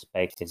original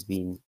spec has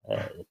been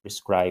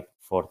prescribed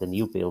for the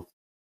new build,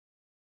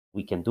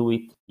 we can do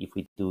it. If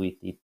we do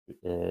it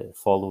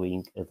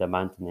following the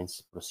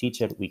maintenance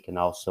procedure, we can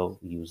also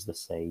use the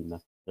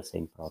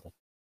same product.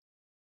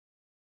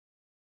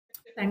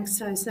 Thanks,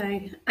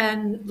 Jose.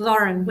 And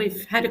Lauren,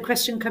 we've had a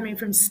question coming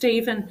from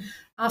Stephen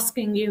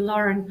asking you,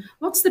 Lauren,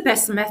 what's the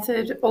best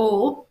method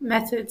or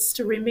methods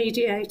to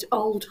remediate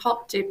old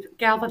hot dip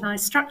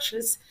galvanised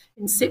structures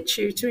in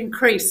situ to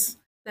increase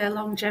their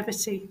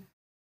longevity?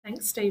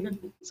 Thanks, Stephen.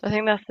 So I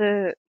think that's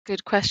a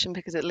good question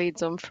because it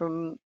leads on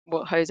from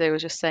what Jose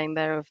was just saying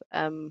there of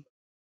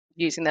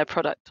using their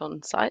product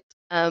on site.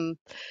 I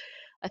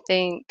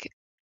think,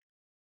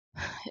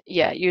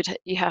 yeah, you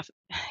have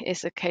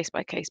it's a case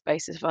by case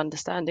basis of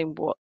understanding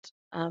what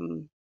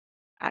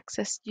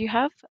access you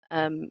have,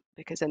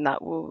 because then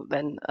that will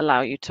then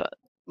allow you to,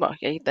 well,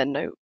 yeah, you then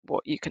know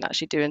what you can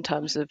actually do in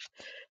terms of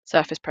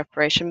surface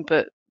preparation.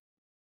 But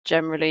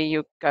generally,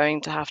 you're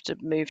going to have to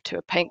move to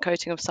a paint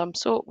coating of some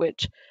sort,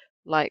 which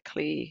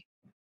likely,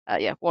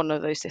 yeah, one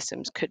of those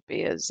systems could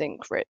be a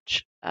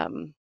zinc-rich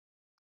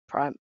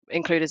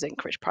include a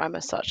zinc-rich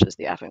primer, such as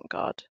the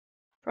Avant-Garde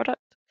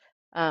product.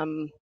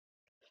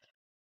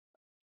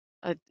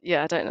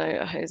 Yeah, I don't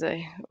know,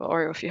 Jose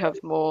or if you have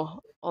more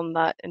on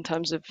that in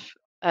terms of,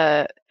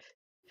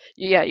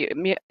 yeah,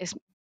 it's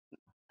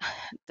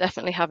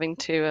definitely having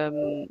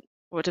to,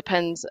 well, it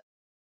depends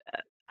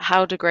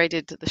how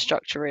degraded the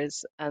structure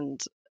is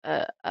and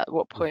at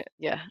what point,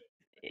 yeah,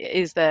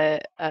 is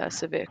there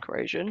severe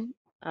corrosion?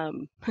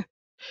 And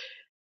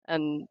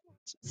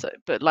so,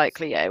 but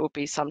likely, yeah, it will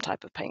be some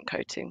type of paint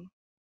coating.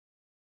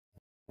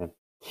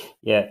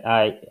 Yeah,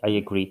 I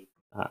agree.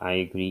 I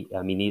agree.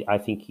 I mean, I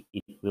think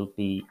it will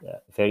be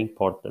very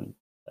important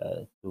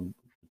to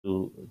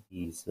do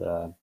these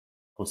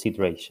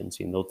considerations.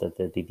 You know, that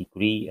the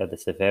degree and the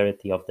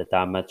severity of the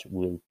damage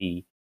will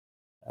be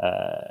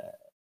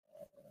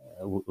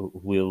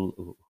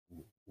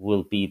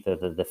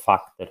the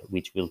factor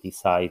which will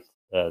decide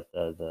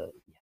the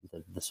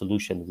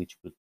solution which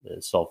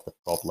would solve the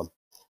problem.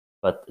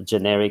 But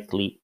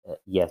generically,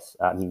 yes,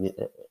 I mean,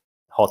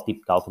 hot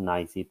dip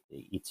galvanized,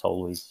 it's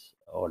always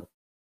or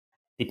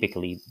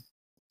typically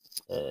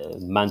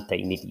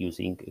maintain it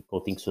using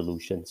coating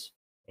solutions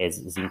as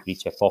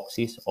zinc-rich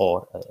epoxies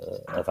or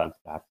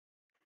Avant-Garde.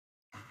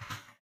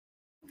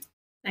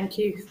 Thank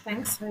you.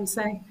 Thanks,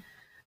 Jose.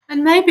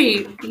 And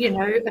maybe, you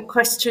know, a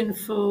question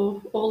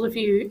for all of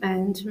you,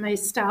 and may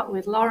start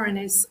with Lauren,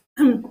 is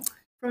from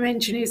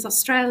Engineers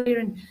Australia,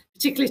 and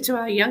particularly to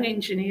our young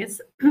engineers,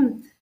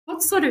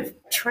 what sort of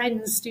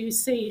trends do you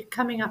see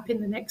coming up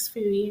in the next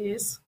few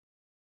years?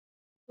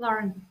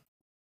 Lauren.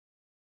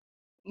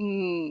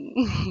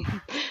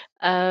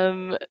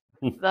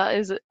 That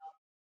is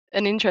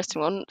an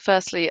interesting one.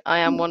 Firstly, I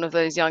am one of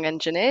those young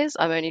engineers.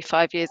 I'm only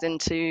 5 years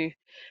into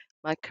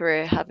my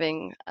career,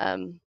 having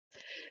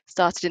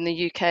started in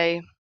the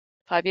UK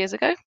 5 years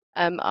ago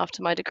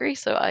after my degree.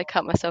 So I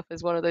count myself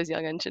as one of those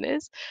young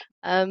engineers.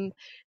 In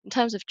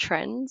terms of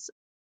trends,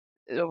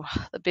 the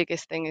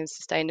biggest thing is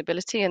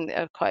sustainability, and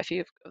quite a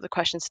few of the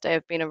questions today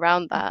have been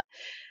around that.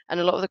 And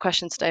a lot of the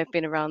questions today have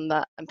been around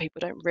that, and people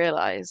don't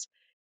realize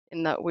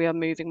in that we are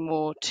moving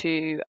more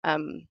to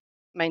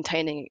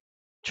maintaining,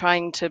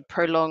 trying to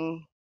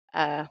prolong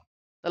the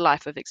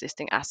life of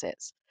existing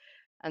assets.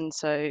 And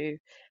so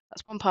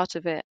that's one part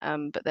of it.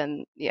 But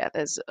then, yeah,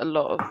 there's a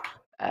lot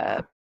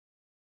of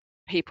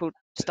people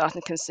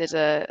starting to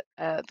consider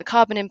the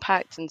carbon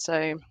impact. And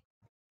so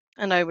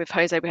I know with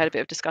Jose, we had a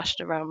bit of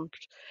discussion around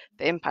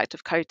the impact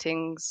of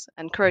coatings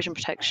and corrosion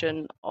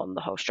protection on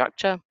the whole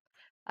structure.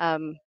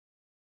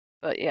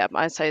 But yeah,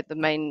 I'd say the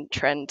main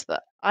trend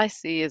that I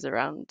see is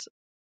around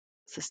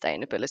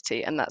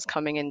sustainability, and that's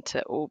coming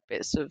into all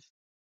bits of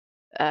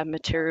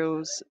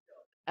materials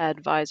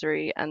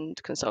advisory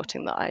and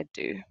consulting that I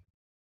do.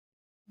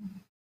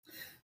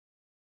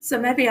 So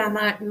maybe I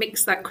might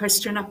mix that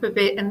question up a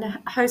bit. And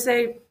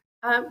Jose,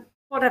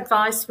 what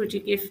advice would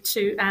you give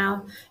to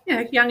our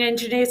young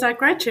engineers, our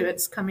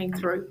graduates coming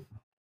through?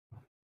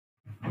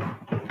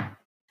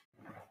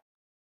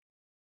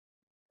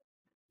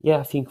 Yeah,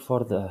 I think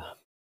for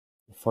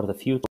the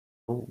future,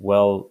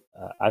 well,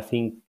 I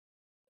think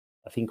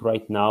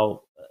right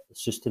now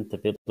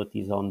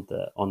sustainability is on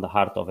the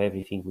heart of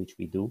everything which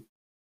we do,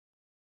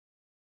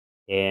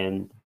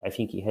 and I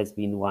think it has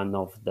been one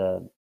of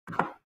the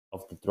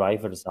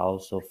drivers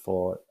also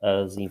for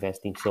us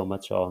investing so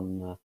much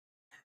on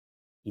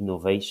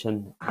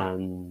innovation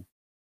and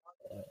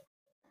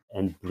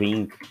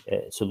bring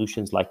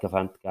solutions like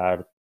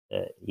Avant-Garde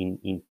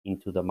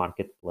into the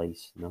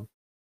marketplace. You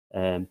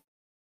know,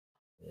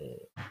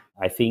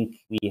 I think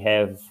we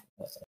have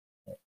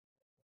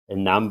a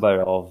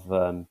number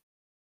of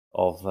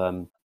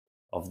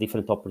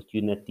different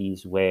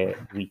opportunities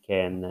where we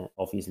can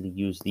obviously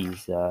use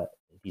these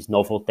these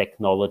novel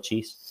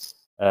technologies,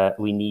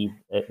 we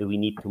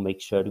need to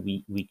make sure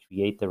we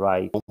create the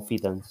right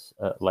confidence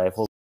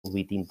level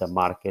within the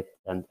market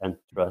and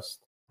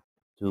trust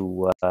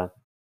to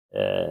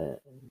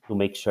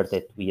make sure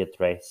that we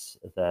address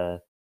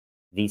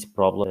these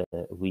problems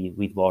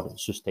with more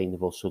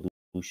sustainable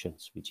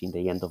solutions, which in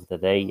the end of the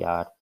day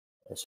are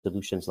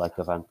solutions like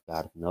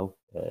Avantgarde,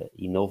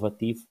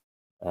 innovative,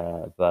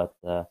 but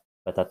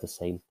at the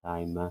same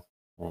time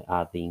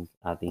adding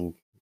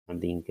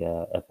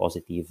a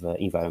positive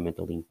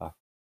environmental impact.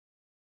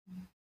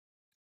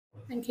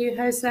 Thank you,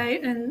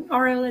 Jose. And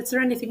Oriol, is there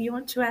anything you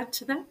want to add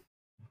to that?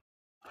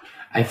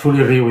 I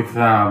fully agree with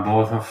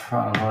both of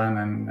Lauren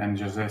and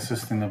Jose.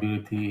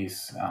 Sustainability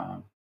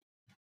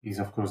is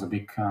of course a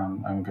big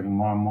and getting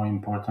more and more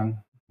important.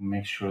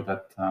 Make sure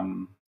that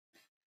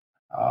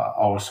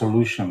our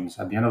solutions,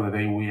 at the end of the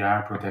day, we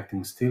are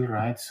protecting steel,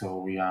 right? So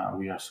we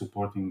are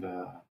supporting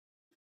the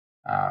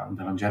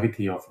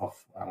longevity of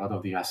a lot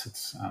of the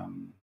assets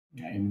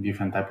in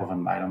different type of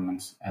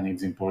environments, and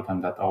it's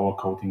important that our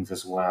coatings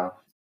as well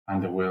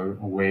find a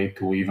way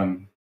to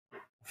even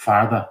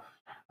further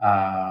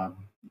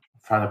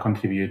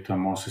contribute to a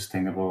more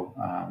sustainable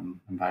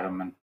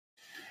environment.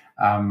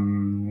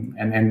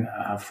 And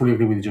I fully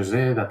agree with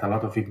Jose that a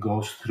lot of it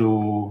goes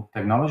through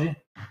technology.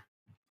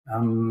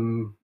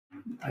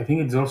 I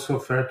think it's also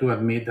fair to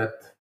admit that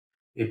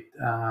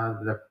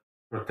the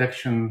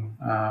protection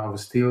of the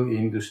steel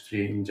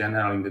industry in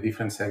general in the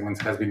different segments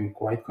has been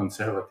quite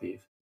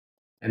conservative.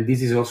 And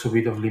this is also a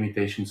bit of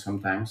limitation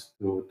sometimes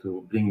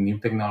to bring new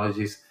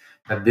technologies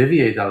that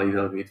deviate a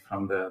little bit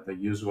from the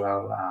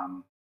usual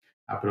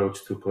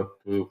approach to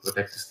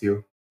protect the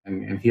steel.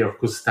 And here, of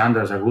course,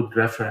 standards are good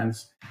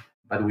reference,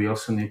 but we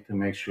also need to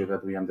make sure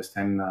that we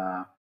understand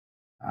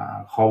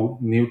how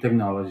new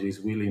technologies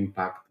will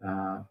impact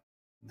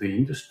the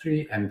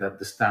industry, and that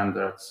the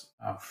standards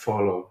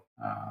follow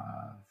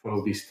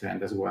this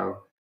trend as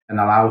well, and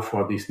allow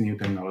for these new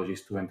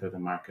technologies to enter the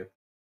market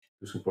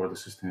to support the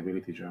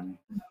sustainability journey.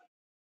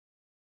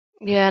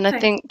 Yeah, and I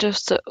think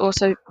just to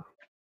also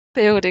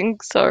building,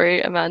 sorry,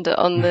 Amanda,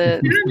 on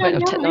the point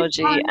of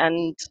technology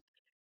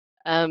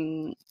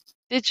and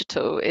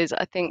digital is,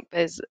 I think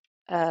there's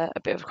a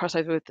bit of a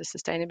crossover with the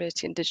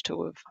sustainability and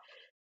digital of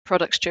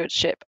product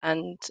stewardship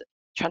and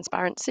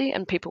transparency,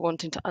 and people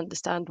wanting to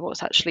understand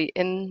what's actually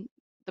in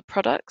the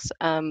products.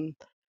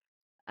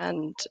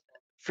 And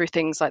through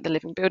things like the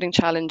Living Building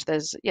Challenge,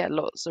 there's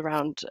lots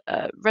around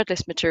red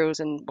list materials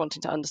and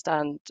wanting to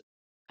understand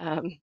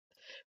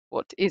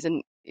what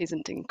isn't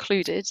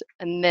included,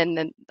 and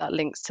then that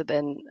links to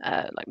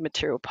like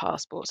material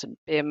passports and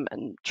BIM,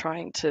 and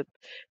trying to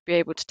be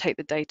able to take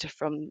the data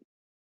from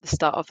the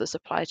start of the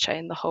supply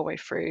chain the whole way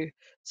through,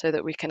 so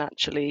that we can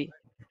actually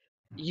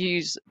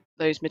use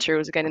those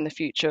materials again in the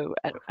future,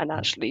 and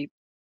actually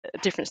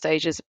at different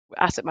stages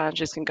asset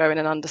managers can go in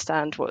and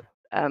understand what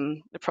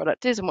the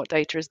product is and what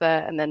data is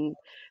there, and then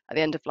at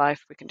the end of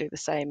life we can do the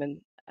same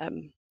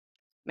and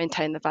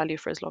maintain the value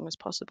for as long as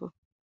possible.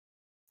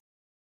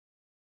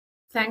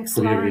 Thanks,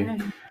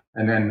 Lauren.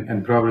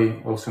 And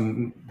probably also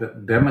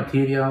the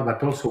material,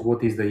 but also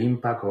what is the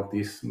impact of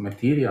this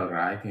material,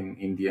 right,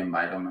 in the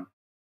environment.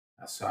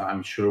 So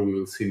I'm sure we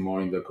will see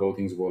more in the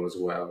coatings world as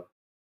well.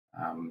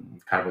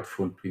 Carbon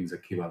footprints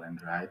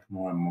equivalent, right?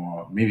 More and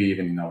more, maybe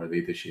even in our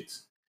data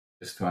sheets,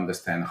 just to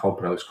understand how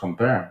products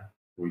compare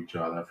to each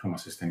other from a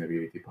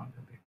sustainability point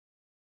of view.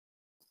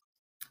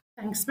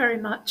 Thanks very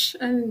much.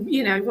 And,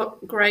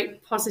 what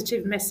great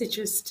positive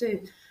messages to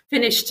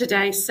finish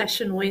today's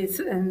session with.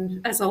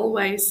 And as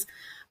always,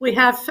 we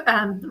have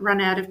run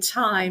out of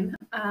time.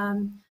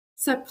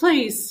 So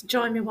please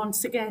join me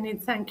once again in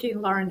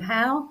thanking Lauren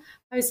Howe,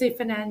 Jose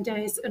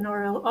Fernandez and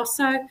Oriol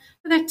Osso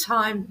for their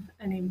time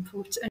and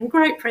input and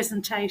great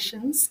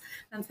presentations.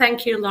 And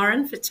thank you,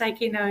 Lauren, for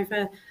taking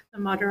over the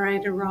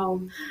moderator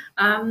role.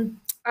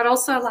 I'd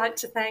also like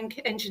to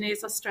thank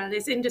Engineers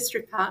Australia's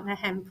industry partner,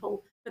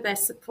 Hempel, for their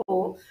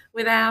support.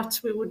 Without,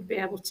 we wouldn't be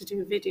able to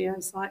do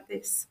videos like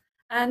this.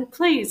 And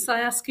please, I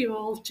ask you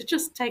all to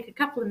just take a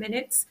couple of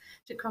minutes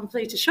to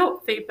complete a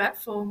short feedback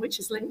form, which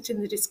is linked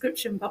in the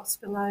description box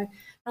below.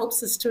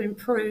 Helps us to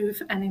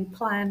improve and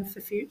plan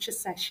for future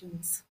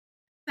sessions.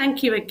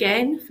 Thank you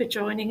again for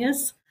joining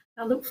us.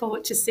 I look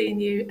forward to seeing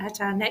you at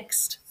our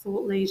next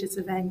Thought Leaders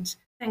event.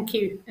 Thank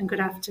you and good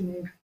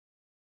afternoon.